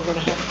it. Well, we're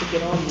going to have to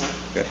get on that.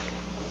 Okay.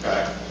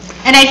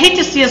 And I'd hate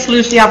to see us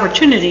lose the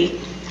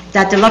opportunity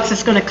that Deluxe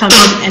is going to come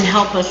in and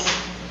help us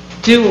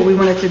do what we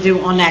wanted to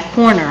do on that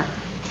corner.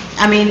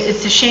 I mean,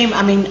 it's a shame.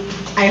 I mean,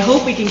 I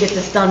hope we can get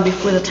this done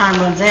before the time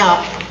runs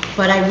out,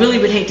 but I really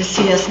would hate to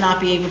see us not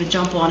be able to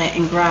jump on it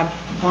and grab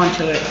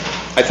onto it.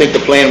 I think the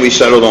plan we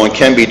settled on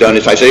can be done.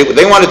 As I say,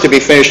 they want it to be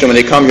finished, and when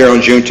they come here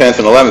on June 10th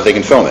and 11th, they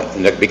can film it,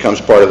 and that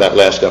becomes part of that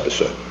last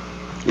episode,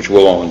 which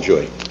we'll all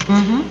enjoy.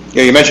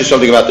 You mentioned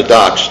something about the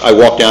docks. I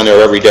walk down there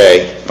every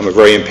day. I'm a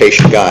very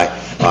impatient guy,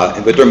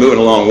 but they're moving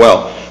along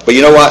well. But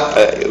you know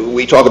what?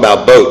 We talk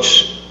about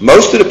boats.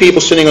 Most of the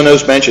people sitting on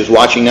those benches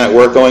watching that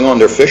work going on,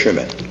 they're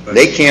fishermen.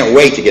 They can't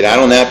wait to get out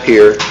on that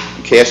pier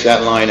and cast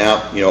that line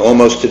out,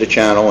 almost to the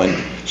channel, and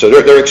so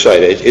they're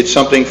excited. It's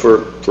something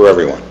for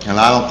everyone. And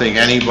I don't think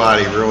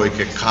anybody really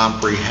could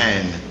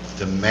comprehend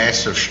the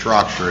massive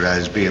structure that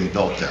is being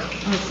built there.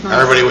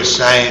 Everybody was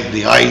saying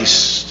the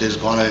ice is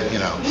going to,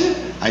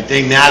 I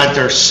think now that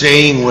they're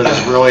seeing what is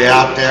really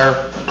out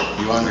there,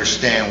 you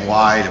understand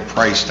why the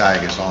price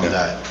tag is on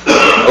that.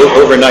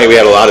 Overnight, we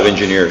had a lot of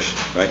engineers,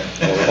 right?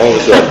 All of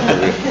a sudden.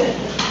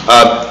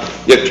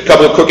 A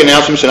couple of quick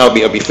announcements, and I'll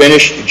be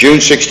finished. June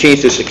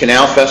 16th is the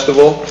Canal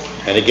Festival,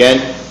 and again,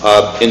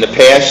 in the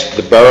past,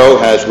 the borough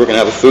we're going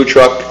to have a food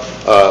truck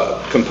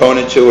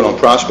component to it on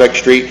Prospect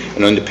Street,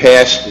 and in the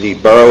past, the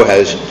borough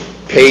has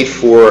paid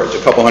for, it's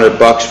a couple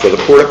 $100 for the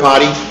porta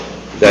potty.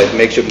 That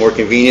makes it more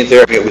convenient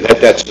there.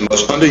 That's the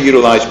most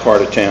underutilized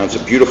part of town. It's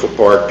a beautiful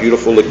park,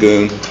 beautiful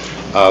lagoon.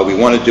 We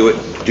want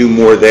to do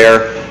more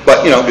there,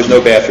 but, there's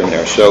no bathroom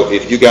there. So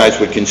if you guys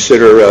would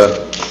consider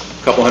a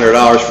couple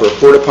 $100 for a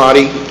porta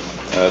potty,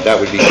 that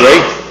would be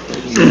great.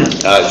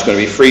 It's going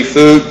to be free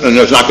food.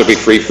 No, it's not going to be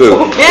free food.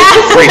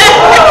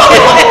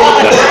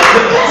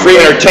 Free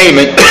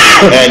entertainment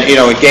and,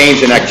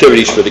 games and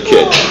activities for the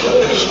kids.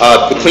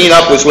 The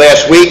cleanup was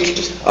last week.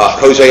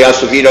 Jose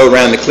Acevedo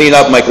ran the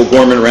cleanup, Michael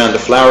Gorman ran the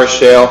flower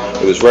sale.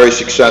 It was very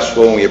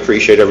successful, and we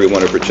appreciate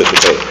everyone who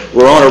participated.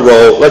 We're on a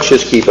roll. Let's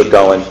just keep it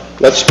going.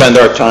 Let's spend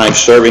our time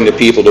serving the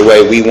people the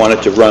way we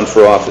wanted to run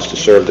for office, to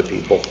serve the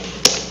people.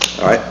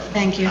 All right?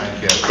 Thank you.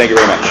 Thank you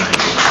very much.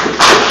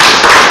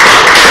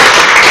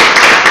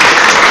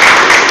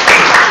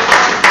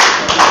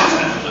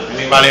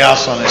 Anybody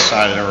else on this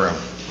side of the room?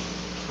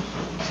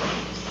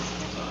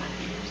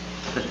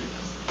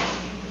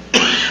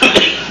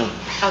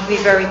 I'll be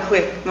very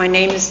quick. My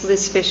name is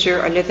Liz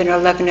Fisher. I live in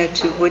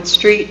 1102 Wood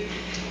Street.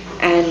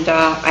 And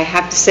I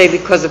have to say,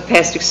 because of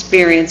past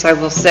experience, I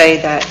will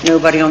say that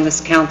nobody on this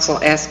council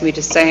asked me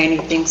to say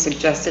anything,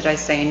 suggested I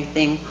say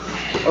anything,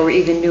 or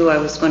even knew I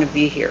was going to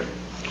be here.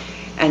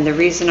 And the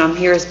reason I'm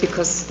here is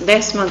because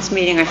last month's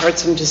meeting I heard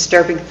some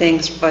disturbing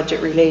things,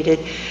 budget-related,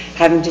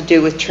 having to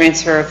do with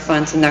transfer of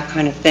funds and that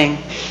kind of thing.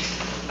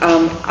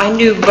 I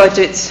knew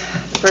budgets.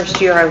 The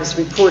first year I was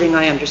reporting,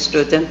 I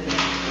understood them,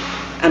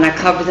 and I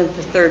covered them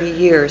for 30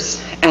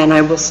 years. And I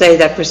will say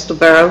that Bristol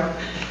Borough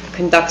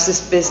conducts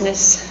this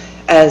business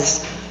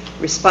as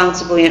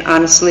responsibly and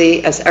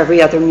honestly as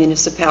every other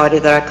municipality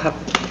that I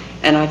covered,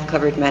 and I've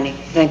covered many.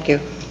 Thank you.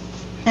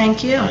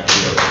 Thank you.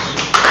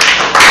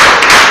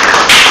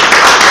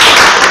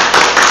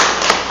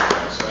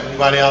 So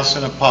anybody else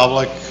in the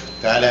public?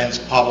 That ends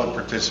public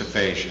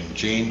participation.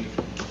 Gene,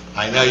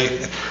 I know you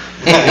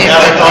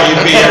never thought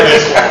you'd be here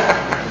this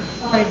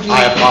long.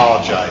 I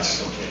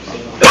apologize.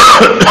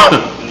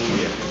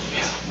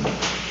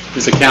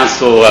 Mr.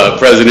 Council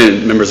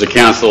President, members of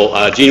Council,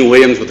 Gene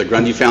Williams with the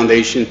Grundy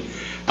Foundation,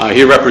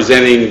 here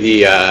representing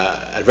the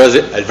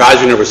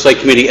Advisory and Oversight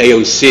Committee,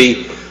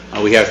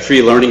 AOC. We have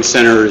 3 learning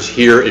centers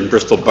here in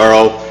Bristol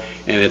Borough,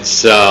 and it's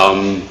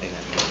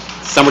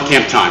summer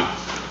camp time.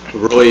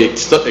 We're really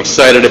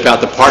excited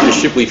about the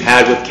partnership we've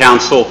had with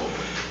Council,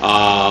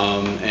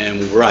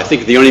 and we're, I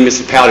think, the only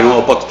municipality in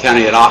all of Bucks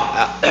County that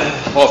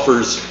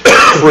offers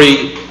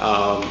free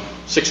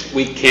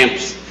 6-week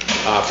camps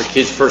for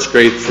kids first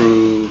grade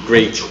through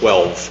grade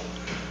 12.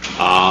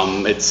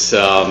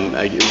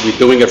 We're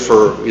doing it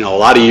for a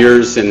lot of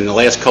years, and in the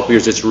last couple of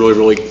years it's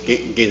really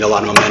gained a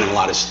lot of momentum, a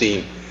lot of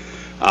steam.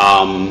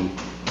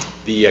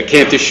 The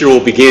camp this year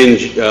will begin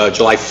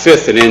July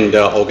 5th and end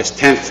August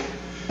 10th,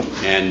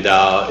 and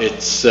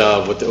it's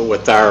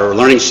with our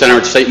Learning Center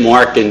at St.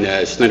 Mark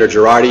and Snyder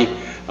Girardi.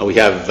 We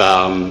have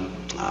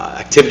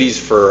activities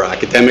for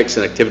academics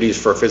and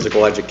activities for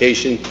physical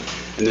education.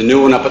 And the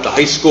new one up at the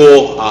high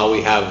school,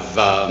 we have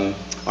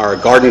our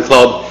garden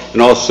club,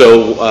 and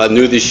also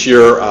new this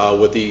year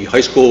with the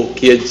high school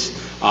kids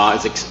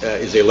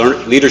is a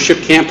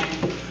leadership camp.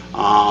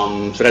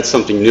 So that's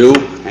something new.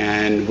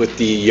 And with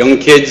the young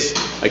kids,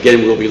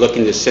 again, we'll be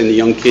looking to send the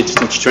young kids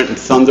to Trenton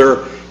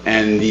Thunder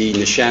and the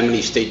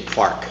Neshaminy State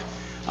Park.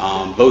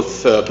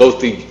 Both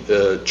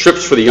the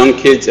trips for the young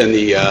kids and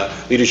the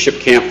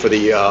leadership camp for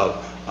the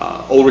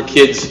older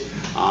kids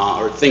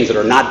are things that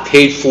are not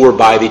paid for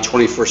by the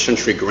 21st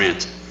Century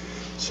Grant.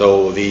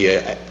 So the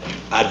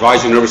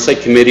Advisory and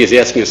Oversight Committee is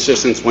asking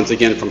assistance once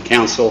again from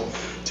Council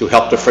to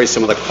help defray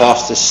some of the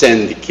costs to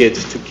send the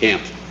kids to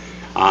camp.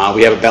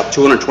 We have about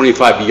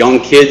 225 young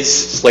kids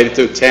slated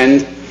to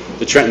attend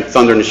the Trenton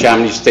Thunder and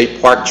Neshaminy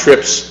State Park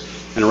trips,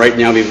 and right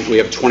now we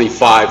have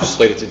 25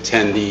 slated to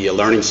attend the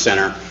Learning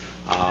Center.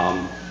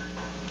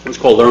 It's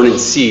called Learn and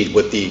Seed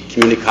with the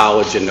Community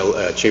College and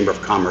the Chamber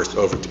of Commerce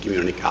over at the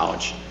Community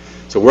College.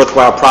 So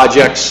worthwhile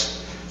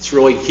projects. It's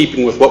really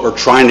keeping with what we're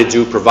trying to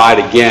do, provide,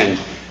 again,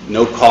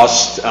 no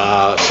cost,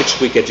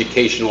 6-week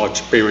educational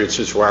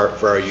experiences for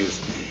our youth.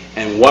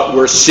 And what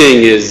we're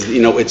seeing is,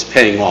 it's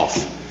paying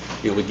off.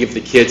 We give the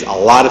kids a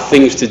lot of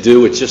things to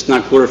do. It's just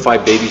not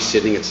glorified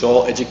babysitting. It's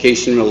all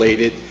education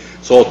related.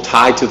 It's all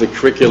tied to the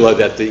curricula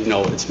that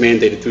it's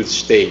mandated through the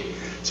state.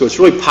 So it's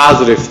really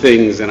positive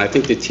things, and I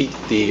think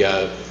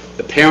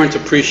the parents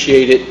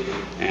appreciate it.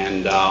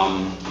 And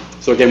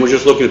so again, we're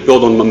just looking to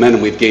build on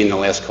momentum we've gained in the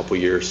last couple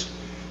of years.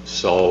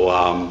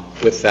 So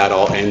with that,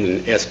 I'll end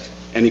and ask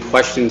any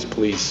questions.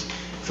 Please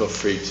feel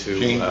free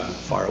to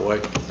fire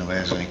away. Nobody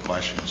has any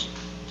questions?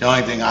 The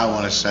only thing I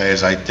want to say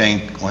is I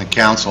think when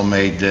Council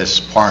made this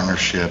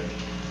partnership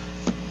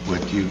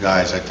with you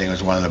guys, I think it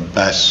was one of the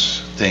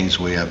best things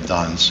we have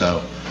done.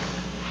 So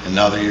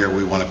another year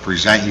we want to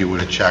present you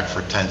with a check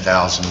for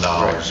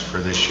 $10,000 for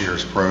this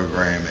year's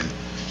program, and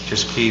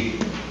just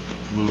keep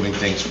moving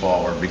things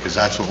forward, because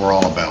that's what we're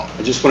all about.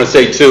 I just want to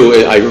say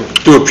too, I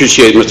do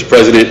appreciate, Mr.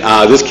 President,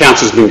 this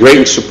council has been great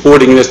in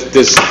supporting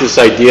this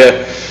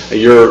idea.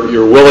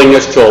 Your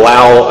willingness to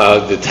allow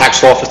the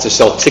tax office to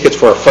sell tickets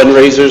for our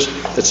fundraisers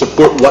that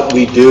support what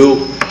we do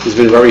has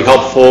been very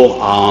helpful.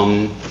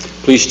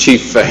 Police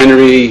Chief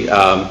Henry,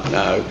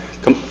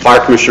 Fire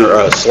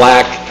Commissioner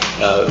Slack,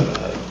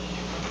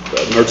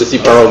 Emergency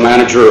Borough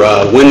Manager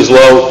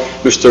Winslow,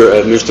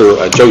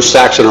 Mr. Joe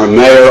Saxon, our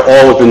mayor,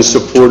 all have been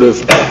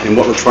supportive in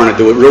what we're trying to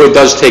do. It really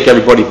does take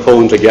everybody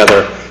pulling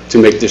together to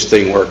make this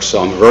thing work,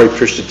 so I'm very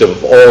appreciative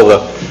of all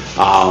the,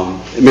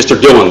 Mr.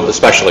 Dillon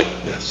especially,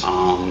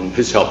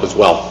 his help as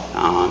well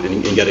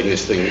in getting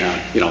this thing,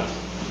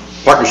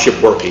 partnership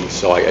working.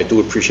 So I do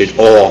appreciate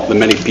all the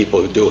many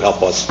people who do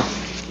help us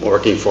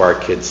working for our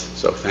kids,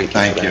 so thank you.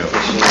 Thank you.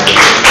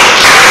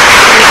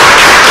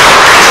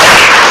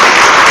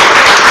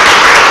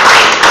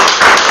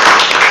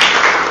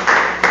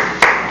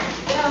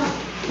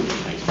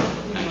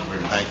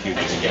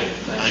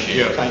 Thank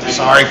you. Thank you.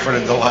 Sorry for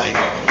the delay. I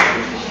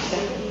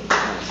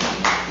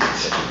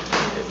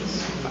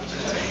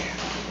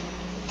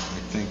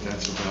think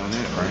that's about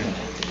it, right?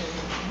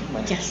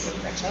 Yes.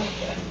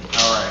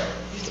 All right.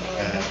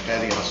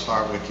 Eddie, I'll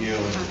start with you.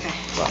 Okay.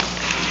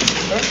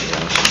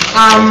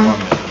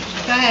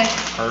 Go ahead.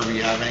 Herbie,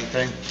 you have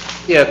anything?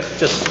 Yeah,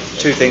 just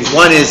two things.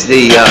 One is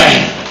the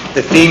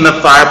FEMA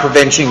Fire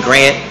Prevention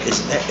Grant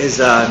is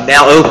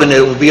now open.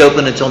 It will be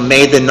open until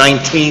May the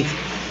 19th.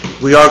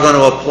 We are going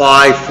to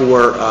apply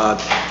for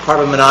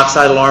carbon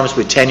monoxide alarms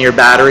with 10-year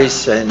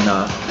batteries, and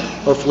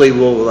hopefully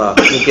we'll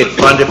get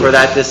funded for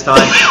that this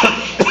time.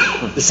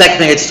 The second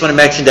thing, I just want to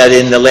mention that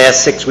in the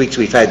last 6 weeks,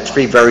 we've had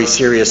 3 very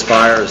serious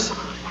fires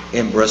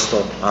in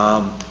Bristol.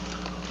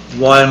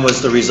 One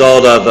was the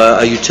result of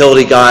a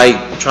utility guy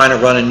trying to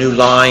run a new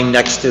line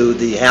next to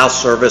the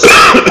house service,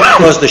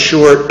 caused a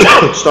short,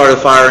 started a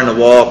fire in the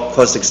wall,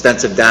 caused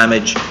extensive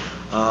damage.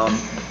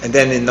 And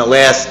then in the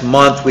last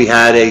month, we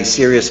had a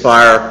serious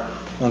fire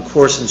on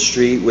Corson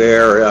Street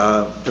where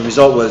the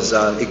result was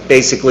it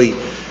basically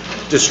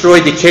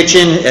destroyed the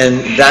kitchen,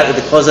 and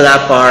the cause of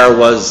that fire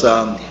was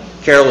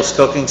careless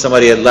cooking.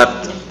 Somebody had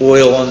left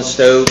oil on the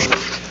stove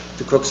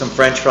to cook some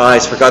French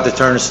fries, forgot to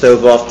turn the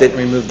stove off, didn't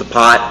remove the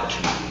pot.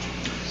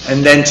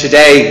 And then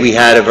today, we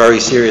had a very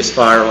serious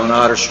fire on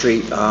Otter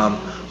Street,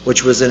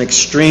 which was an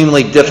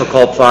extremely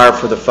difficult fire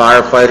for the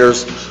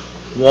firefighters.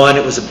 One,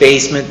 it was a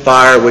basement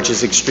fire, which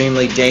is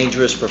extremely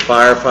dangerous for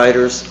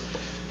firefighters.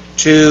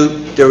 Two,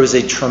 there was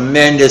a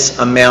tremendous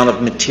amount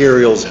of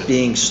materials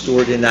being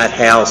stored in that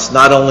house,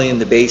 not only in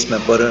the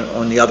basement, but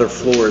on the other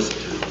floors,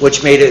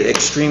 which made it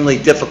extremely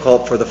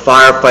difficult for the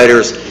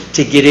firefighters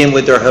to get in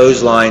with their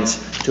hose lines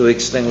to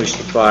extinguish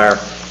the fire.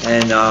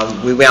 And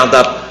we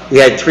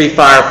had 3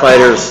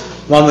 firefighters.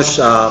 One was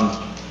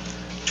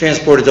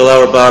transported to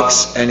Lower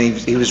Bucks, and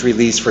he was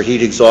released for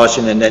heat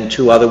exhaustion, and then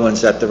 2 other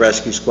ones that the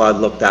rescue squad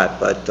looked at.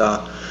 But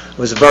it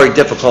was a very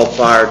difficult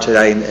fire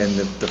today, and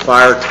the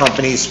fire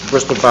companies,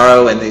 Bristol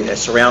Borough, and the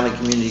surrounding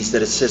communities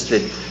that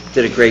assisted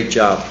did a great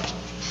job.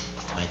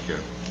 Thank you.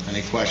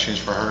 Any questions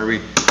for Herbie?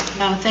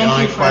 No, thank you. The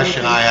only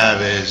question I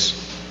have is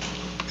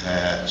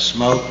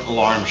smoke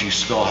alarms you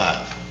still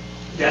have.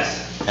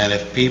 Yes. And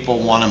if people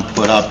want them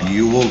put up,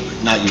 you will,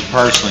 not you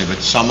personally,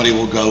 but somebody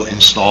will go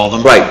install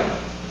them? Right.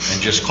 And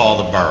just call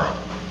the borough?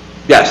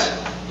 Yes.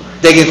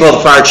 They can call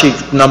the fire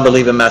chief number,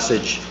 leave a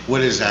message.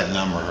 What is that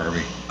number,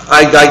 Herbie?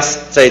 I'd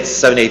say it's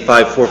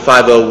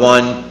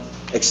 785-4501,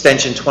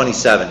 extension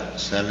 27.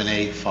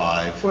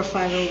 785-4501,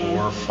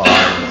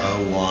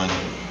 4501.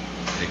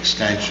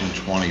 extension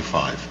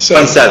 25.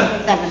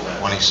 27.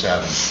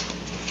 27.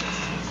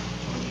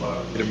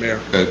 The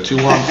mayor. Go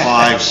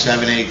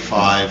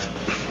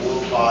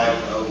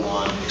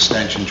 215-785-4501,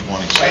 extension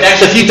 27.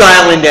 Actually, if you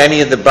dial into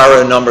any of the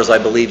borough numbers, I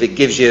believe, it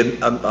gives you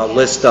a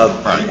list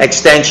of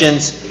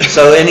extensions.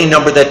 So any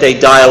number that they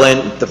dial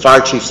in, the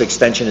fire chief's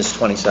extension is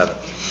 27.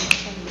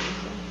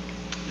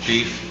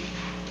 Chief?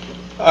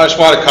 I just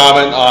want to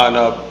comment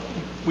on,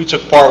 we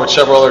took part with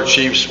several other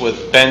chiefs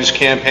with Ben's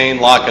campaign,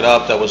 Lock It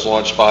Up, that was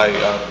launched by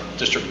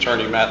District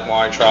Attorney Matt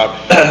Weintraub.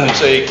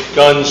 It's a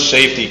gun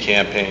safety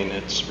campaign.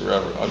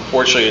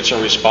 Unfortunately, it's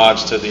in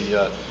response to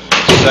the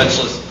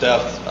senseless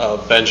death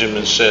of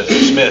Benjamin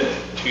Smith,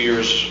 2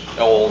 years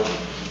old,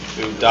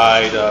 who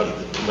died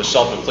from a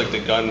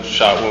self-inflicted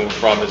gunshot wound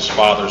from his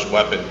father's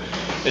weapon.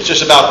 It's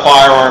just about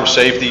firearm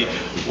safety.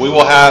 We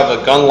will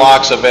have gun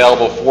locks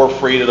available for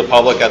free to the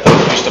public at the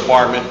police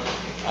department.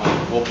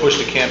 We'll push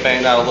the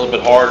campaign out a little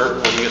bit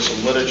harder when we get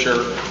some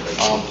literature.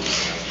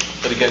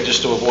 But again,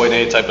 just to avoid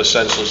any type of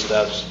senseless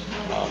deaths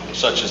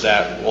such as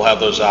that, we'll have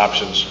those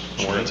options,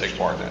 and we're going to take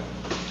part in that.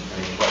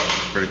 Any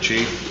questions for the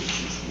chief?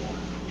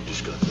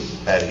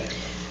 Patty?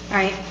 All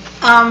right.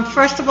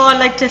 First of all, I'd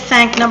like to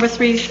thank Number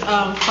 3's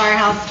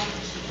Firehouse.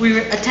 We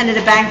attended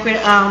a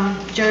banquet.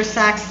 Joe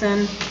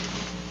Saxon,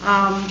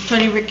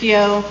 Tony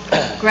Riccio,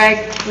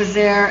 Greg was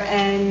there,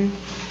 and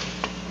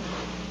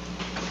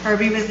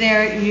Herbie was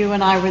there. You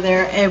and I were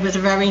there. It was a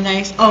very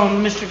nice,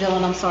 Mr.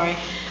 Dillon, I'm sorry.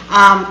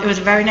 It was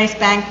a very nice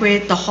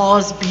banquet. The hall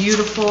is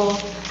beautiful.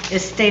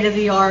 It's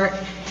state-of-the-art.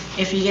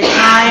 If you get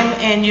time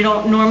and you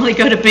don't normally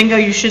go to bingo,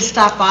 you should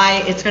stop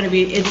by.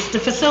 The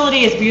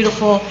facility is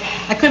beautiful.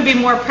 I couldn't be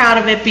more proud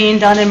of it being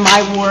done in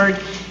my ward,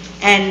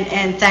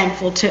 and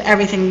thankful to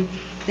everything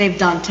they've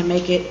done to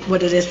make it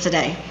what it is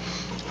today.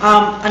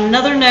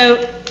 Another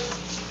note,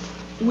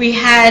 we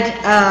had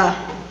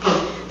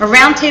a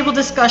roundtable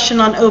discussion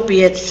on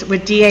opiates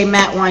with DA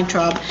Matt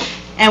Weintraub,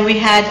 and we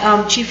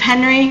had Chief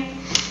Henry,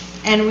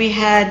 and we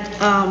had,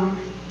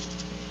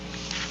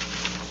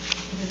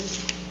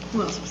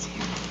 who else was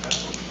here?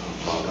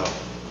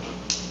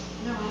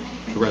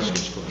 The rescue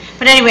squad.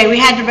 But anyway, we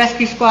had the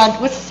rescue squad,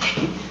 what's his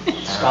name?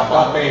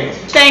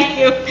 Thank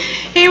you.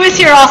 He was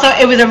here also.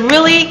 It was a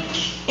really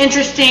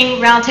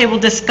interesting roundtable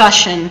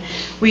discussion.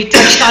 We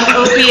touched on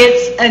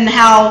opiates and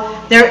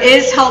how there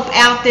is help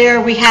out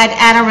there. We had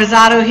Anna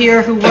Rosado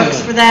here who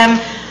works for them.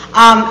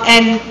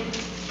 And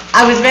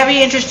I was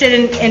very interested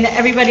in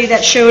everybody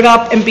that showed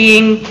up and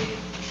being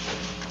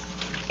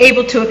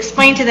able to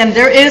explain to them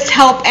there is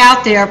help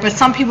out there, but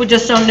some people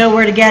just don't know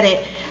where to get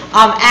it.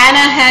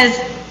 Anna has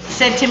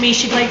said to me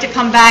she'd like to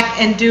come back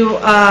and do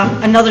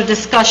another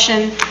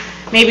discussion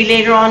maybe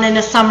later on in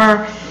the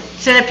summer,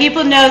 so that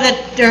people know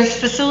that there's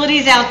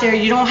facilities out there.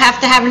 You don't have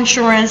to have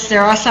insurance.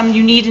 There are some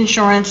you need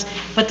insurance,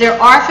 but there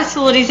are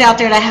facilities out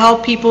there that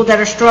help people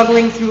that are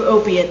struggling through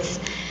opiates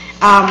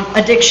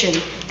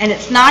addiction. And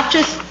it's not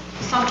just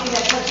something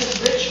that touches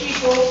rich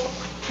people,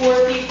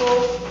 poor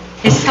people.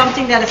 It's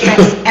something that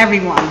affects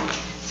everyone.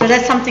 So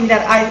that's something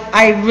that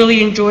I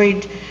really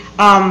enjoyed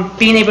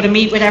being able to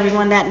meet with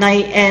everyone that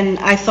night, and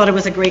I thought it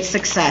was a great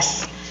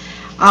success.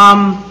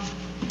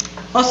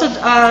 Also,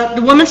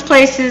 the Women's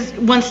Place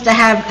wants to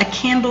have a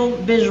candle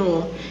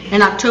visual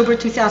in October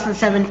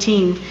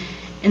 2017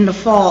 in the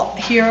fall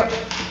here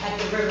at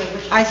the river,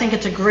 which I think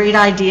it's a great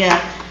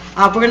idea.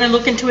 We're going to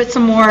look into it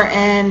some more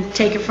and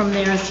take it from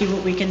there and see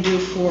what we can do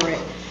for it.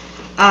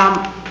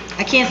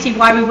 I can't see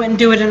why we wouldn't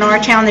do it in our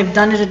town. They've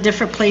done it at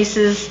different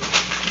places,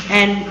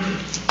 and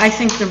I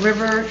think the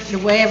river, the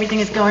way everything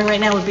is going right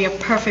now, would be a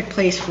perfect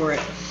place for it.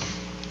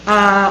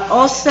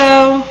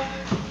 Also,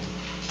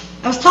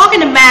 I was talking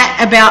to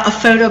Matt about a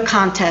photo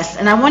contest,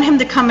 and I want him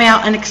to come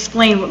out and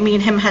explain what me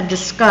and him had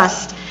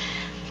discussed,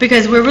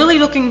 because we're really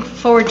looking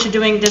forward to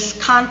doing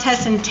this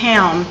contest in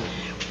town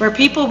where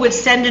people would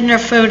send in their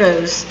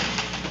photos.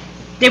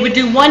 They would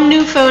do one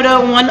new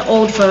photo, one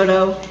old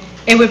photo.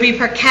 It would be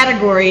per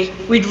category.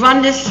 We'd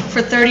run this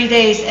for 30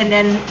 days and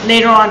then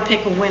later on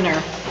pick a winner.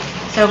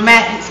 So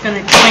Matt is going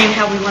to explain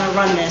how we want to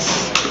run this.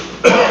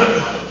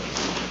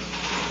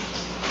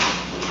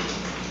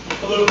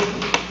 Hello.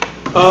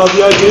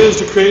 The idea is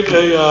to create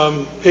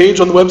a page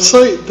on the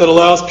website that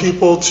allows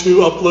people to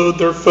upload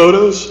their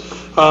photos.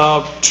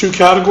 2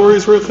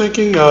 categories we're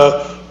thinking,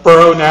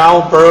 Borough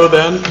Now, Borough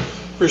Then.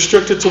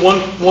 Restricted to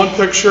one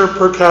picture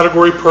per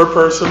category per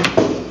person.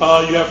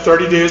 You have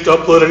 30 days to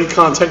upload any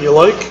content you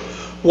like.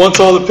 Once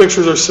all the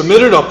pictures are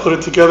submitted, I'll put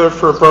it together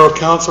for Borough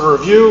Council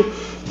review.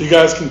 You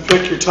guys can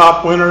pick your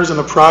top winners and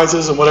the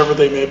prizes and whatever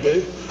they may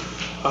be.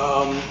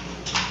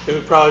 It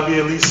would probably be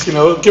at least, give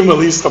them at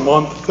least a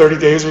month, 30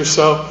 days or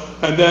so.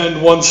 And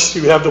then once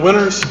you have the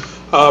winners,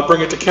 bring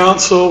it to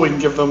council. We can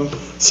give them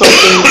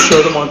something,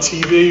 show them on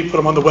TV, put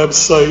them on the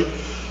website.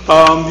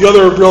 The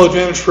other real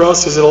advantage for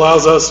us is it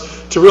allows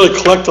us to really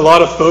collect a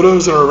lot of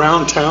photos that are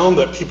around town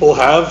that people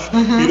have,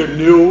 either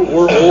new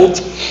or old,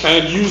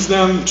 and use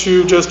them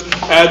to just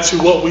add to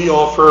what we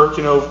offer,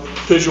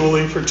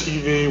 visually for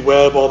TV,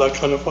 web, all that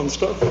kind of fun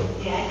stuff.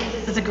 Yeah, I think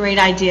this is a great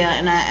idea,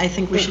 and I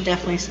think we should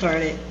definitely start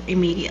it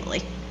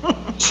immediately.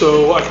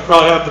 So I could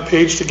probably have the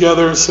page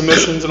together,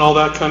 submissions and all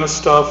that kind of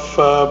stuff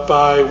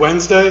by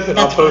Wednesday, and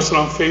I'll post it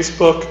on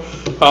Facebook.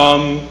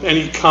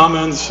 Any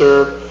comments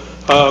or,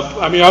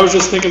 I was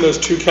just thinking there's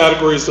 2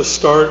 categories to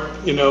start.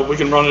 We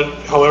can run it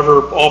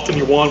however often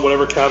you want,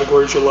 whatever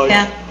categories you like.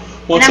 Yeah.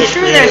 Once And I'm I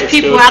sure create there's it, it's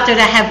people good. out there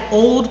that have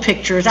old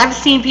pictures. I've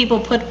seen people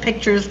put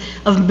pictures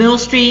of Mill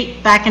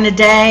Street back in the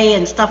day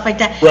and stuff like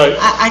that. Right.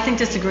 I think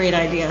that's a great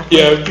idea.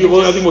 Yeah, I think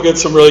we'll get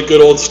some really good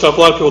old stuff. A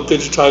lot of people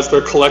digitize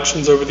their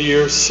collections over the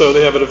years, so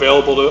they have it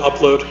available to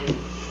upload.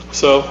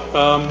 So,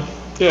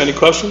 yeah, any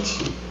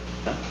questions?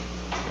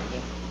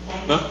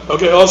 No?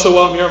 Okay, also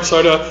while I'm here, I'm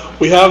sorry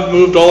we have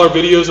moved all our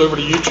videos over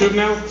to YouTube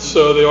now,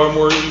 so they are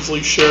more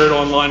easily shared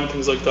online and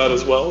things like that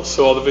as well.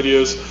 So all the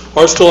videos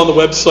are still on the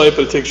website,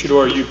 but it takes you to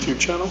our YouTube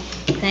channel.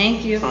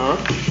 Thank you.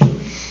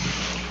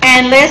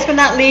 And last but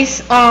not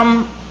least,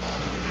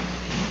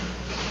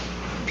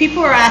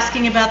 people are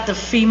asking about the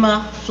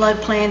FEMA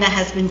floodplain that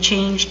has been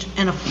changed,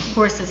 and of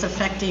course it's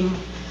affecting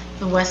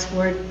the West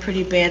Ward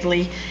pretty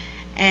badly.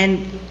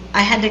 And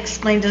I had to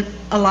explain to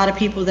a lot of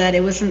people that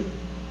it wasn't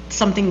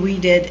something we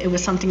did, it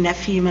was something that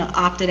FEMA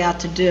opted out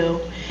to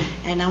do.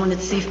 And I wanted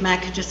to see if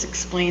Matt could just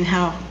explain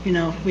how,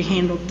 we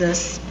handled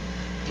this.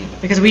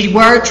 Because we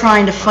were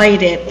trying to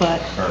fight it, but...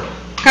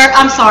 Kurt,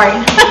 I'm sorry.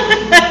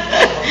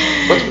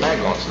 What's Matt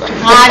going to say?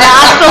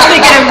 I'm still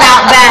thinking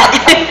about that.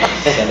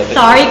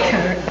 Sorry,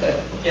 Kurt.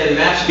 Yeah, the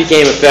maps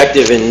became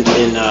effective in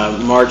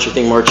March, I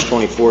think March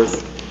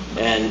 24th,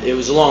 and it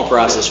was a long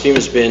process.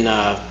 FEMA's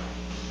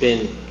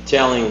been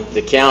telling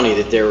the county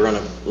that they were going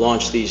to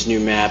launch these new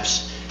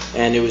maps,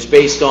 and it was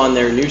based on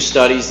their new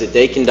studies that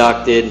they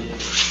conducted,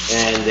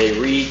 and they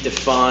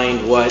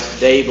redefined what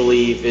they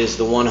believe is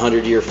the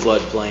 100-year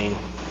floodplain.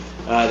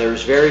 There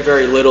was very,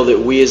 very little that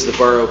we as the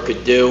borough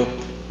could do.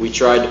 We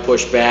tried to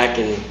push back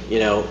and,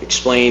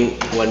 explain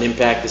what an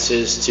impact this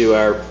is to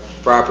our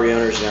property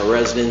owners and our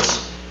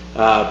residents,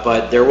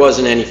 but there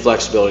wasn't any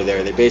flexibility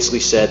there. They basically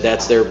said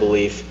that's their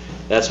belief,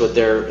 that's what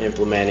they're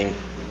implementing.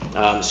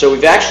 So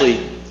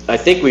I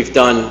think we've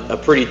done a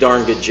pretty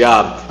darn good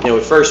job.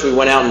 At first we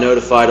went out and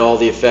notified all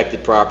the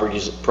affected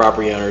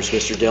property owners.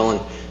 Mr.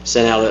 Dillon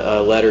sent out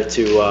a letter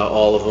to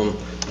all of them.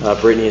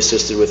 Brittany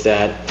assisted with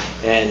that.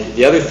 And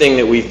the other thing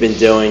that we've been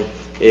doing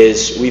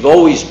is we've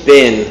always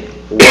been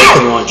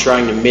working on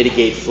trying to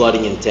mitigate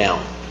flooding in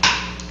town.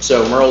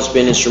 So Merle's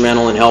been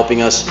instrumental in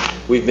helping us.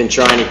 We've been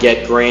trying to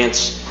get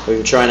grants. We've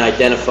been trying to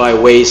identify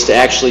ways to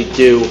actually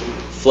do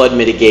flood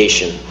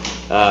mitigation.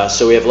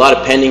 So we have a lot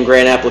of pending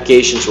grant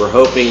applications. We're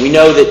hoping, we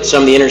know that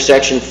some of the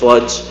intersections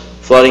flood,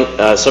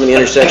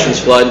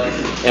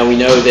 and we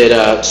know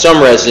that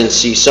some residents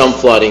see some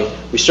flooding.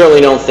 We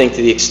certainly don't think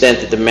to the extent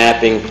that the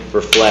mapping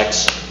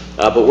reflects,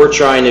 but we're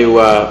trying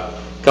to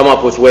come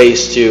up with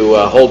ways to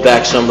hold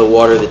back some of the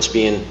water that's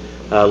being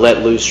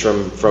let loose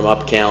from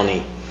up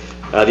county.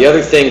 The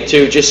other thing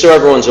too, just so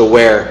everyone's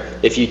aware,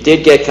 if you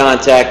did get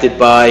contacted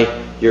by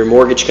your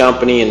mortgage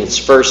company and it's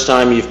the first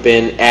time you've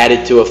been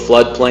added to a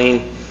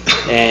floodplain,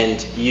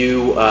 and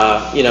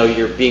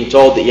you're being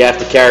told that you have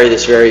to carry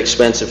this very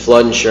expensive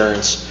flood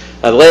insurance,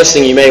 the last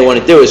thing you may want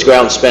to do is go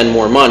out and spend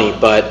more money,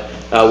 but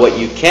what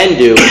you can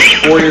do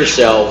for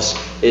yourselves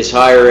is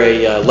hire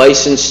a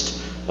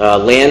licensed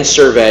land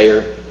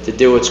surveyor to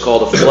do what's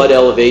called a flood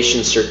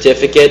elevation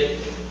certificate.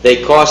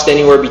 They cost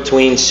anywhere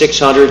between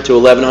 $600 to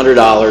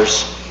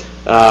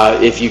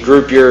 $1,100. If you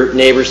group your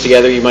neighbors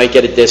together, you might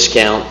get a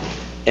discount.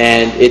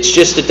 And it's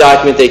just a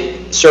document.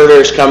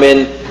 Surveyors come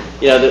in.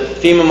 The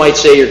FEMA might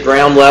say your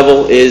ground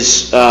level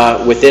is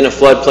within a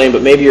floodplain,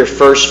 but maybe your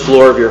first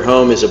floor of your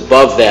home is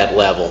above that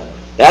level.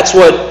 That's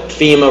what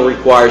FEMA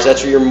requires.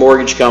 That's what your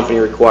mortgage company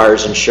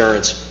requires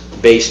insurance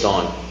based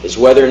on, is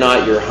whether or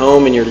not your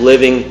home and your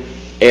living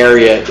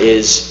area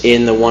is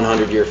in the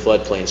 100-year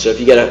floodplain. So if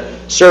you get a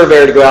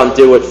surveyor to go out and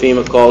do what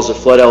FEMA calls a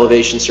flood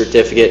elevation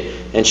certificate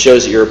and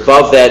shows that you're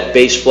above that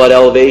base flood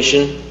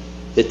elevation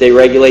that they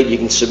regulate, you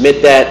can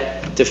submit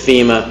that to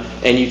FEMA,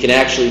 and you can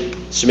actually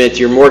submit to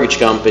your mortgage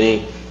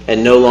company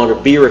and no longer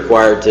be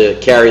required to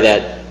carry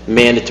that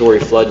mandatory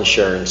flood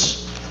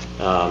insurance.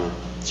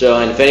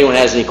 And if anyone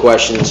has any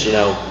questions,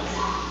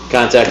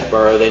 contact the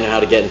borough. They know how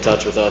to get in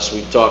touch with us.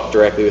 We talk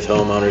directly with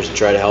homeowners and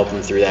try to help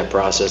them through that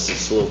process.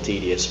 It's a little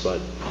tedious,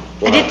 but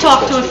I did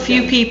talk to a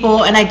few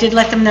people, and I did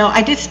let them know.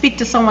 I did speak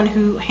to someone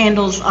who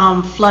handles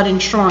flood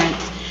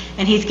insurance,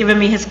 and he's given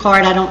me his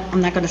card.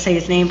 I'm not going to say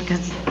his name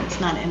because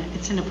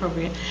it's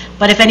inappropriate.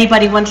 But if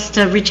anybody wants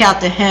to reach out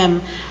to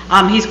him,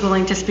 he's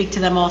willing to speak to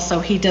them also.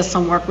 He does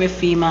some work with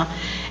FEMA.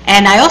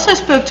 And I also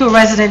spoke to a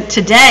resident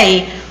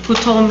today who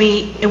told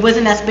me it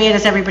wasn't as bad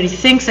as everybody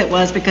thinks it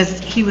was because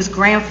he was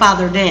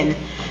grandfathered in.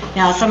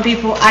 Now, some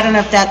people, I don't know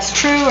if that's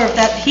true or if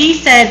that, he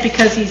said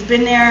because he's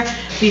been there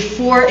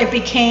before it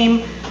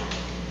became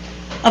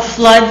a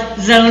flood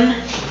zone,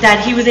 that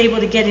he was able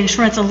to get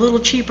insurance a little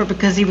cheaper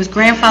because he was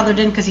grandfathered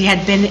in because he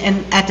had been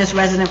at this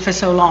resident for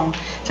so long.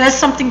 So that's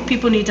something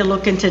people need to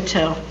look into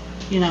too,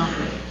 Well,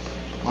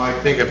 I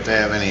think if they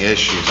have any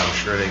issues, I'm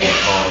sure they can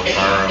call the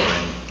borough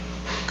and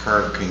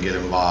Kirk can get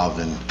involved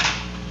and,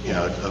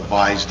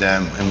 advise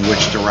them in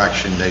which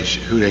direction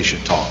who they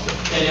should talk to.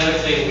 And the other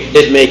thing, we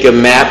did make a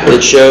map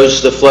that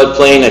shows the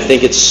floodplain. I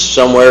think it's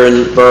somewhere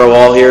in Borough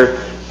Hall here.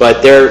 But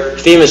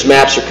FEMA's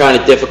maps are kind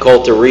of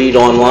difficult to read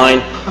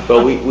online,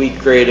 but we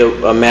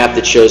created a map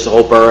that shows the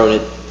whole borough,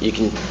 and you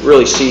can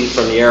really see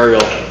from the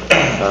aerial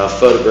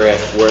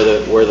photograph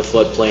where the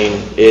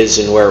floodplain is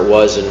and where it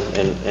was,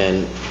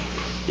 and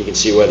you can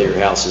see whether your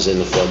house is in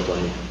the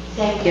floodplain.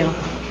 Thank you.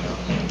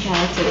 Yeah,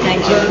 that's it.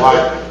 Thank you.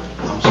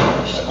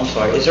 I'm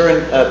sorry. Is there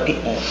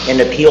an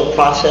appeal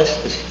process?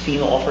 Does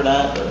FEMA offer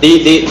that?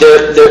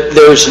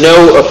 There's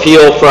no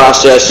appeal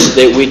process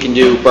that we can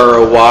do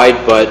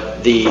borough-wide,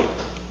 but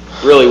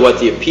really what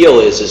the appeal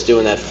is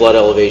doing that flood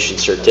elevation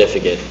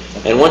certificate.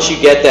 And once you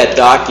get that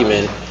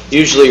document,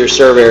 usually your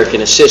surveyor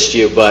can assist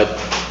you, but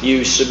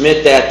you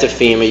submit that to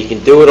FEMA. You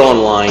can do it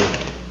online,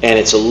 and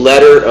it's a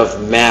letter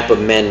of map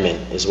amendment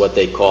is what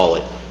they call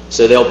it.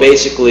 So they'll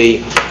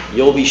basically,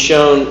 your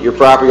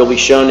property will be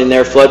shown in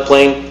their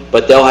floodplain,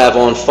 but they'll have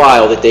on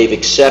file that they've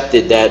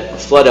accepted that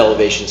flood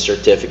elevation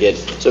certificate.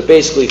 So it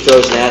basically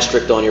throws an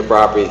asterisk on your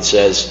property that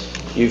says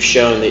you've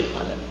shown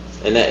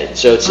that,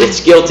 so it's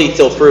guilty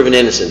till proven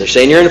innocent. They're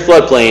saying you're in a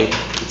floodplain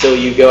until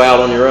you go out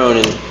on your own,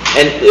 and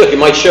look, it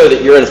might show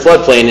that you're in a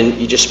floodplain and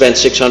you just spent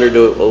 $600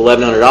 to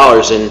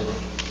 $1,100 and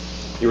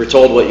you were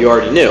told what you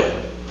already knew.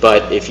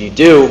 But if you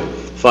do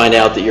find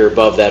out that you're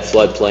above that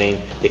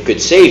floodplain, it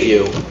could save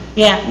you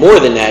more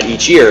than that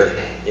each year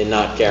in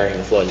not carrying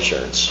the flood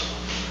insurance.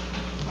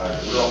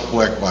 Real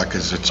quick,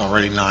 because it's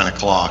already 9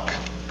 o'clock.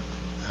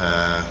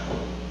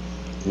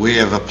 We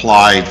have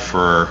applied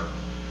for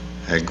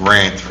a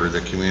grant for the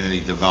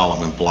Community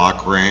Development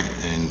Block Grant,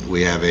 and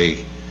we have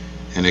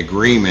an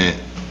agreement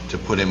to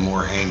put in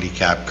more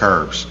handicap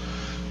curbs.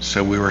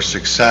 So we were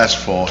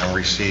successful in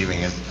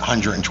receiving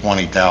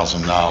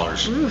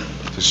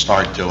 $120,000 to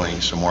start doing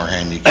some more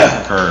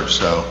handicap curbs.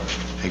 So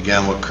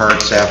again, with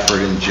Kurt's effort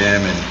and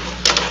Jim and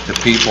the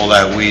people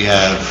that we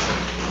have,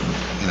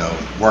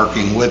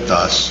 working with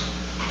us,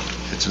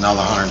 it's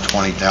another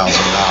 $120,000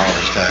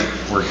 that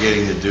we're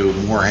getting to do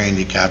more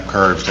handicap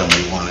curbs than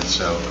we wanted.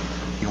 So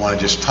you want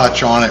to just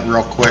touch on it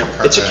real quick?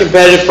 It's a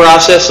competitive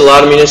process. A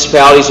lot of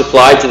municipalities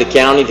apply to the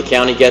county. The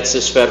county gets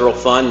this federal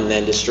fund and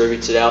then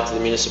distributes it out to the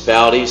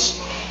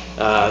municipalities.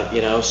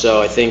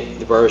 So I think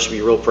the borough should be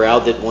real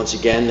proud that once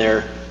again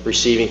they're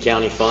receiving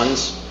county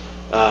funds.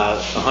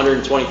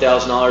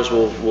 $120,000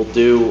 will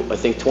do, I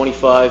think,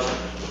 25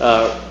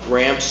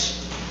 ramps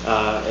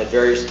at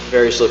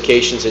various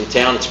locations in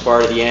town. It's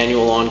part of the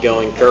annual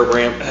ongoing curb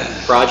ramp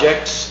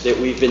projects that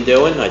we've been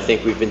doing. I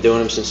think we've been doing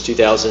them since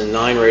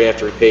 2009, right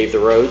after we paved the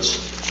roads.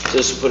 So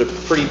this will put a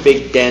pretty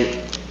big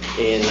dent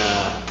in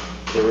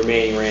the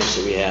remaining ramps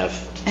that we have.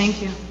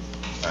 Thank you.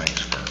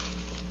 Thanks.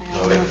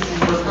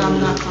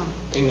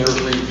 In their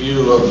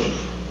review of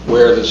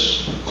where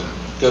this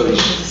goes,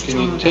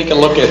 can you take a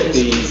look at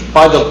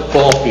by the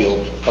ball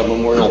field,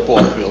 Memorial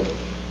Ball Field?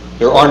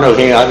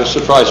 I was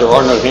surprised there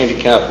are no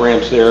handicap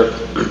ramps there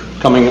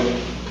coming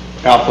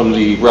out from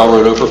the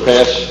railroad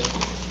overpass.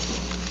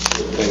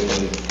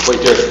 And right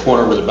there at the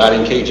corner where the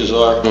batting cages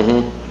are.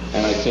 And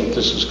I think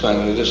this is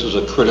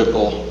a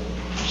critical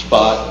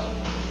spot.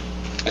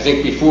 I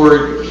think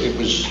before it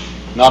was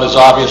not as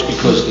obvious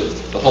because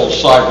the whole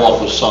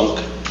sidewalk was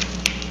sunk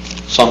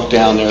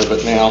down there,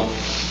 but now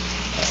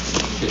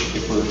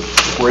if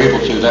we're able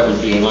to, that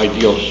would be an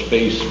ideal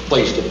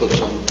place to put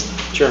some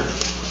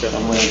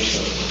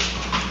ramps.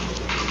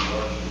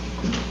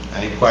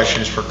 Any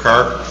questions for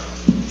Kurt?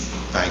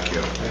 Thank you.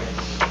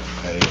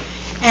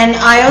 And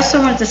I also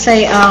wanted to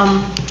say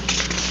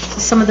to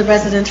some of the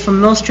residents from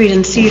Mill Street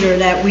and Cedar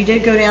that we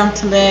did go down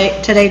today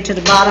to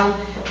the bottom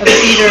of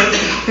Cedar,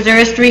 because there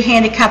is 3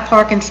 handicap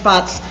parking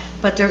spots,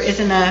 but there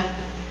isn't a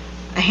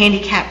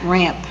handicap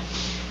ramp.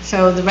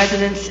 So the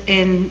residents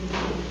in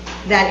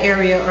that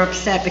area are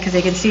upset because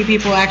they can see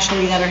people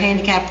actually that are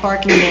handicapped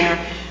parking there,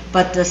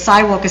 but the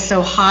sidewalk is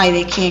so high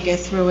they can't get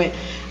through it.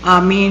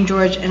 Me and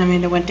George and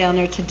Amanda went down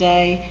there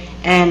today,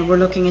 and we're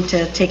looking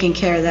into taking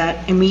care of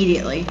that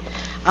immediately.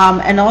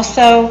 And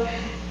also,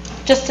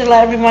 just to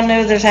let everyone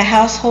know, there's a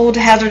household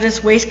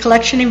hazardous waste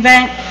collection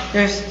event.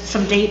 There's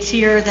some dates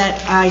here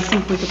that I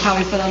think we could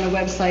probably put on the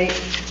website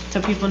so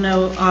people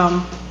know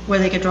where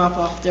they could drop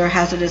off their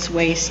hazardous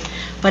waste.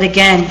 But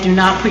again, do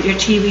not put your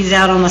TVs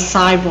out on the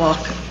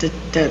sidewalk, the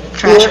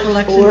trash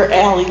collection. Or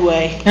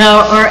alleyway.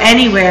 No, or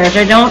anywhere.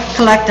 They don't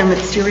collect them.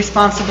 It's your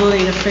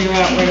responsibility to figure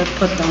out where to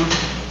put them.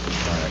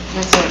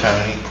 That's it.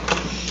 Tony?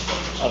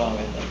 I don't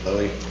get that.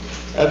 Louis?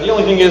 The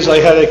only thing is, I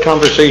had a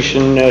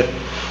conversation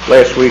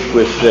last week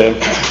with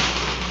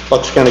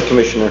Bucks County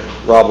Commissioner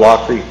Rob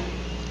Lockery,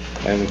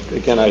 and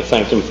again, I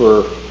thanked him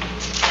for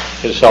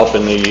his help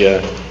in the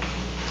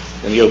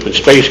open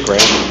space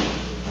grant.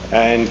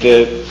 And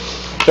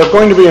they're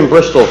going to be in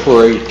Bristol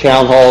for a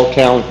town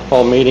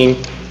hall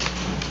meeting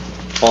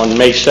on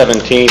May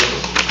 17th,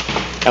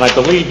 and I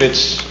believe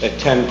it's at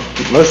 10.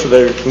 Most of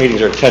their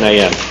meetings are at 10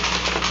 a.m.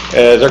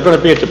 They're going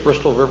to be at the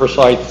Bristol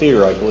Riverside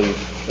Theater, I believe.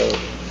 So,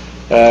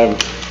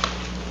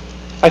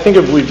 I think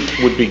it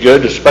would be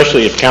good,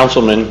 especially if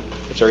councilmen,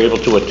 if they're able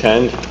to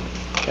attend.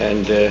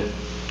 And the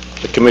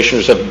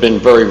commissioners have been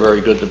very,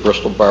 very good to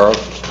Bristol Borough.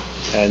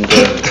 And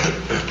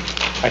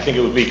I think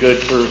it would be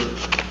good for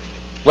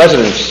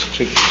residents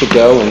to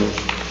go and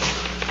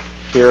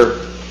hear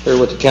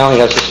what the county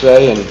has to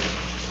say. And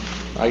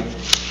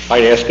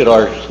I ask that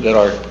our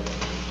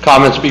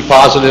comments be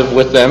positive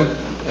with them,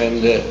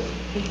 and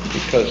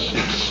because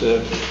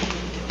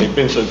they've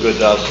been so good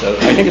to us. So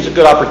I think it's a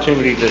good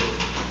opportunity to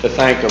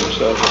thank them.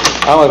 So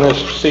I'm going to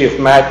see if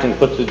Matt can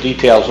put the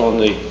details on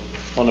the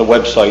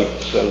website.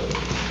 So,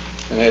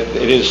 and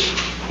it is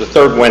the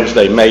third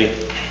Wednesday, May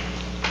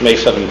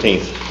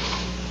 17th.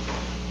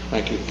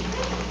 Thank you.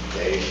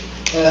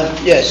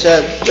 Yes,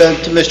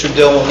 to Mr.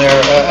 Dillon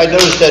there, I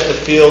noticed that the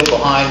field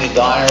behind the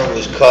diner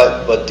was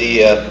cut, but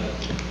the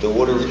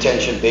water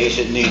retention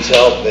basin needs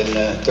help,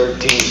 and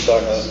 13 is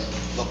starting to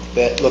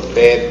look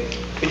bad.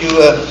 Could you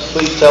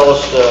please tell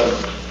us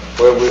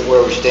where we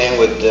stand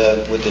with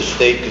the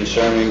state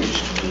concerning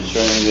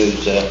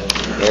those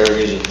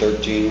areas of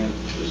 13?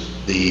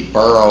 The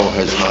borough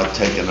has not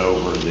taken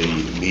over the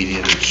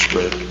median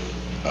strip,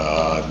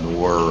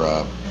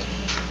 nor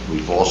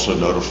we've also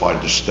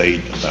notified the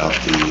state about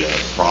the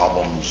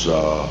problems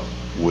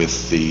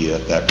with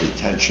that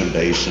retention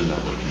basin,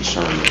 that we're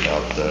concerned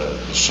about the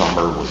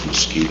summer with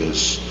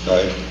mosquitoes.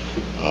 Right.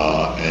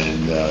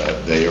 And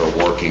they are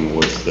working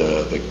with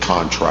the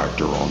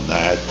contractor on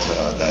that.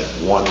 That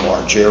one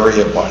large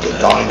area by the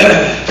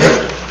diner,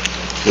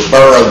 the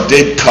borough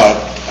did cut,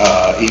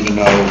 even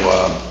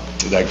though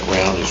that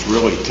ground is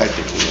really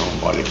technically owned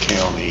by the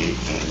county,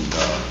 and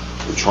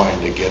we're trying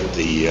to get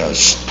the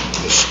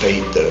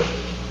state to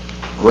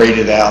grade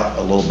it out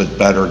a little bit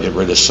better, get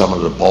rid of some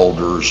of the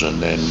boulders,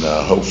 and then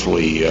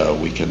hopefully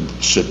we can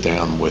sit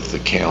down with the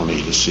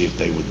county to see if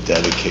they would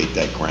dedicate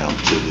that ground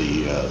to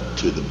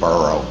the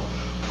borough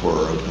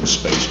for open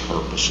space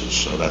purposes.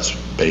 So that's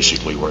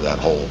basically where that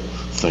whole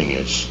thing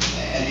is.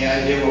 Any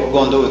idea what we're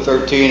going to do with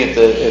 13 if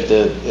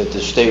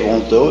the state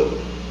won't do it?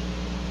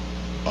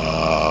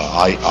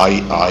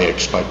 I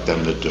expect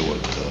them to do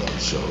it,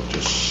 so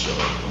just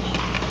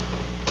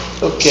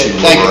Okay, see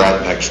where thank we're you.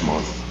 at next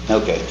month.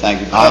 Okay, thank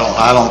you.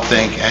 I don't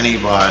think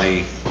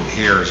anybody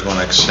here is going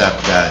to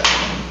accept that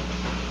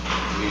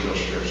legal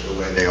strips the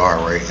way they are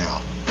right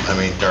now. I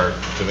mean,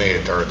 to me,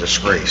 they're a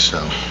disgrace,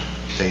 so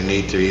they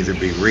need to either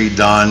be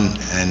redone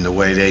and the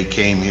way they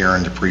came here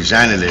and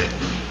presented it,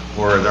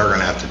 or they're going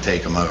to have to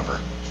take them over.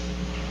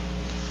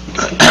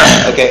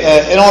 Okay,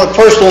 and on a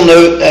personal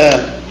note,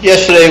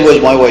 yesterday was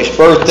my wife's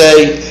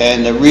birthday,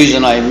 and the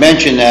reason I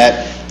mention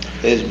that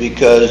is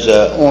because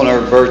on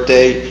her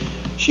birthday,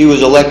 she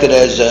was elected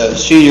as a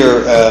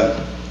senior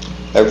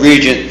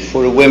regent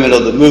for the Women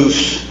of the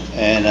Moose,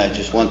 and I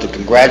just want to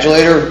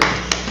congratulate her.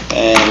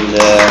 And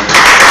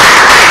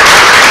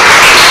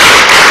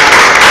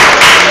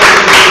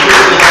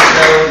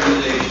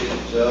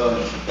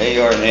there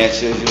you are,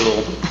 Nancy.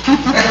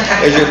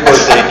 There's your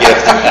birthday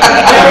gift.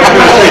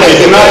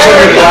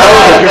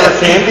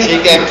 She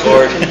got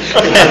card.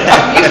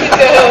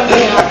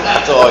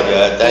 That's all I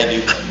got. Thank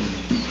you.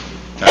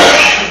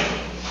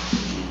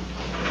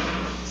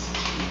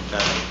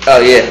 Oh,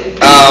 yeah.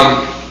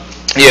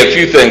 Yeah, a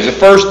few things. The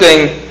first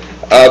thing,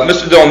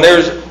 Mr. Dillon,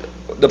 there's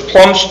the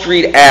Plum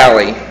Street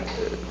alley,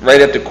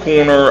 right at the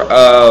corner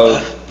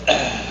of,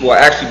 well,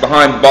 actually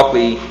behind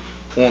Buckley,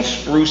 on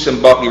Spruce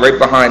and Buckley, right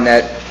behind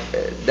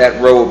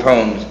that row of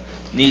homes,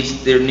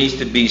 there needs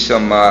to be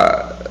some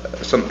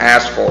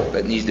asphalt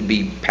that needs to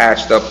be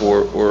patched up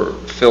or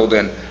filled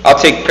in. I'll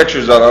take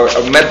pictures of it.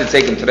 I meant to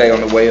take them today on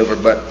the way over,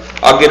 but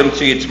I'll get them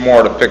to you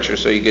tomorrow, the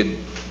pictures, so you could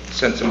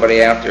send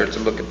somebody out there to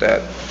look at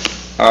that.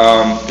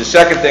 The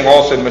second thing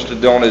also, Mr.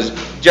 Dillon, is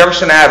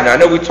Jefferson Avenue. I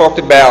know we talked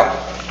about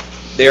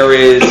there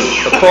is,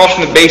 across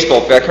from the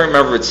baseball field, I can't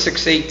remember if it's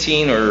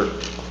 618 or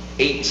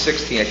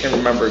 816, I can't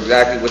remember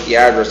exactly what the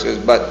address is,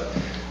 but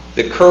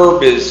the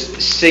curb is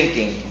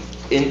sinking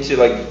into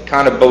like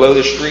kind of below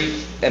the street,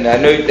 and I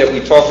know that we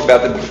talked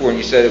about that before and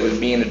you said it was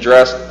being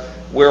addressed.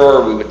 Where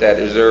are we with that?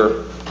 Is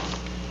there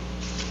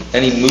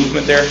any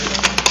movement there?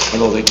 I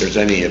don't think there's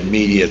any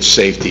immediate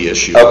safety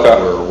issue. Okay.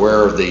 We're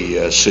aware of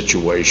the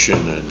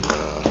situation, and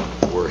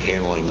we're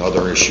handling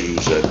other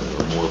issues that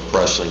are more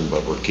pressing,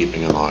 but we're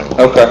keeping an eye on it.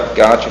 Okay,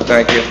 gotcha,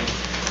 thank you.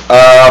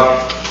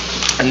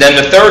 And then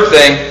the third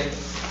thing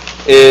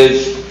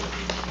is,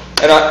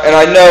 and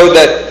I know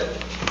that,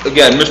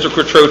 again, Mr.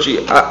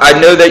 Quattrochi, I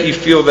know that you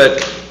feel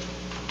that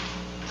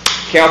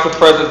Council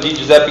President Di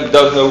Giuseppe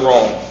does no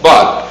wrong,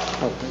 but,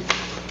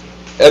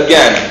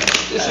 again,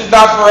 this is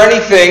not for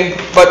anything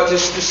but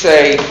just to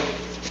say,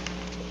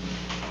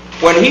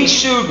 when he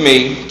sued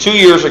me 2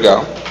 years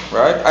ago,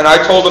 right, and I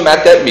told him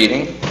at that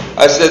meeting,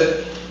 I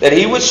said that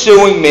he was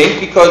suing me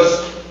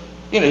because,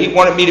 you know, he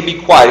wanted me to be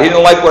quiet. He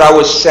didn't like what I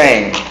was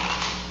saying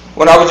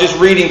when I was just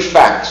reading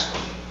facts.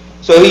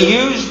 So he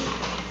used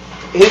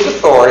his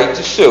authority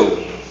to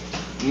sue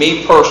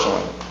me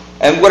personally.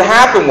 And what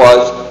happened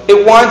was,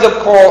 it winds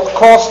up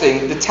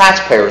costing the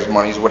taxpayers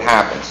money is what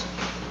happens.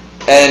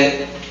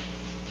 And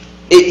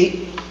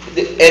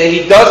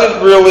he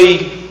doesn't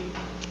really,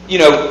 you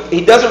know,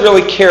 he doesn't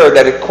really care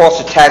that it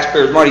costs the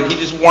taxpayers money. He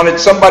just wanted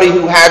somebody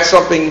who had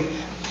something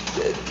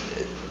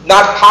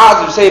not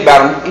positive to say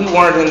about him.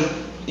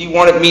 He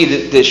wanted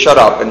me to shut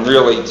up and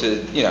really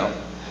to, you know,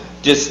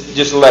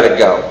 just let it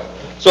go.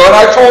 So, and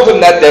I told him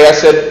that day, I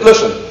said,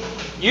 listen,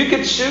 you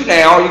can sue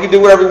now, you can do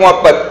whatever you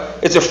want, but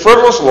it's a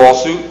frivolous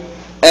lawsuit,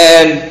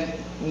 and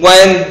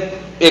when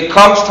it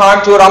comes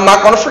time to it, I'm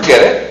not going to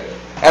forget it,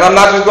 and I'm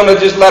not just going to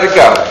just let it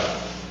go.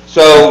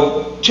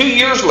 So 2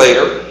 years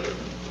later,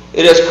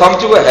 it has come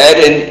to a head,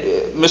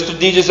 and Mr.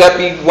 Di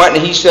Giuseppe went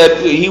and he said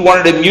he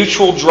wanted a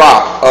mutual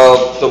drop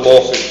of the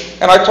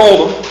lawsuit. And I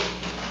told him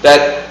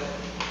that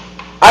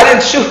I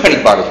didn't sue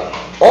anybody.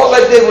 All I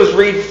did was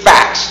read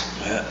facts,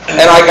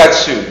 and I got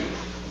sued.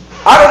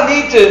 I don't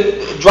need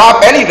to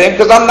drop anything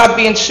because I'm not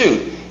being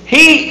sued.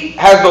 He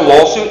has the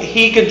lawsuit,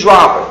 he can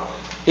drop it.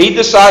 He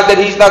decides that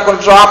he's not going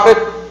to drop it,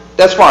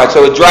 that's fine.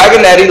 So a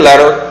Dragonetti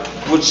letter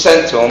was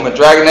sent to him. A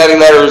Dragonetti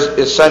letter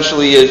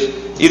essentially is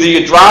either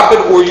you drop it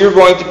or you're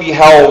going to be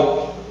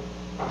held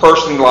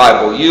personally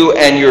liable, you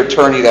and your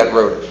attorney that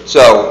wrote it.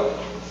 So,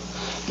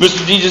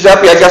 Mr. Di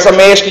Giuseppe, I guess I'm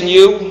asking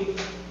you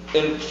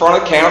in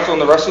front of council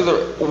and the rest of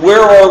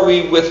where are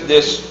we with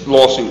this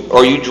lawsuit?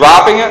 Are you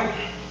dropping it?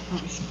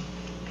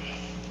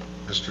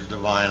 Mr.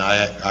 Devine,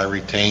 I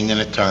retained an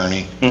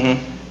attorney. Mm-hmm.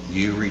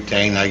 You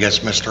retain, I guess,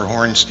 Mr.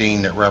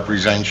 Hornstein that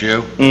represents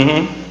you.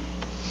 Mm-hmm.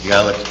 You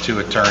gotta let the two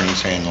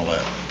attorneys handle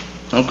it.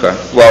 Okay.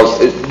 Well,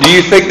 do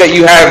you think that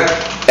you have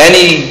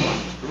any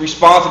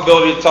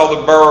responsibility to tell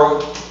the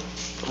borough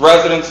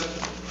residents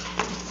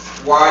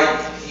why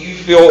you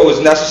feel it was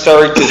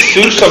necessary to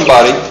sue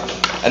somebody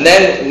and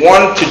then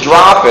one to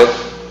drop it,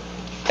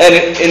 and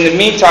in the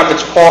meantime,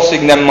 it's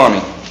costing them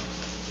money.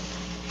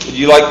 Would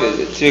you like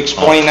to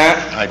explain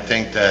that? I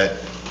think that,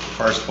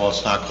 first of all,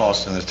 it's not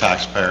costing the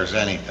taxpayers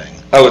anything.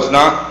 Oh, it's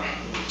not?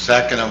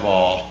 Second of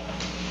all,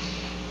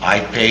 I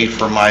paid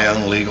for my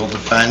own legal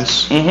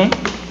defense.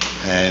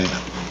 And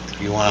if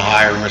you want to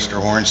hire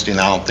Mr. Hornstein,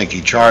 I don't think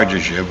he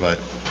charges you, but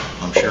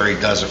I'm sure he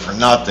does it for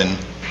nothing.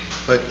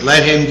 But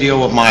let him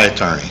deal with my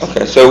attorney.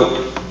 Okay, so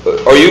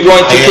are you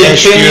going to I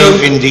asked you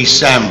continue? in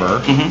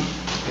December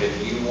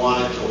if you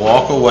wanted to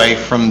walk away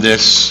from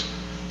this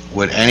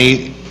with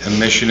any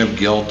admission of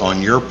guilt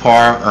on your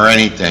part or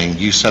anything.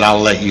 You said, "I'll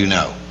let you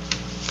know."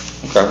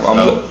 Okay,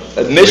 well,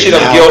 So, admission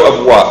of now- guilt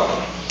of what?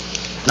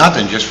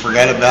 Nothing, just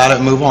forget about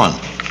it, move on.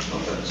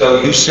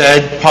 So You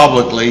said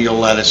publicly you'll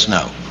let us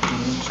know.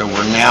 So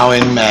we're now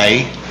in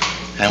May,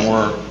 and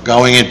we're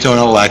going into an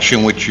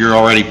election, which you're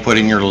already put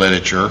in your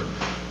literature.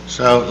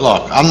 So,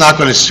 look, I'm not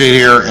going to sit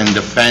here and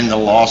defend a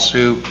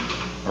lawsuit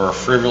or a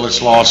frivolous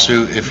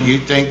lawsuit. If you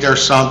think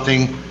there's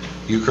something,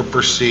 you could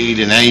proceed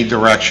in any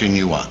direction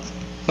you want.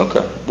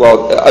 Okay,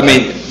 well, I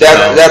mean,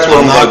 that's what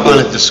I'm not going going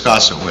to to do.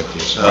 discuss it with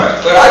you, so.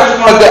 Right, but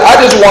I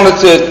just wanted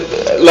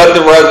to let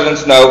the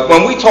residents know,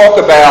 when we talk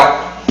about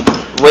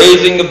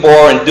raising the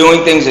bar and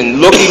doing things and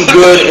looking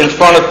good in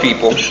front of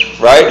people,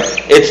 right?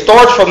 It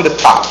starts from the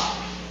top,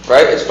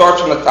 right? It starts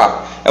from the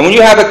top. And when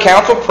you have a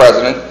council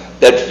president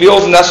that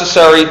feels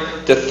necessary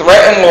to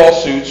threaten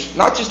lawsuits,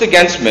 not just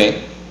against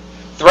me,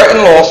 threaten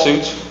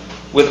lawsuits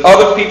with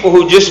other people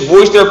who just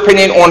voice their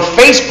opinion on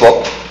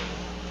Facebook,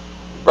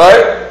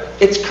 right?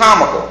 It's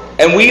comical.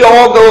 And we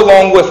all go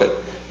along with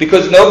it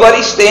because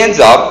nobody stands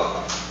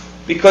up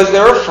because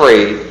they're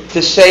afraid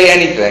to say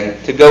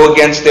anything, to go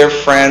against their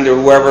friend or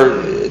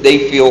whoever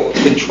they feel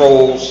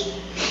controls,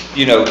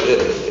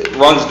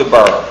 runs the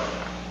borough.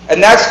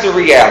 And that's the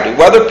reality.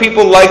 Whether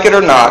people like it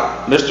or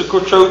not, Mr.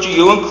 Quattrochi,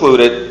 you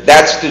included,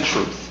 that's the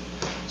truth.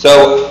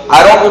 So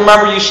I don't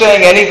remember you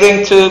saying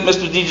anything to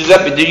Mr.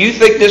 DiGiuseppe. Do you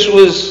think this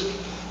was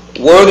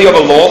worthy of a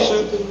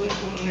lawsuit?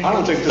 I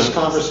don't think this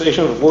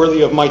conversation is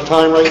worthy of my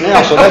time right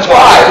now, so that's Why?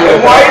 why I feel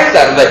And why bad.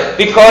 is that?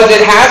 Because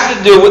it has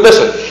to do with,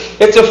 listen,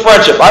 it's a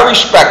friendship. I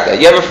respect that.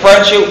 You have a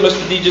friendship with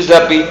Mr.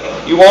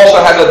 DiGiuseppe. You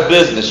also have a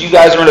business. You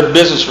guys are in a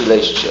business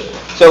relationship.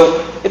 So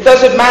it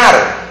doesn't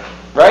matter,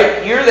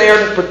 right? You're there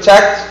to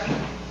protect,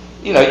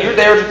 you're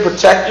there to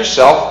protect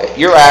yourself,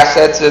 your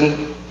assets,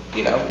 and,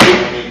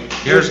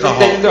 Here's the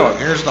what you're doing.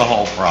 here's the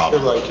whole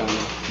problem. You're right, Tony.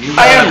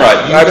 I am right.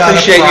 I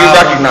appreciate you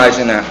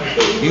recognizing that.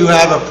 You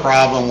have a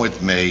problem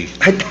with me,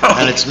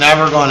 and it's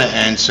never going to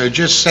end, so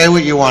just say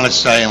what you want to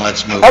say and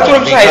let's move on. That's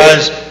what I'm saying.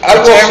 Because I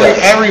will it's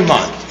say. every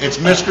month. It's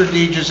Mr.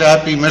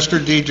 DiGiuseppe, Mr.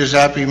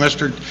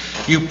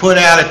 DiGiuseppe, you put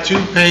out a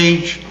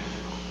 2-page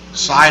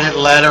cited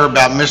letter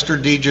about Mr.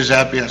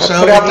 DiGiuseppe,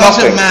 so it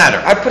doesn't matter.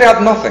 I put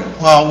out nothing.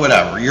 Well,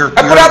 whatever, your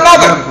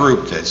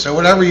group did, so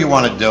whatever you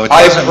want to do, it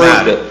I doesn't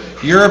approved matter.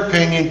 Your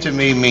opinion to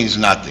me means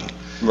nothing.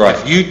 Right.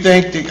 If you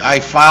think that I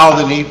filed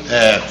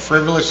a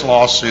frivolous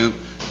lawsuit,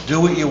 do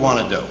what you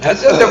want to do.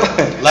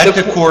 Let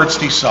the courts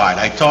decide.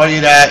 I told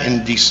you that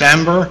in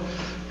December,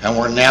 and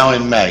we're now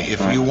in May. If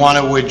you want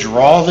to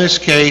withdraw this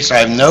case, I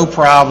have no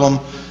problem,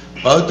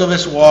 both of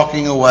us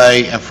walking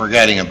away and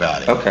forgetting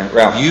about it. Okay,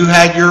 Ralph. You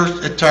had your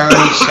attorney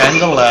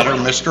send a letter,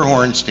 Mr.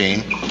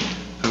 Hornstein,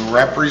 who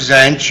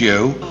represents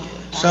you,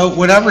 so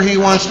whatever he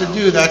wants to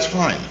do, that's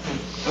fine.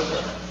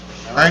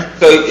 All right?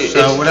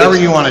 So whatever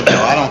you want to do,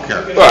 I don't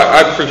care. Right,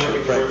 I appreciate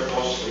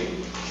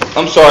it.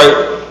 I'm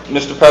sorry,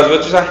 Mr.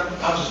 President, what you say?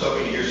 I'm just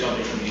hoping to hear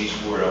something from the East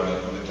Ward on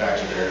the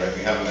taxpayer, like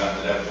we haven't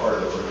gotten to that part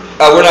of it.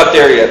 We're not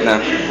there yet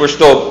now. We're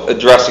still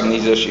addressing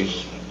these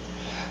issues.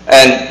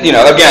 And,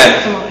 again,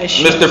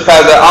 Mr.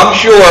 President, I'm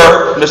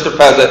sure, Mr.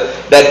 President,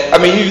 that,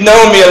 you've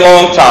known me a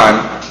long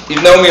time.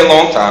 You've known me a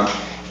long time.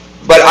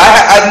 But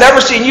I've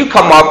never seen you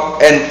come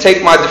up and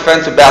take my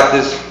defense about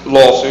this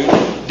lawsuit.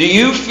 Do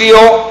you feel...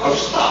 Oh,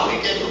 stop.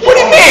 What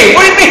do you mean?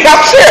 What do you mean?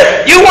 I'm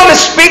serious. You want to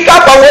speak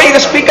up? I want you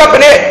to speak up in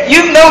it.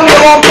 You've known me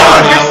a long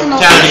time.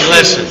 Tony,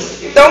 listen.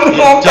 You've known me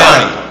a long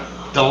time.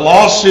 Tony, the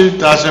lawsuit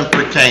doesn't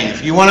pertain.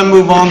 If you want to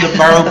move on to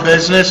borough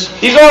business,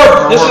 This is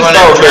we're going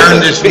to borough adjourn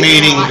business. this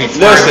meeting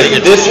before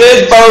Listen, this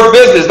is borough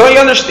business. Don't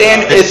you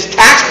understand? It's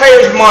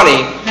taxpayers'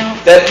 money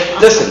that,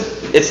 listen,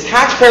 it's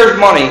taxpayers'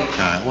 money. All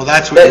right, well,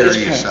 that's what you're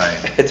saying.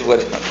 It's what,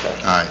 okay.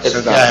 All right, It's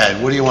so go not.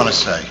 ahead. What do you want to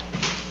say?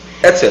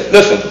 That's it.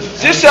 Listen,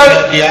 just so...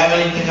 Do you have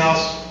anything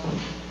else?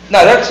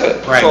 No, that's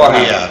it. Right, That's all what I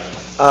do you have.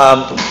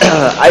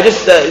 have? I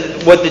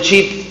just, what the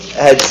chief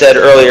had said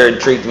earlier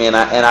intrigued me, and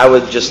I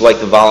would just like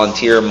to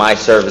volunteer my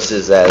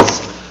services as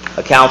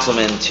a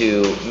councilman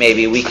to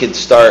maybe we could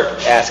start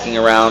asking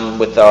around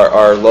with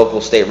our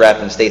local state rep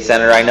and state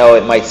senator. I know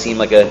it might seem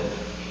like a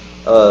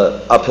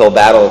uphill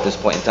battle at this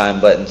point in time,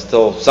 but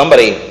until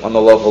somebody on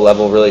the local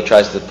level really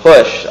tries to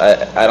push,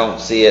 I don't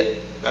see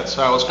it. That's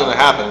how it's going to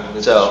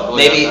happen. So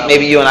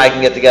maybe you and I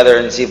can get together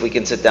and see if we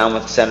can sit down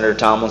with Senator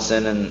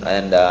Tomlinson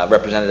and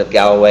Representative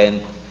Galloway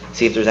and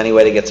see if there's any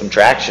way to get some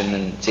traction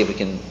and see if we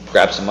can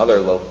grab some other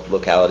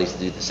localities to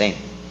do the same.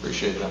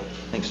 Appreciate that.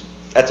 Thanks.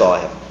 That's all I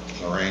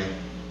have. Lorraine?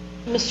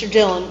 Mr.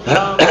 Dillon,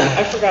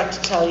 I forgot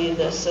to tell you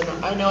this, and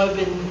I know I've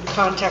been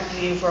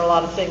contacting you for a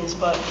lot of things,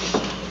 but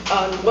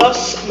on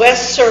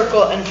West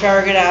Circle and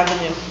Farragut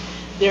Avenue,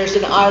 there's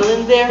an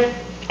island there,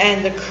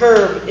 and the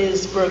curb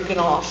is broken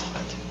off.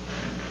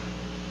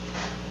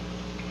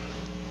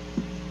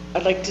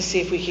 I'd like to see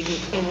if we can,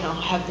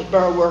 have the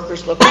borough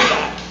workers look at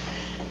that.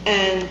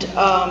 And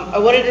I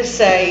wanted to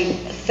say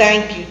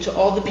thank you to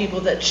all the people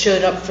that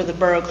showed up for the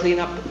borough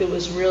cleanup. It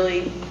was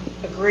really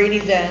a great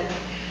event.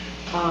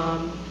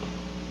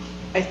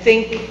 I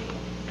think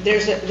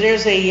there's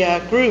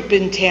a group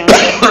in town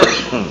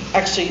that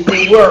actually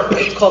they work.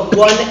 It's called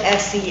One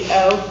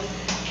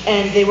SEO,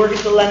 and they work at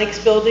the Lennox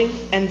Building,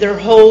 and their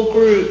whole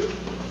group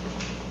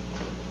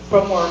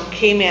from work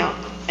came out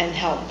and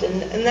helped,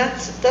 and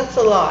that's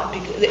a lot,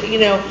 because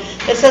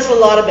that says a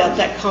lot about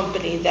that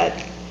company,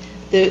 that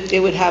they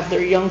would have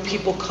their young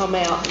people come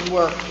out and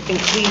work and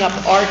clean up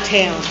our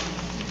town.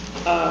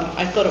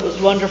 I thought it was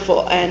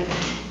wonderful, and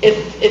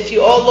if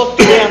you all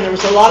looked around, there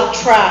was a lot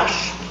of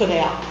trash put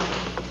out.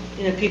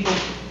 People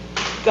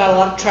got a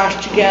lot of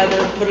trash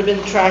together, put them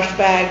in trash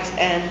bags,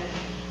 and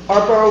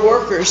our borough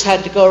workers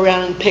had to go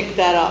around and pick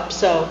that up.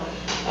 So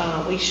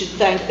we should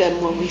thank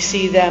them when we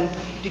see them,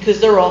 because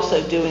they're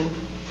also doing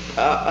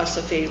us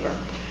a favor.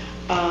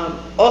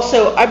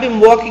 Also, I've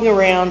been walking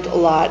around a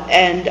lot,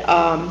 and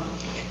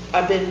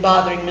I've been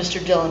bothering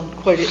Mr. Dillon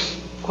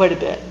quite a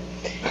bit.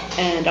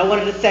 And I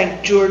wanted to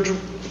thank George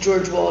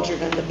Waldron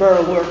and the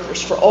borough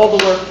workers for all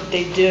the work that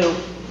they do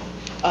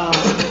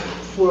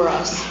for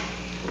us.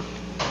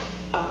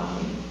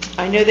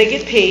 I know they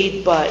get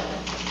paid, but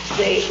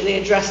they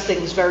address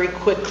things very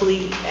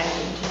quickly,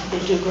 and they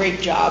do a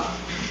great job.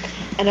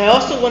 And I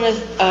also want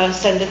to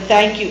send a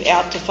thank you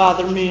out to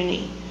Father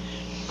Mooney.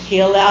 He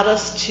allowed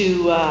us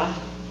to,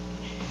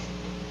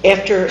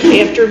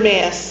 after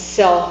Mass,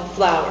 sell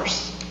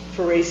flowers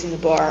for raising the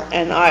bar,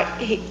 and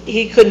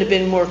he couldn't have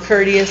been more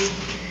courteous.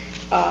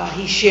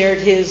 He shared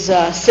his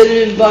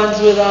cinnamon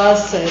buns with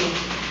us, and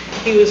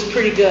he was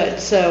pretty good.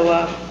 So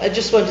I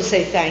just wanted to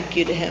say thank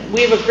you to him.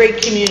 We have a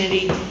great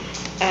community,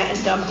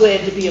 and I'm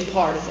glad to be a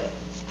part of it.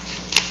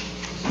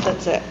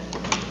 That's it.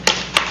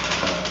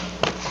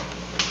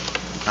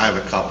 I have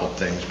a couple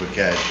things we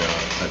could,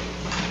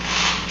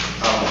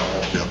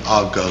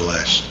 I'll go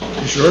last.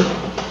 You sure?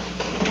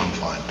 I'm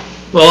fine.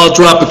 Well, I'll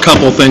drop a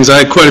couple of things. I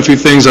had quite a few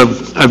things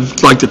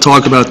I'd like to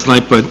talk about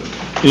tonight, but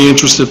in the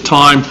interest of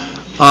time,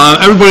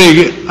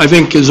 everybody, I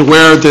think, is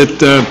aware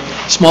that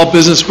Small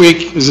Business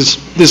Week is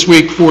this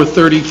week,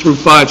 4:30 through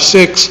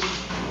 5/6.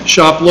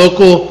 Shop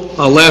local.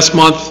 Last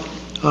month,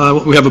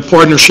 we have a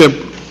partnership.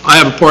 I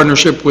have a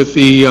partnership with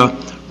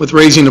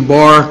Raising the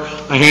Bar.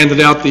 I handed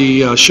out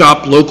the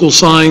shop local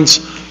signs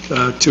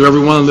to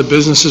every one of the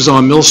businesses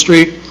on Mill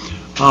Street.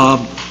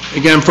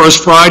 Again,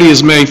 First Friday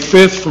is May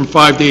 5th from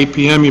 5 to 8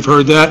 p.m. You've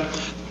heard that.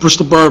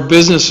 Bristol Borough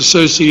Business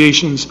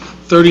Association's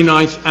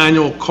 39th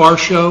Annual Car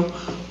Show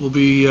will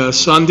be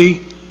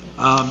Sunday,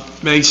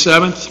 May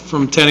 7th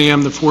from 10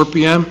 a.m. to 4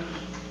 p.m.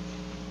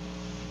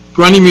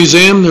 Grundy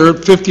Museum, their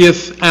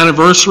 50th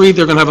anniversary,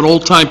 they're going to have an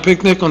old-time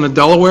picnic on the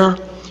Delaware,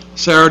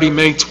 Saturday,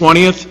 May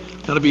 20th.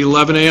 That'll be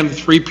 11 a.m. to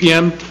 3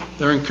 p.m.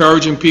 They're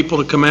encouraging people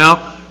to come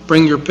out,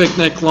 bring your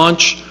picnic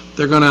lunch.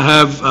 They're going to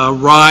have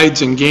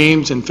rides and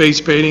games and face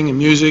painting and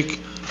music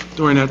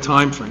during that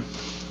time frame.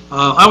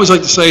 I always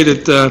like to say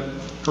that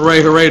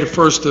hooray, hooray, the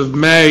 1st of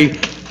May,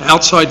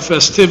 outside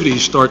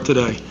festivities start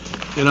today.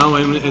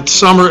 And it's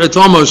summer, it's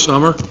almost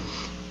summer.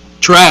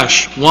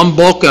 Trash, one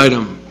bulk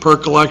item per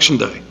collection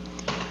day.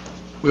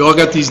 We all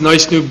got these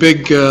nice new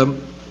big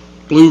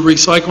blue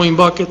recycling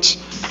buckets.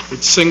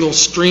 It's single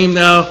stream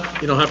now.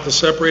 You don't have to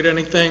separate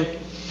anything.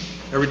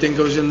 Everything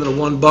goes into the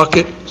one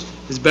bucket.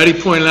 As Betty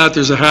pointed out,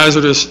 there's a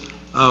hazardous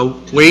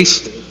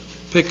waste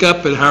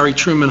pickup at Harry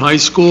Truman High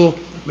School,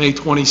 May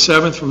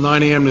 27th from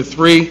 9 a.m. to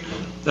 3.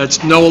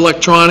 That's no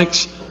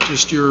electronics,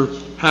 just your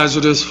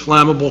hazardous,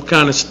 flammable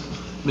kind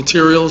of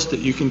materials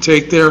that you can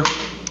take there.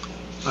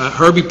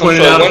 Herbie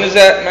pointed out... When is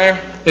that, Mayor?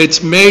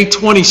 It's May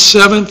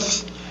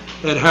 27th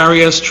at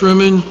Harry S.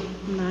 Truman,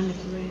 9 to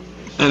 3.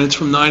 and it's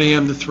from 9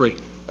 a.m. to 3.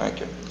 Thank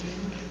you.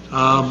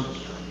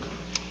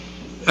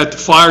 At the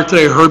fire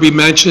today, Herbie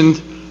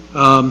mentioned,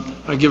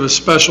 I give a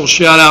special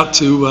shout out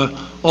to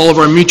all of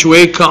our mutual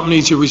aid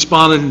companies who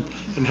responded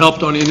and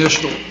helped on the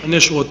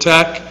initial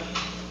attack.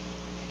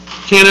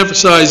 Can't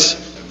emphasize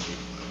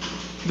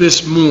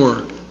this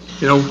more.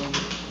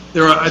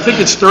 There are, I think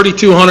it's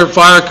 3,200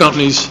 fire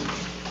companies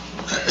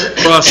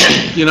across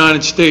the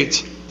United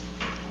States.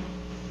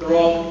 They're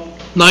all,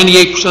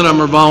 98% of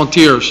them are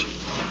volunteers.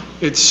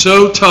 It's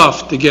so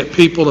tough to get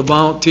people to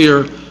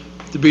volunteer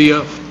to be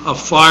a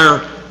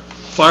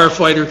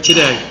firefighter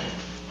today,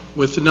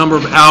 with the number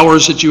of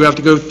hours that you have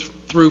to go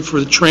through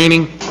for the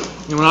training.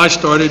 And when I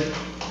started,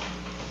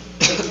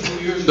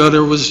 2 years ago,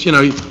 there was,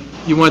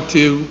 you went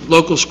to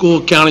local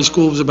school, county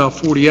school, it was about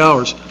 40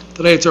 hours.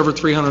 Today, it's over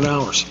 300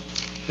 hours.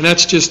 And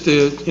that's just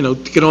to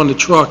get on the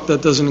truck.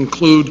 That doesn't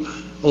include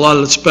a lot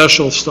of the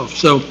special stuff.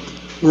 So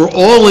we're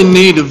all in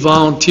need of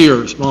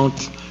volunteers.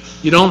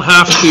 You don't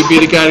have to be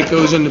the guy that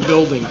goes in the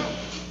building.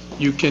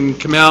 You can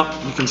come out,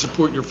 you can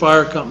support your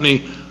fire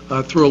company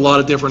through a lot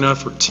of different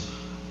efforts.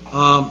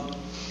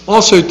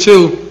 Also,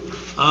 too,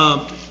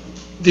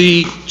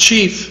 the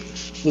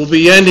chief will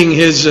be ending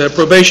his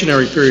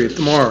probationary period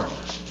tomorrow,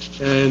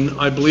 and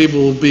I believe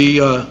will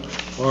be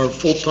our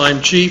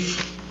full-time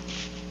chief.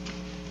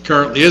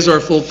 Currently is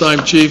our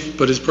full-time chief,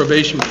 but his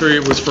probation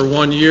period was for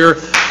 1 year.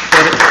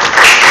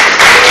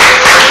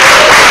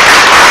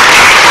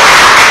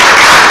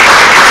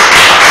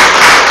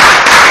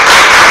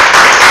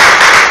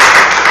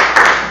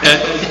 And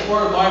as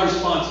part of my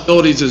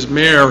responsibilities as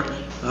mayor,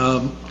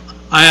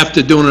 I have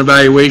to do an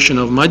evaluation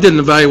of them. I did an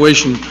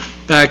evaluation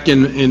back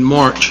in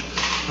March.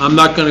 I'm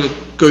not going to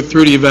go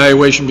through the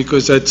evaluation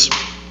because that's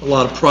a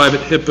lot of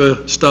private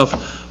HIPAA stuff,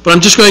 but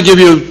I'm just going to give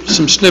you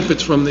some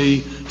snippets from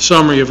the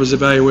summary of his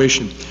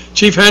evaluation.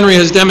 Chief Henry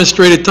has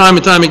demonstrated time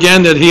and time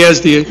again that he has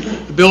the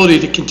ability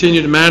to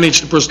continue to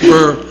manage the Bristol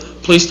Borough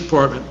Police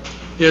Department.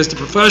 He has the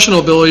professional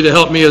ability to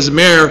help me as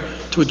mayor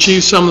to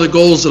achieve some of the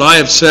goals that I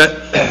have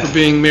set for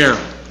being mayor.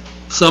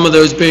 Some of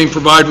those being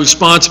provide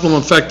responsible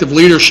and effective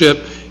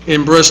leadership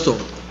in Bristol,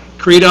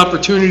 create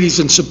opportunities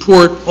and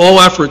support all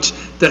efforts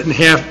that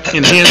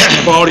enhance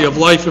the quality of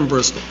life in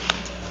Bristol.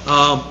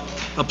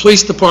 A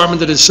police department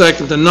that is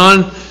second to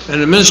none,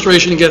 an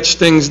administration that gets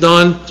things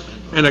done,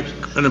 and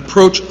an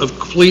approach of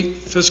complete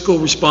fiscal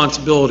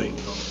responsibility.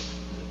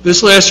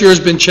 This last year has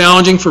been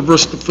challenging for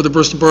the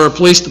Bristol Borough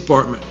Police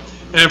Department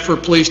and for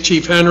Police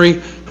Chief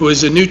Henry, who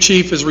is the new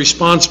chief, is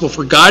responsible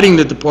for guiding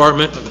the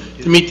department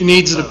to meet the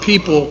needs of the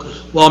people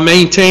while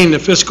maintaining the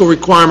fiscal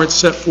requirements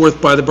set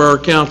forth by the Borough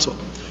Council.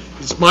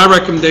 It's my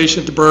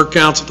recommendation to the Borough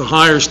Council to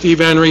hire Steve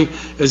Henry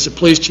as the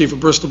police chief of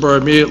Bristol Borough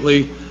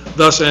immediately,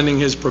 thus ending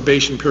his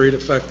probation period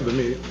effective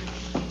immediately.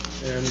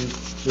 And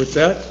with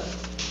that,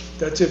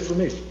 that's it for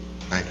me.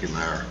 Thank you,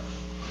 Mayor.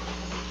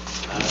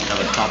 I've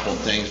got a couple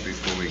things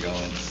before we go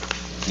in.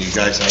 You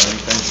guys have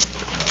anything?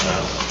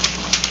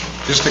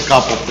 No. Just a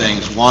couple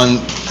things. One,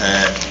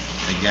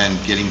 again,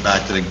 getting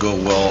back to the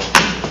Goodwill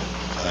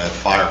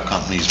Fire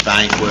Company's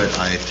banquet.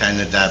 I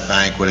attended that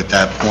banquet. At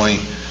that point,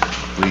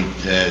 we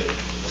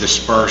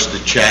dispersed the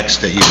checks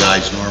that you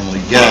guys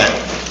normally get,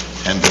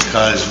 and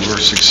because we're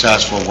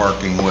successful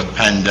working with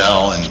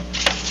Pendel and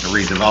the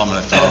redevelopment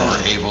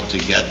authority, we're able to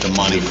get the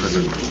money for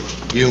the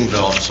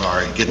Unionville,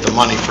 get the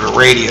money for the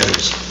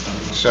radios.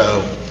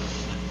 So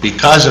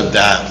because of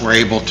that, we're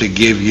able to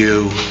give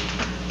you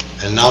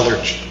another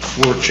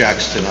 4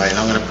 checks tonight. And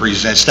I'm going to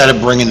present, instead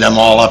of bringing them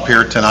all up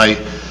here tonight,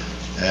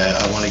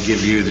 I want to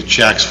give you the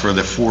checks for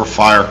the 4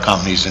 fire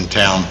companies in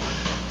town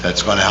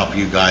that's going to help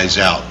you guys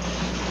out.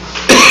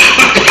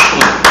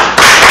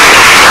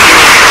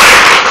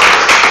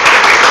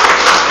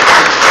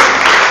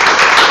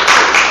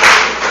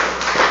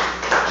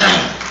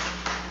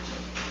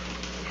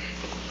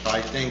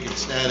 I think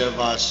instead of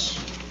us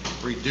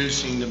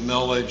reducing the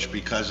millage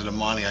because of the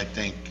money, I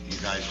think you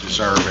guys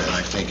deserve it, and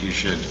I think you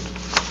should,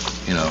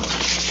 you know,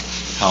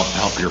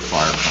 help your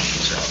fire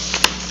companies out.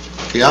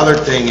 The other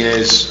thing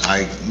is,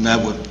 I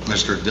met with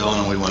Mr. Dillon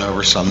and we went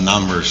over some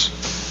numbers.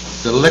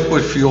 The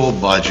liquid fuel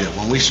budget,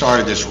 when we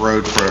started this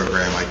road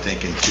program, I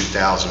think in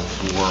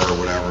 2004 or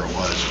whatever it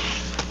was,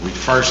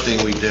 first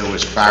thing we did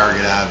was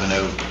Farragut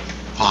Avenue,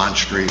 Pond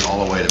Street,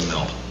 all the way to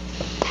Mill.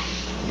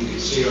 You can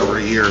see over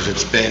the years,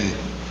 it's been,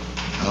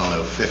 I don't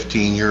know,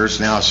 15 years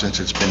now since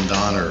it's been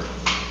done, or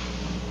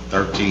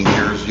 13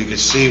 years. You can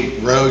see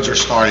roads are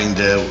starting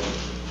to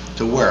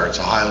wear. It's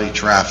a highly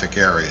traffic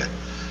area.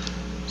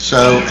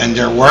 So, and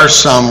there were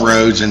some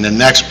roads in the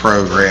next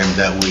program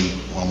that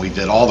when we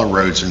did all the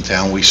roads in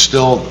town,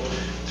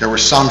 there were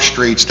some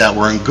streets that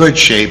were in good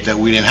shape that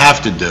we didn't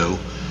have to do,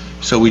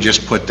 so we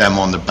just put them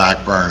on the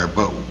back burner.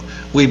 But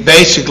we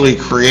basically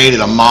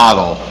created a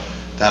model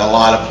that a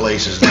lot of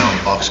places now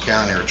in Bucks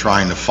County are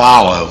trying to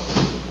follow,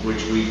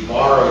 which we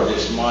borrowed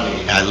this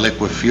money at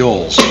Liquid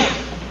Fuels,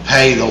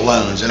 pay the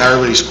loans. And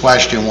everybody's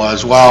question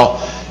was, well,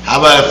 how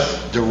about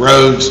if the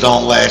roads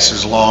don't last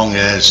as long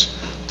as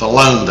the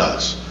loan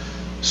does?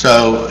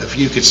 So if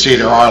you could see,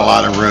 there are a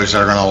lot of roads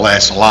that are going to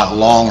last a lot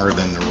longer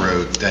than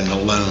the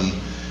loan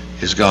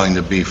is going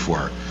to be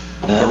for.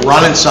 But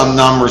running some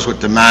numbers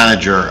with the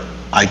manager,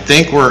 I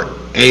think we're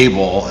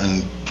able,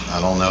 and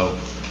I don't know,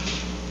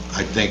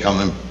 I think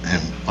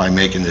by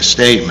making this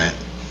statement,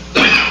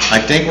 I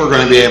think we're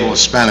going to be able to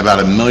spend about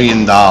 $1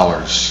 million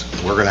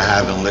we're going to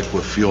have in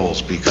liquid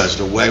fuels because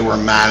the way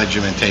we're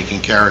managing and taking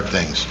care of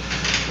things.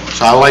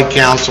 So I'd like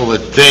council to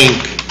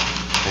think,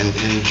 and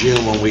in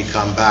June when we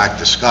come back,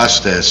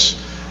 discuss this,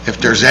 if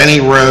there's any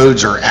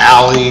roads or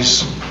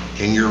alleys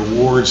in your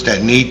wards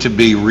that need to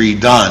be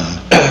redone,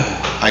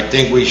 I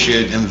think we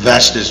should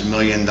invest this $1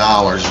 million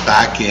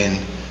back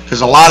in,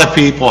 because a lot of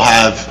people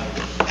have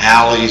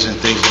alleys and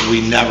things that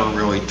we never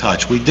really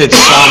touch. We did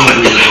some that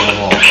we did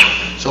a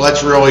lot. So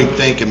let's really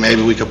think, and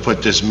maybe we could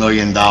put this $1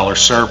 million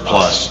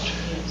surplus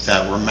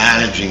that we're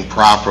managing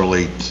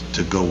properly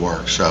to go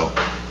work. So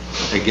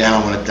again,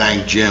 I want to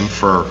thank Jim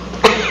for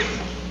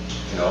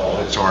all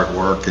his hard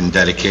work and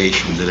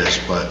dedication to this,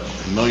 but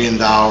 $1 million,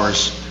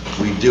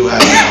 we do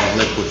have now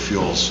liquid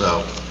fuel,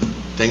 so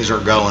things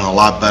are going a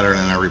lot better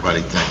than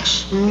everybody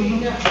thinks.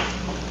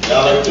 The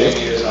other thing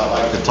is, I'd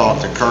like to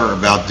talk to Kurt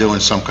about doing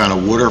some kind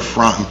of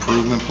waterfront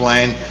improvement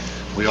plan.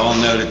 We all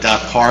know that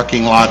that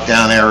parking lot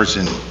down there is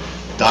in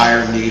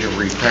dire need of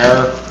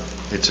repair.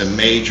 It's a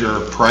major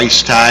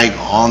price tag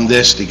on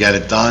this to get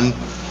it done.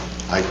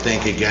 I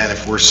think, again,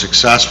 if we're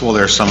successful,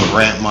 there's some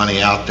grant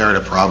money out there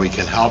that probably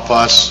can help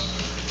us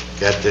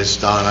get this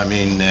done. I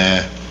mean,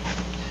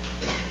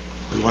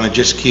 we want to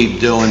just keep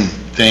doing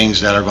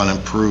things that are going to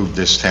improve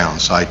this town.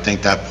 So I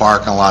think that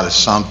parking lot is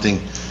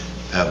something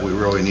that we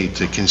really need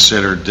to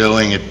consider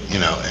doing it, you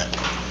know,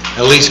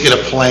 at least get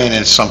a plan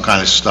and some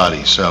kind of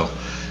study. So,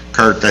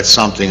 Kurt, that's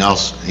something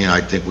else, you know,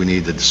 I think we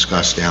need to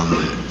discuss down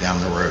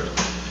the road.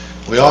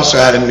 We also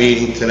had a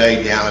meeting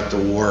today down at the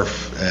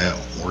wharf.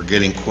 We're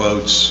getting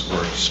quotes,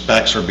 or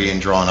specs are being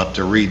drawn up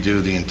to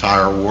redo the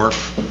entire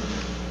wharf.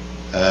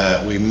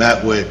 We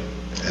met with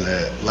an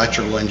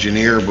electrical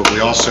engineer, but we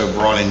also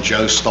brought in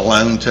Joe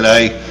Stallone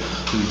today,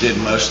 who did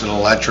most of the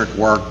electric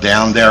work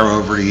down there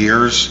over the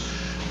years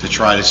to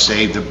try to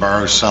save the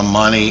borough some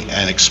money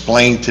and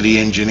explain to the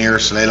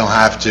engineers so they don't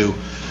have to,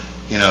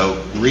 you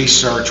know,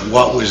 research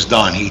what was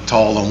done. He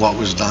told them what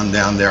was done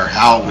down there,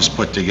 how it was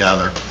put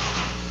together.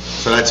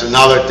 So that's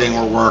another thing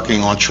we're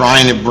working on,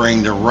 trying to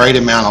bring the right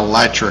amount of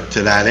electric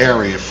to that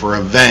area for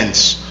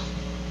events.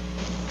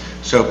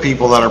 So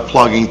people that are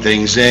plugging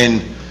things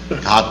in,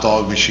 hot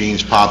dog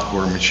machines,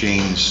 popcorn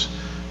machines,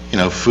 you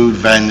know, food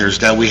vendors,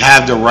 that we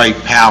have the right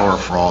power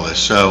for all this.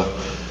 So,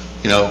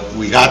 you know,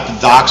 we got the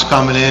docks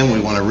coming in, we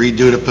want to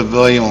redo the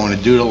pavilion, we want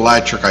to do the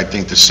electric. I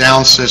think the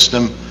sound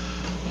system,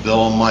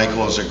 Bill and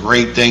Michael, is a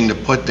great thing to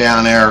put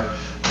down there,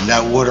 and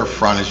that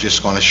waterfront is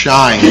just going to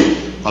shine.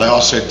 But I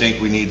also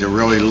think we need to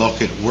really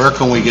look at where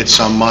can we get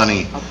some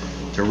money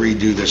to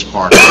redo this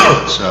parking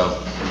lot.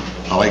 So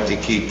I like to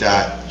keep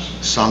that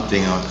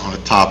something on a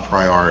top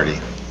priority.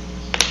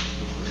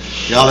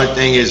 The other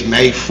thing is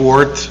May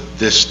 4th,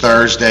 this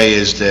Thursday,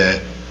 is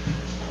the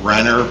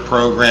renter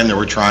program that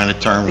we're trying to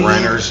turn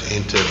renters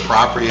into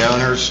property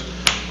owners.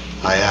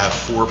 I have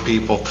 4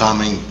 people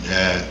coming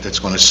that's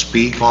going to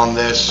speak on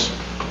this,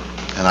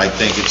 and I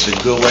think it's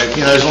a good way.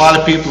 You know, there's a lot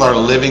of people that are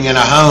living in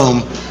a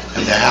home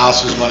and the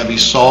house is going to be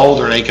sold,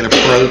 or they can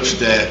approach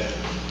the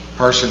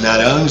person that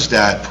owns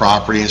that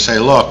property and say,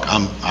 look,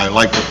 I'd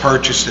like to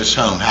purchase this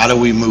home. How do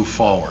we move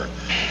forward?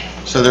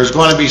 So there's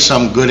going to be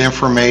some good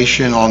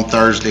information on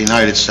Thursday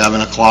night at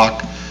 7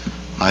 o'clock.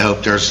 I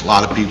hope there's a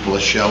lot of people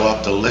that show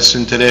up to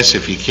listen to this.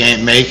 If you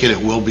can't make it,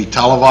 it will be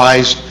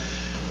televised.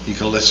 You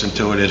can listen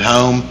to it at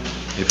home.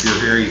 If you're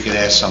here, you can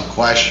ask some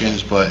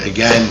questions. But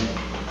again,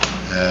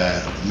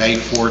 May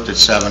 4th at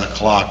 7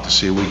 o'clock to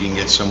see if we can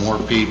get some more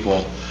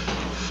people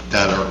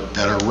that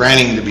are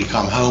renting to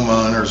become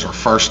homeowners or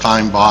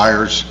first-time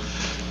buyers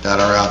that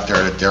are out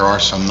there, that there are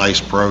some nice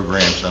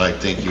programs that I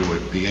think you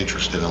would be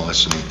interested in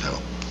listening to.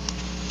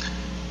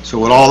 So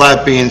with all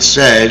that being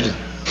said,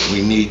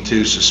 we need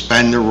to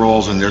suspend the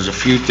rules, and there's a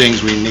few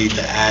things we need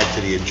to add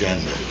to the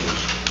agenda.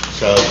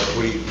 So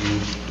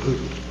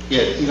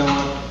you know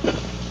what?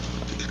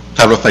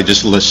 How about if I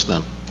just list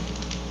them?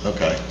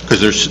 Okay. Because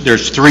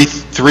there's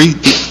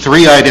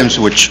three items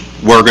which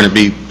were going to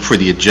be for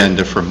the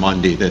agenda for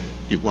Monday that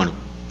you want to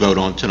vote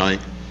on tonight?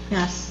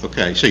 Yes.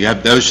 Okay, so you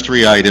have those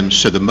 3 items.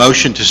 So the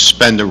motion to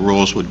suspend the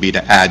rules would be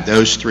to add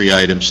those 3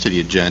 items to the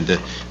agenda.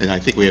 And I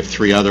think we have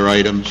 3 other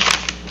items.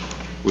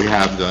 We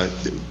have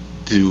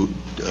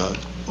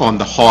on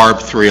the Harb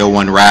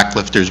 301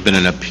 Ratcliffe, there's been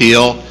an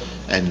appeal,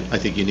 and I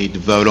think you need to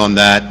vote on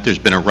that. There's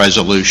been a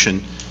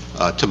resolution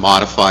to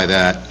modify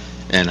that.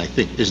 And I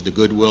think, is the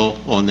Goodwill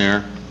on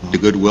there? The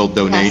Goodwill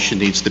donation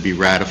needs to be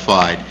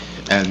ratified.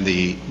 And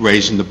the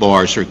Raising the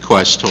Bars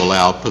request to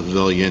allow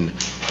pavilion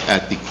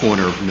at the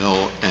corner of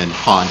Mill and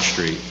Pond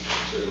Street.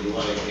 So you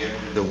want to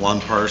give the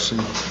one person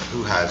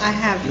who has it? I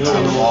have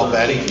 2. All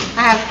Betty?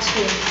 I have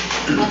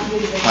 2. All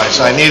right,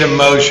 so I need a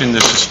motion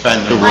to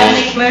suspend the rules. I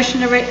make a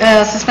motion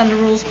to suspend the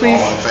rules, please.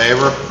 All in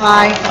favor?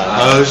 Aye.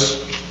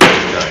 Opposed?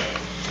 Okay.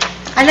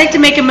 I'd like to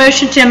make a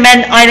motion to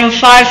amend item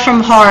 5 from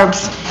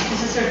Harb's.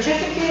 It's a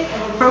certificate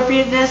of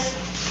appropriateness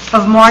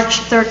of March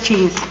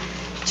 13th.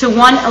 To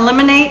 1,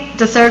 eliminate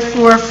the 3rd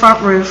floor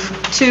front roof.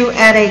 2,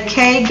 add a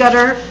K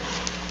gutter,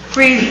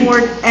 freeze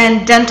board,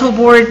 and dental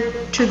board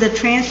to the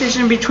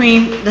transition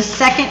between the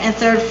 2nd and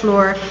 3rd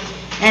floor.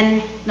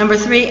 And number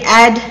 3,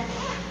 add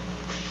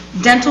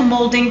dental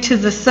molding to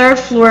the 3rd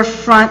floor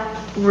front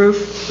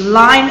roof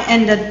line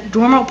and the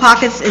dormer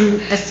pockets in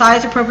a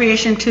size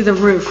appropriation to the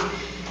roof.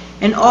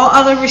 In all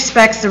other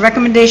respects, the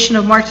recommendation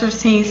of March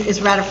 13th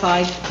is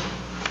ratified. Do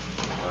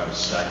I have a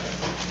second?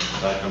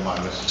 Second by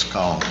Mrs.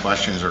 Collins.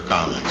 Questions or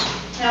comments?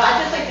 No,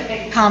 I'd just like to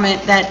make a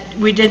comment that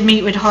we did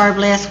meet with Harb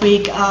last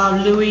week,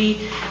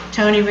 Louis,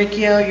 Tony,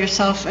 Riccio,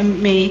 yourself, and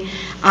me,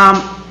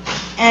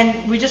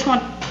 and we just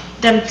want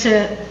them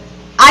to,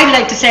 I'd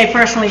like to say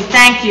personally,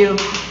 thank you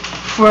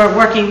for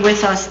working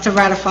with us to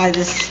ratify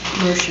this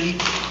motion.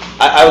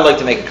 I would like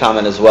to make a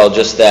comment as well,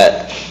 just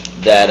that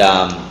that,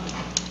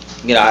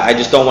 I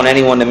just don't want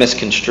anyone to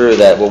misconstrue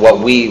that, well, what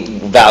we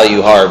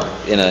value HARB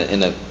in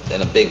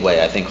a big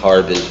way. I think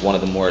HARB is one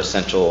of the more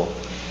essential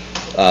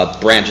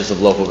branches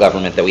of local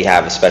government that we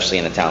have, especially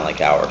in a town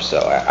like ours. So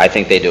I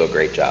think they do a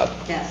great job.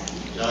 Yes.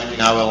 The only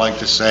thing I would like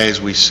to say is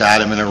we sat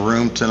them in a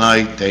room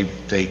tonight.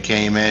 They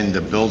came in,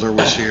 the builder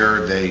was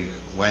here, they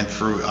went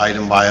through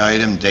item by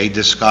item, they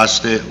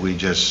discussed it. We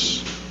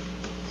just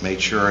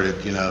made sure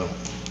that,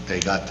 they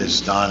got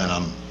this done, and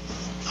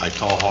I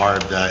told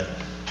Harb that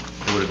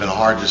it would have been a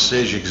hard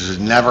decision because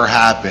it never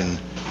happened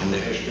in the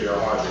history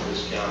of Harb that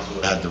this council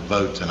would have to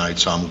vote tonight,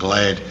 so I'm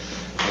glad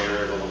they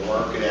were able to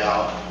work it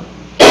out.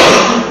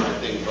 I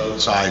think both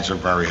sides are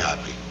very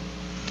happy.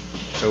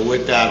 So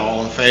with that,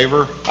 all in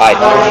favor? Aye.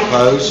 All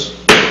opposed?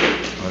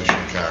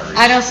 Motion carries.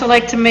 I'd also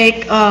like to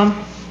make a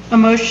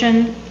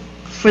motion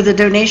for the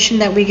donation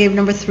that we gave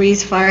number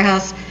 3's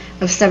Firehouse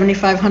of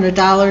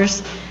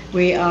 $7,500.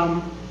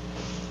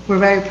 We're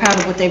very proud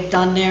of what they've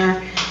done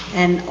there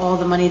and all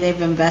the money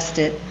they've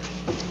invested.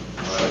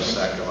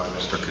 Second by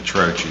Mr.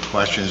 Catroci.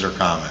 Questions or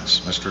comments?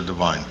 Mr.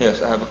 Devine.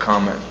 Yes, I have a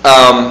comment.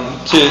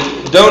 To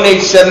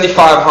donate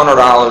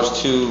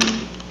 $7,500 to,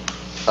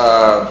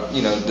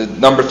 the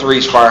number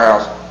 3's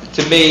Firehouse,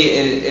 to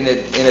me, in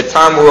a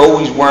time we're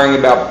always worrying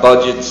about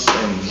budgets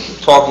and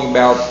talking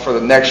about for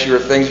the next year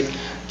things,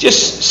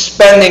 just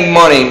spending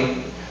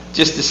money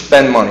just to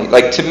spend money.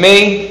 Like, to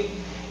me,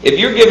 if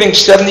you're giving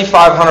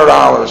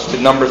 $7,500 to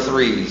number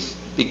 3's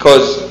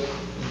because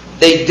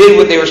they did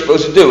what they were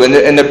supposed to do,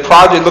 and the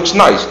project looks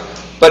nice,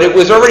 but it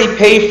was already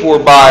paid for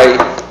by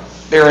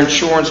their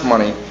insurance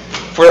money.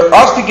 For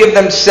us to give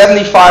them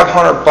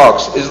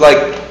 $7,500 is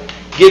like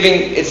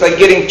getting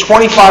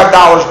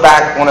 $25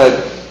 back on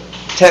a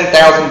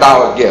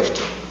 $10,000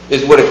 gift,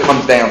 is what it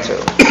comes down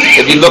to,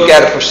 if you look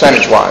at it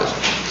percentage-wise.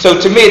 So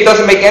to me, it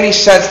doesn't make any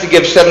sense to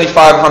give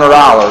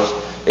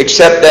 $7,500,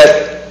 except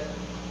that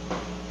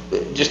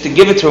just to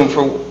give it to them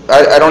for,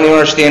 I don't even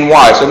understand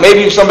why. So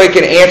maybe if somebody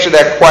can answer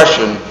that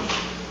question,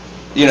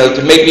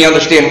 to make me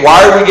understand,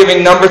 why are we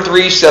giving number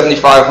 3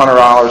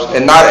 $7,500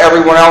 and not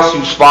everyone else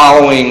who's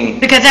following?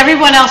 Because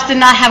everyone else did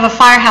not have a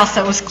firehouse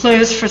that was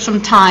closed for some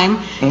time.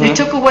 They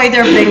took away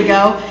their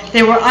bingo.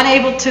 They were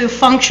unable to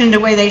function the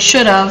way they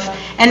should have,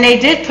 and they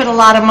did put a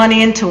lot of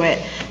money into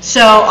it.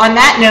 So on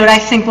that note, I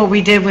think what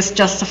we did was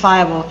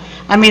justifiable.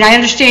 I mean, I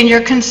understand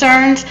your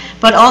concerns,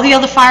 but all the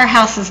other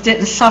firehouses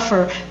didn't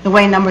suffer the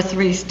way number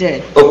 3's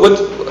did. But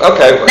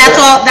okay.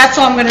 That's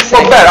all I'm going to say.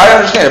 Well, Bet, I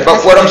understand it,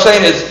 but what I'm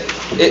saying is,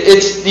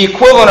 it's the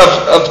equivalent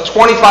of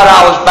 $25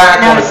 back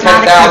on a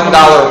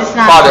 $10,000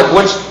 project.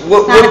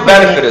 What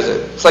benefit is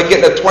it? It's like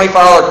getting a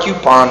 $25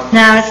 coupon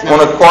on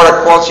a car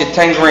that costs you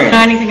 10 grand.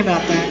 I don't know anything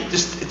about that.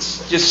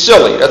 It's just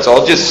silly, that's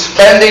all. Just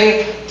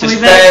spending to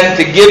spend,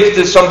 to give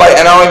to somebody,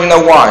 and I don't even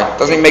know why. It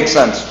doesn't even make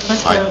sense.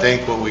 I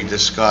think what we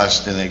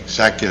discussed in the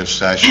executive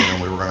session,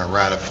 and we were going to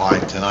ratify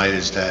tonight,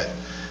 is that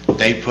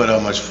they put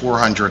almost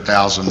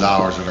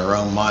 $400,000 of their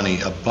own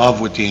money above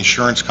what the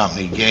insurance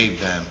company gave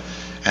them,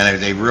 and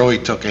they really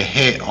took a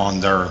hit on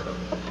their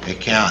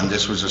account, and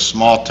this was a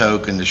small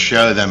token to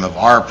show them of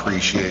our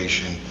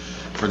appreciation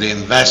for the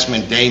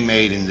investment they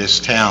made in this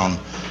town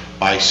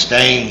by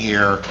staying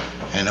here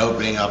and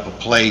opening up a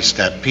place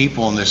that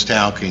people in this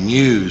town can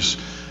use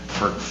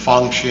for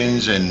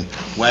functions and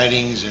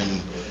weddings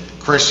and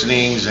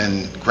christenings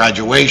and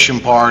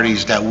graduation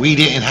parties that we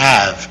didn't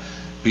have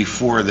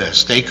before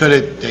this. They could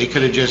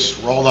have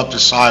just rolled up the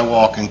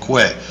sidewalk and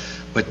quit.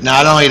 But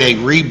not only they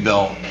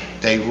rebuilt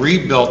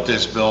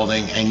this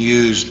building and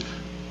used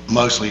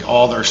mostly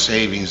all their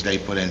savings they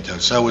put into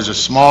it. So it was a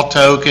small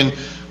token.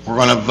 We're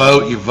going to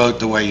vote. You vote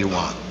the way you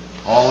want.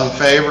 All in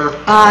favor?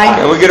 Aye.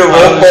 Can we get a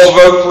roll call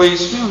vote,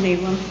 please? I don't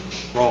need one.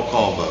 Roll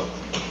call vote.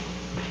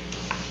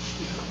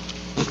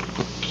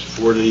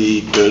 For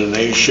the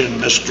donation,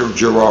 Mr.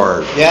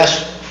 Gerard.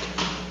 Yes?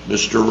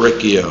 Mr.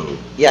 Ricchio.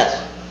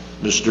 Yes.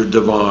 Mr.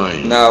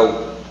 Devine.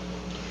 No.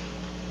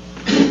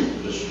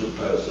 Mr.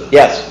 Pezza.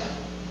 Yes.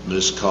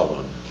 Ms.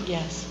 Cullen.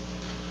 Yes.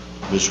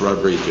 Ms.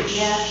 Rodriguez.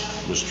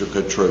 Yes. Mr.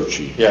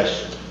 Catroci.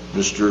 Yes.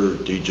 Mr.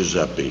 Di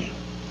Giuseppe.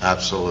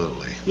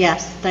 Absolutely.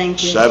 Yes,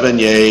 thank you. 7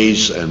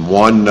 yeas and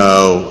 1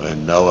 no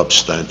and no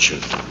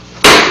abstention.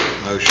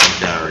 Motion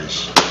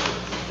carries.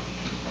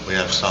 We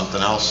have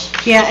something else?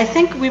 Yeah, I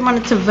think we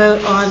wanted to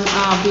vote on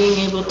being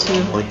able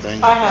to... One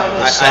thing? I have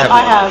it.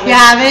 I have it. You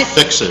have it?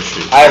 6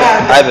 issues. I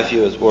have a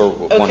few as well.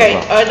 Okay,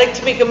 I'd like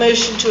to make a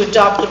motion to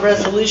adopt the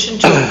resolution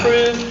to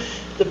approve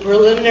the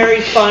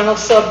preliminary final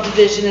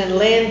subdivision and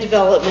land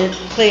development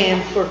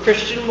plan for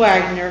Christian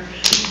Wagner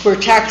for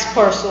tax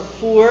parcel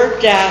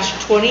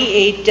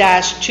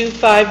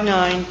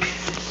 4-28-259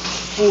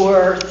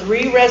 for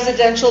 3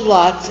 residential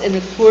lots in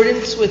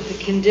accordance with the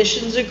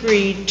conditions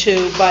agreed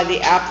to by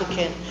the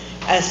applicant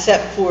as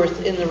set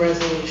forth in the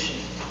resolution.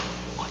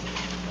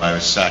 I have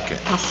a second.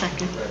 I'll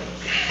second.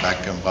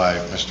 Second by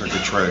Mr.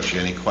 Catroci.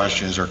 Any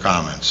questions or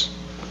comments?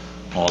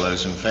 All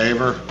those in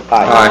favor?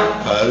 Aye.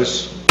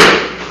 Opposed?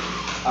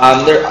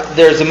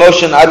 There's a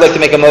motion, I'd like to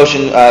make a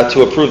motion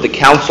to approve the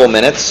council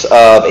minutes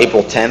of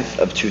April 10th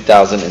of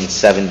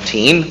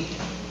 2017.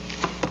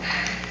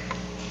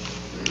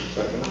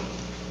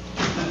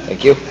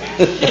 Thank you.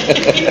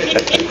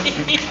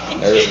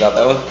 Nervous about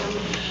that one?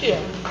 Yeah.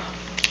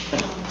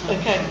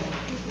 Okay.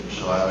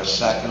 So I have a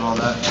second on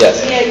that?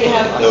 Yes. Yeah, you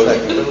have.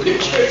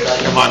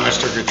 Second by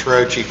Mr.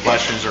 Gatrochi.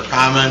 Questions or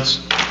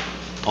comments?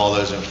 All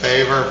those in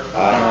favor?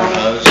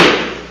 Opposed?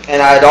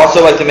 And I'd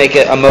also like to make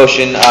a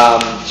motion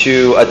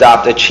to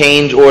adopt a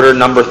change order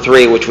number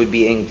 3, which would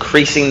be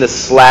increasing the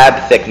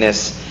slab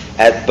thickness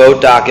at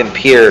boat dock and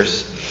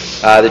piers.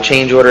 The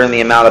change order in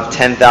the amount of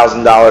 $10,000,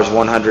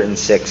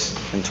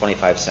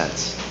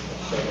 $106.25.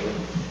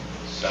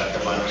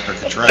 Second by Mr.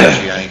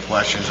 Gatrochi. Any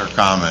questions or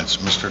comments?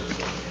 Mr.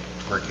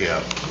 Ricchio.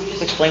 Can you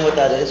just explain what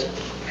that is?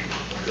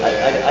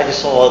 I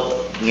just saw,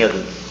 you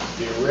know,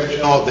 The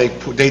original, they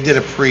did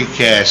a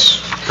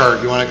precast. Kurt,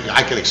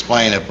 I could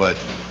explain it, but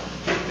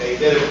they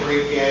did a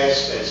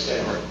precast.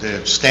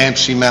 The stamped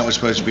cement was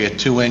supposed to be a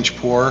 2-inch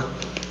pour.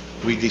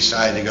 We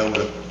decided to go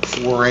with a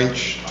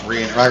 4-inch,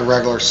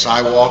 regular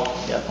sidewalk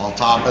on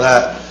top of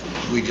that.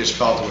 We just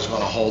felt it was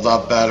going to hold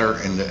up better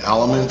in the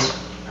elements.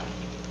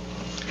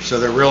 So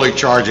they're really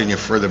charging you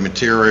for the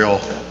material,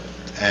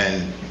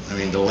 and I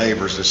mean, the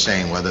labor's the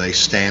same, whether they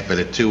stamp it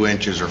at 2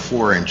 inches or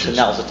 4 inches.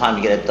 so now's the time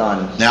to get it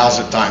done. Now's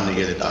the time to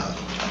get it done.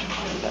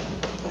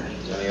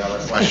 Any other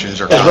questions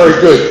or That's comments?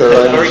 very good,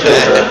 Kurt. Very good.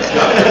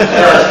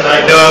 Did I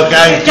do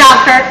okay? Good job,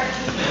 Kurt.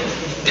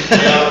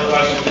 Any other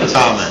questions or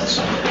comments?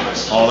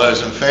 All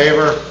those in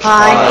favor?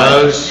 Aye.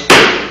 Opposed?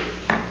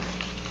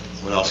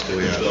 What else do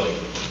we have?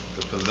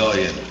 The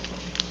pavilion.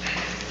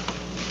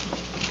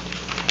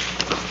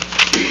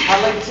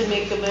 I'd like to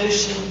make a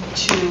motion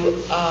to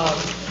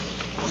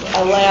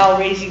allow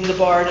Raising the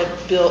Bar to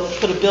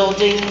put a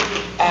building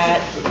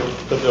at...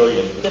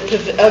 Pavilion. a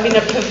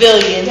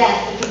pavilion.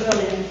 Yes, the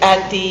pavilion.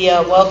 At the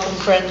Welcome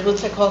Friends,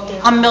 what's that called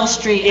there? On Mill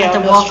Street, Yeah, at the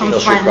on Mill Welcome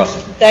Street. Friends.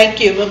 Crossing. Thank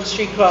you, Mill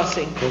Street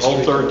Crossing.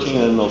 Old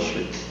 13 and Mill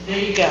Street. There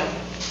you go.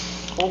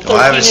 Old Do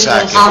I have a 13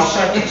 and Mill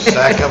second? Street.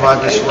 Second by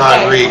Ms.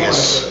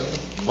 Rodriguez.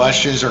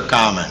 Questions or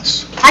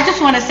comments? I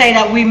just want to say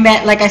that we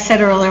met, like I said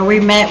earlier, we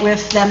met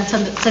with them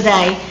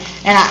today,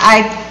 and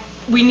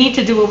we need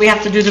to do what we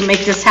have to do to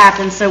make this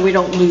happen so we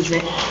don't lose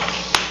it.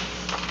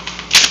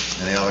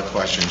 Any other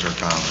questions or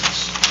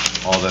comments?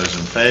 All those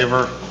in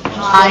favor?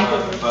 Aye.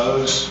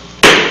 Opposed?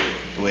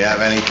 Do we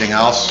have anything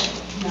else?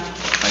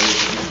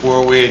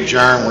 Before we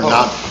adjourn, we're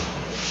not...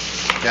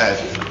 Go ahead.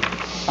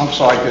 I'm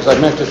sorry, because I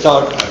meant to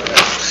tell,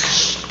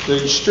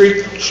 the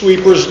street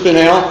sweeper's been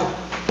out,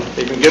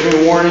 they've been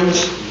giving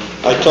warnings.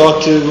 I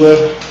talked to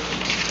the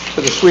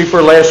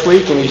sweeper last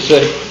week, and he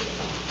said,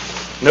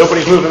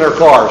 nobody's moving their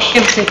cars.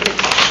 Give tickets.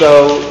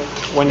 So,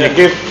 when you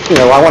get,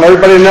 I want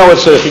everybody to know it,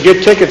 so if you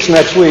get tickets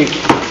next week,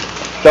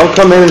 don't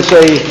come in and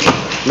say,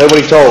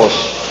 nobody told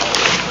us.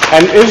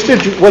 And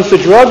was the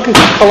drug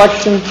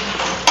collection?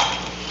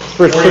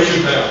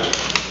 42 pounds.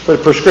 For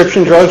the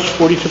prescription drugs,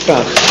 42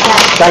 pounds.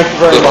 Thank you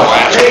very much.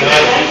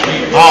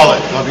 Hold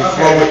it.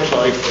 Before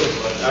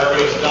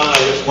everybody's done, I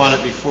just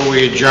wanted, before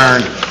we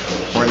adjourn,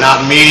 we're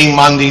not meeting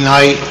Monday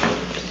night.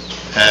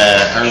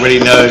 Everybody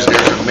knows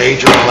there's a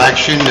major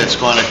election that's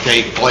going to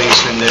take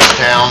place in this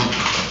town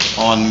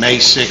on May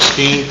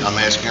 16th. I'm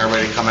asking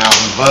everybody to come out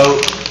and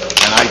vote.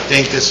 And I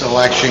think this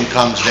election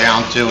comes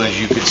down to, as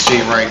you can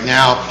see right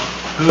now,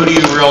 who do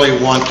you really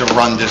want to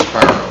run this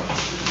borough?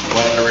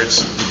 Whether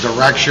it's the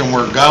direction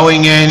we're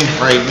going in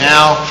right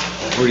now,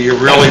 or do you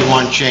really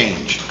want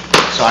change?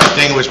 So I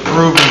think it was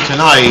proven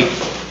tonight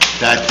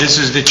that this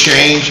is the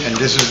change and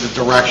this is the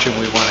direction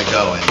we want to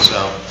go in.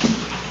 So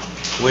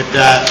with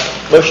that...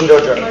 Motion to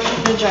adjourn. Motion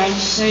to adjourn.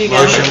 There you go.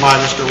 Motion by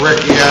Mr.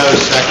 Ricchio,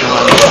 second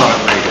by Ms.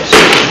 Rodriguez.